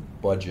Instruction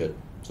budget,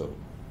 so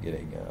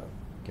giving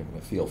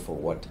a feel for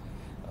what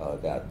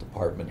that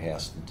department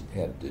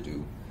had to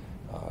do.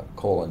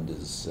 Colin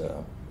is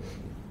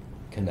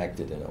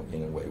connected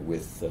in a way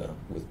with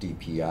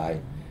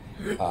DPI.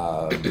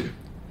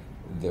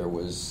 There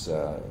was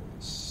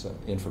some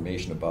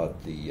information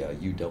about the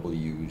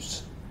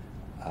UW's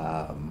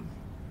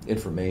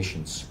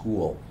information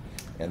school,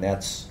 and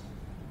that's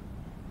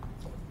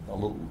a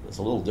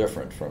little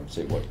different from,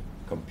 say, what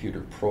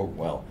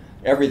well,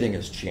 everything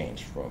has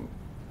changed from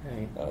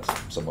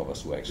some of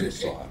us who actually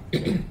saw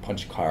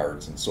punch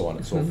cards and so on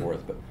and so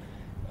forth, but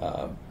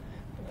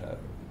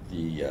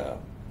the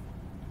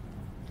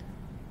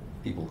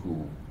people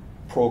who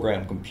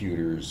program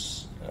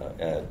computers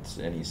at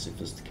any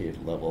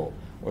sophisticated level,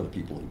 or the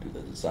people who do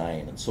the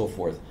design and so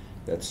forth,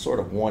 that's sort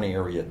of one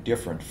area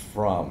different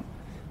from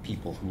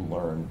people who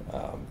learn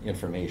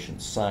information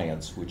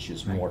science, which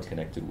is more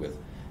connected with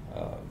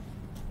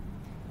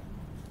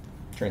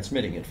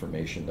transmitting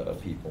information to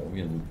people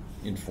in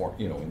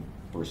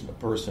person to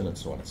person and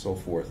so on and so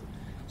forth.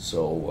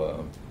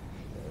 So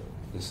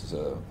this is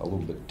a little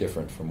bit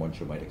different from what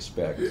you might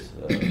expect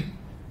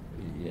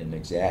in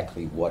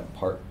exactly what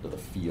part of the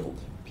field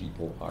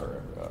people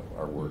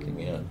are working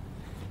in.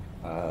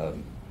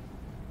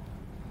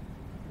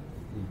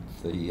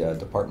 The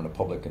Department of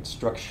Public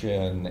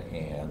Instruction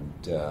and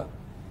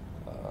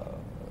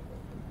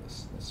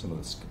some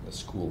of the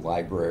school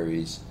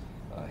libraries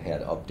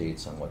had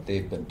updates on what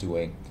they've been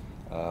doing,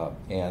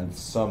 and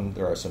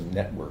there are some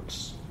network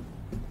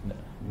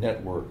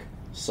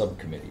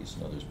subcommittees.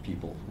 You know, there's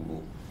people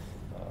who,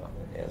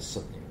 as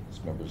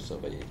members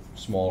of a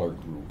smaller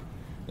group,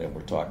 that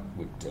would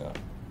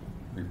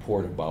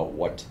report about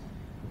what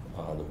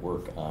the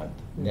work on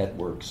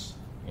networks.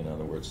 In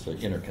other words, the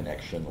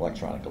interconnection,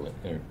 electronic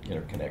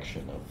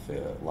interconnection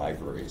of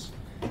libraries,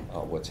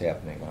 what's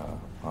happening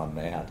on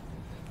that.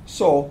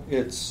 So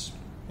it's,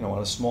 on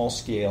a small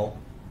scale,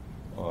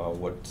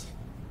 what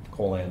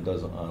COLAN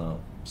does on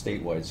a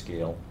statewide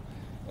scale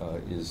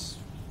is,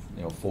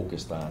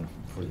 focused on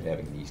for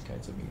having these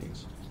kinds of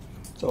meetings.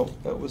 So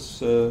that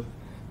was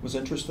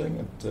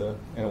interesting, and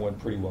it went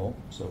pretty well.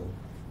 So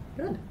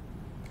Good.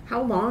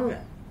 How long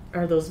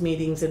are those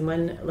meetings, and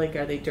when,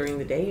 are they during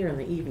the day or in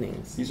the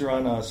evenings? these are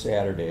on a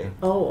Saturday.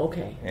 Oh,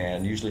 okay.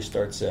 And usually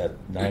starts at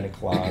 9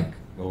 o'clock,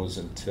 goes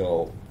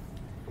until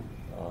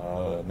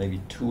maybe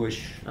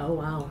 2-ish. Oh,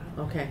 wow.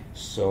 Okay.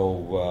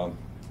 So,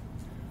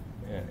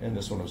 and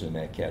this one was in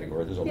that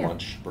category. There's a Yeah.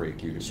 lunch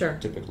break usually, Sure.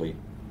 typically,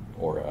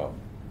 or a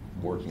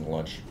working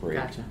lunch break.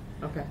 Gotcha.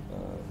 Okay.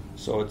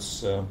 So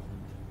it's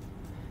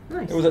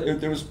Nice.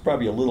 there was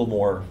probably a little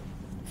more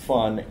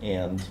fun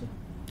and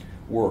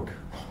work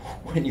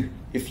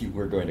if you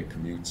were going to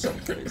commute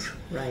someplace.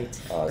 Right.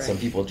 Some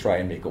people try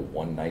and make a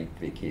one-night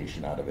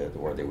vacation out of it,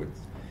 or they would.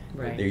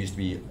 Right.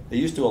 They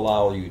used to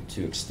allow you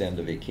to extend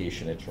a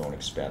vacation at your own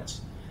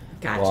expense.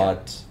 Gotcha.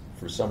 But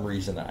for some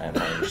reason, my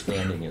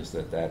understanding is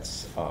that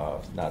that's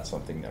not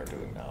something they're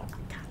doing now.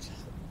 Gotcha.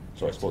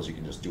 So I suppose you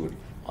can just do it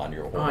on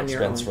your own On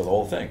your expense own. for the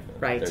whole thing.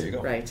 Right. There you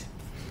go. Right.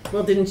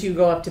 Well, didn't you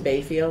go up to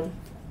Bayfield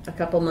a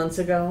couple months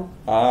ago?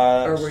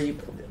 Or were you-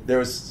 There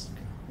was.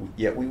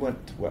 Yeah, we went.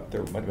 Well,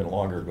 there might have been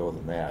longer ago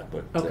than that,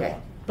 but. Okay.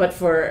 But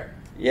for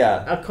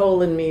Yeah. a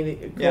colon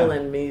meeting, Yeah.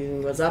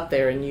 meeting was up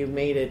there, and you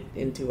made it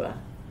into a.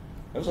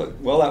 That was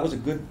a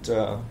good.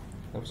 That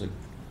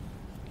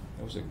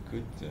was a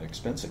good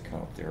expense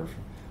account there,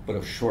 but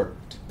a short.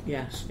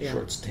 Yeah. Yeah.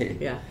 Short stay.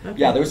 Yeah. Okay.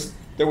 Yeah,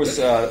 there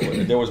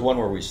was one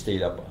where we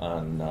stayed up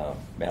on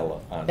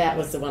Madeline. That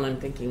was the one I'm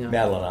thinking of.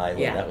 Madeline Island.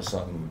 Yeah. That was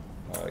something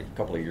a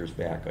couple of years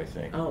back, I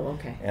think. Oh,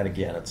 okay. And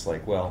again, it's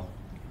like, well,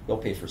 they'll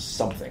pay for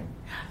something.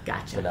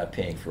 Gotcha. They're not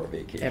paying for a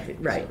vacation.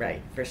 Right. So-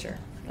 Right. For sure.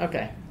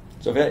 Okay.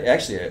 So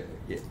actually,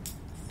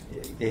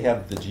 they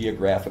have the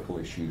geographical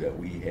issue that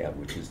we have,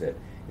 which is that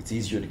it's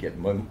easier to get,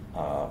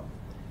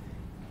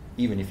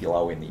 even if you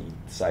allow in the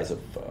size of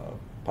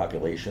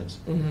populations,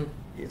 Mm-hmm.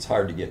 it's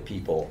hard to get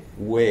people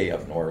way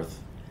up north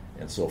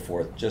and so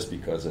forth, just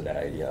because of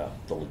the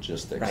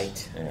logistics.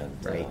 Right. And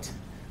Right.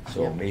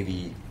 so Yep.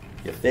 maybe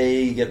if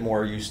they get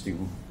more used to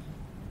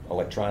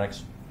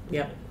electronics,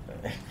 Yep.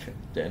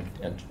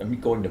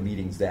 and going to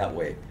meetings that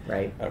way,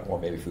 Right. or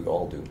maybe if we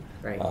all do,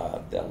 Right.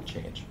 that'll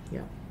change.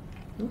 Yeah.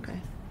 Okay.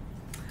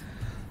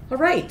 All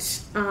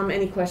right.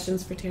 Any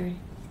questions for Terry?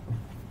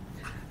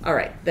 All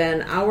right.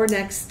 Then our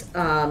next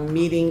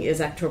meeting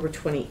is October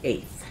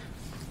 28th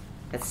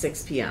at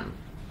 6 p.m.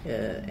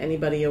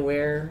 Anybody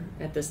aware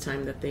at this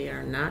time that they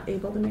are not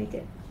able to make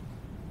it?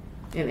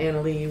 And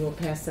Annalee, you will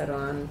pass that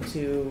on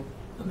to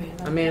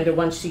Amanda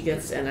once she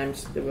gets, and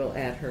we'll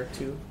add her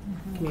to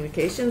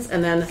communications.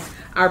 And then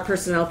our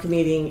personnel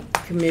committee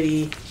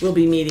will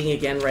be meeting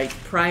again right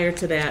prior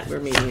to that. We're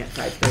meeting at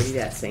 5:30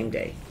 that same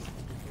day.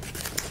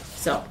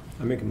 So,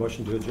 I make a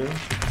motion to adjourn.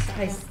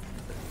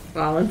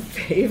 all in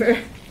favor?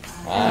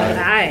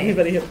 Aye.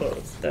 Anybody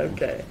opposed?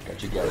 Okay.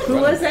 Got you guys Who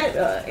running. was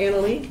that?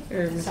 Annalee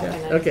or Michelle?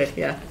 Something like that. Okay,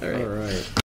 yeah. All right. All right.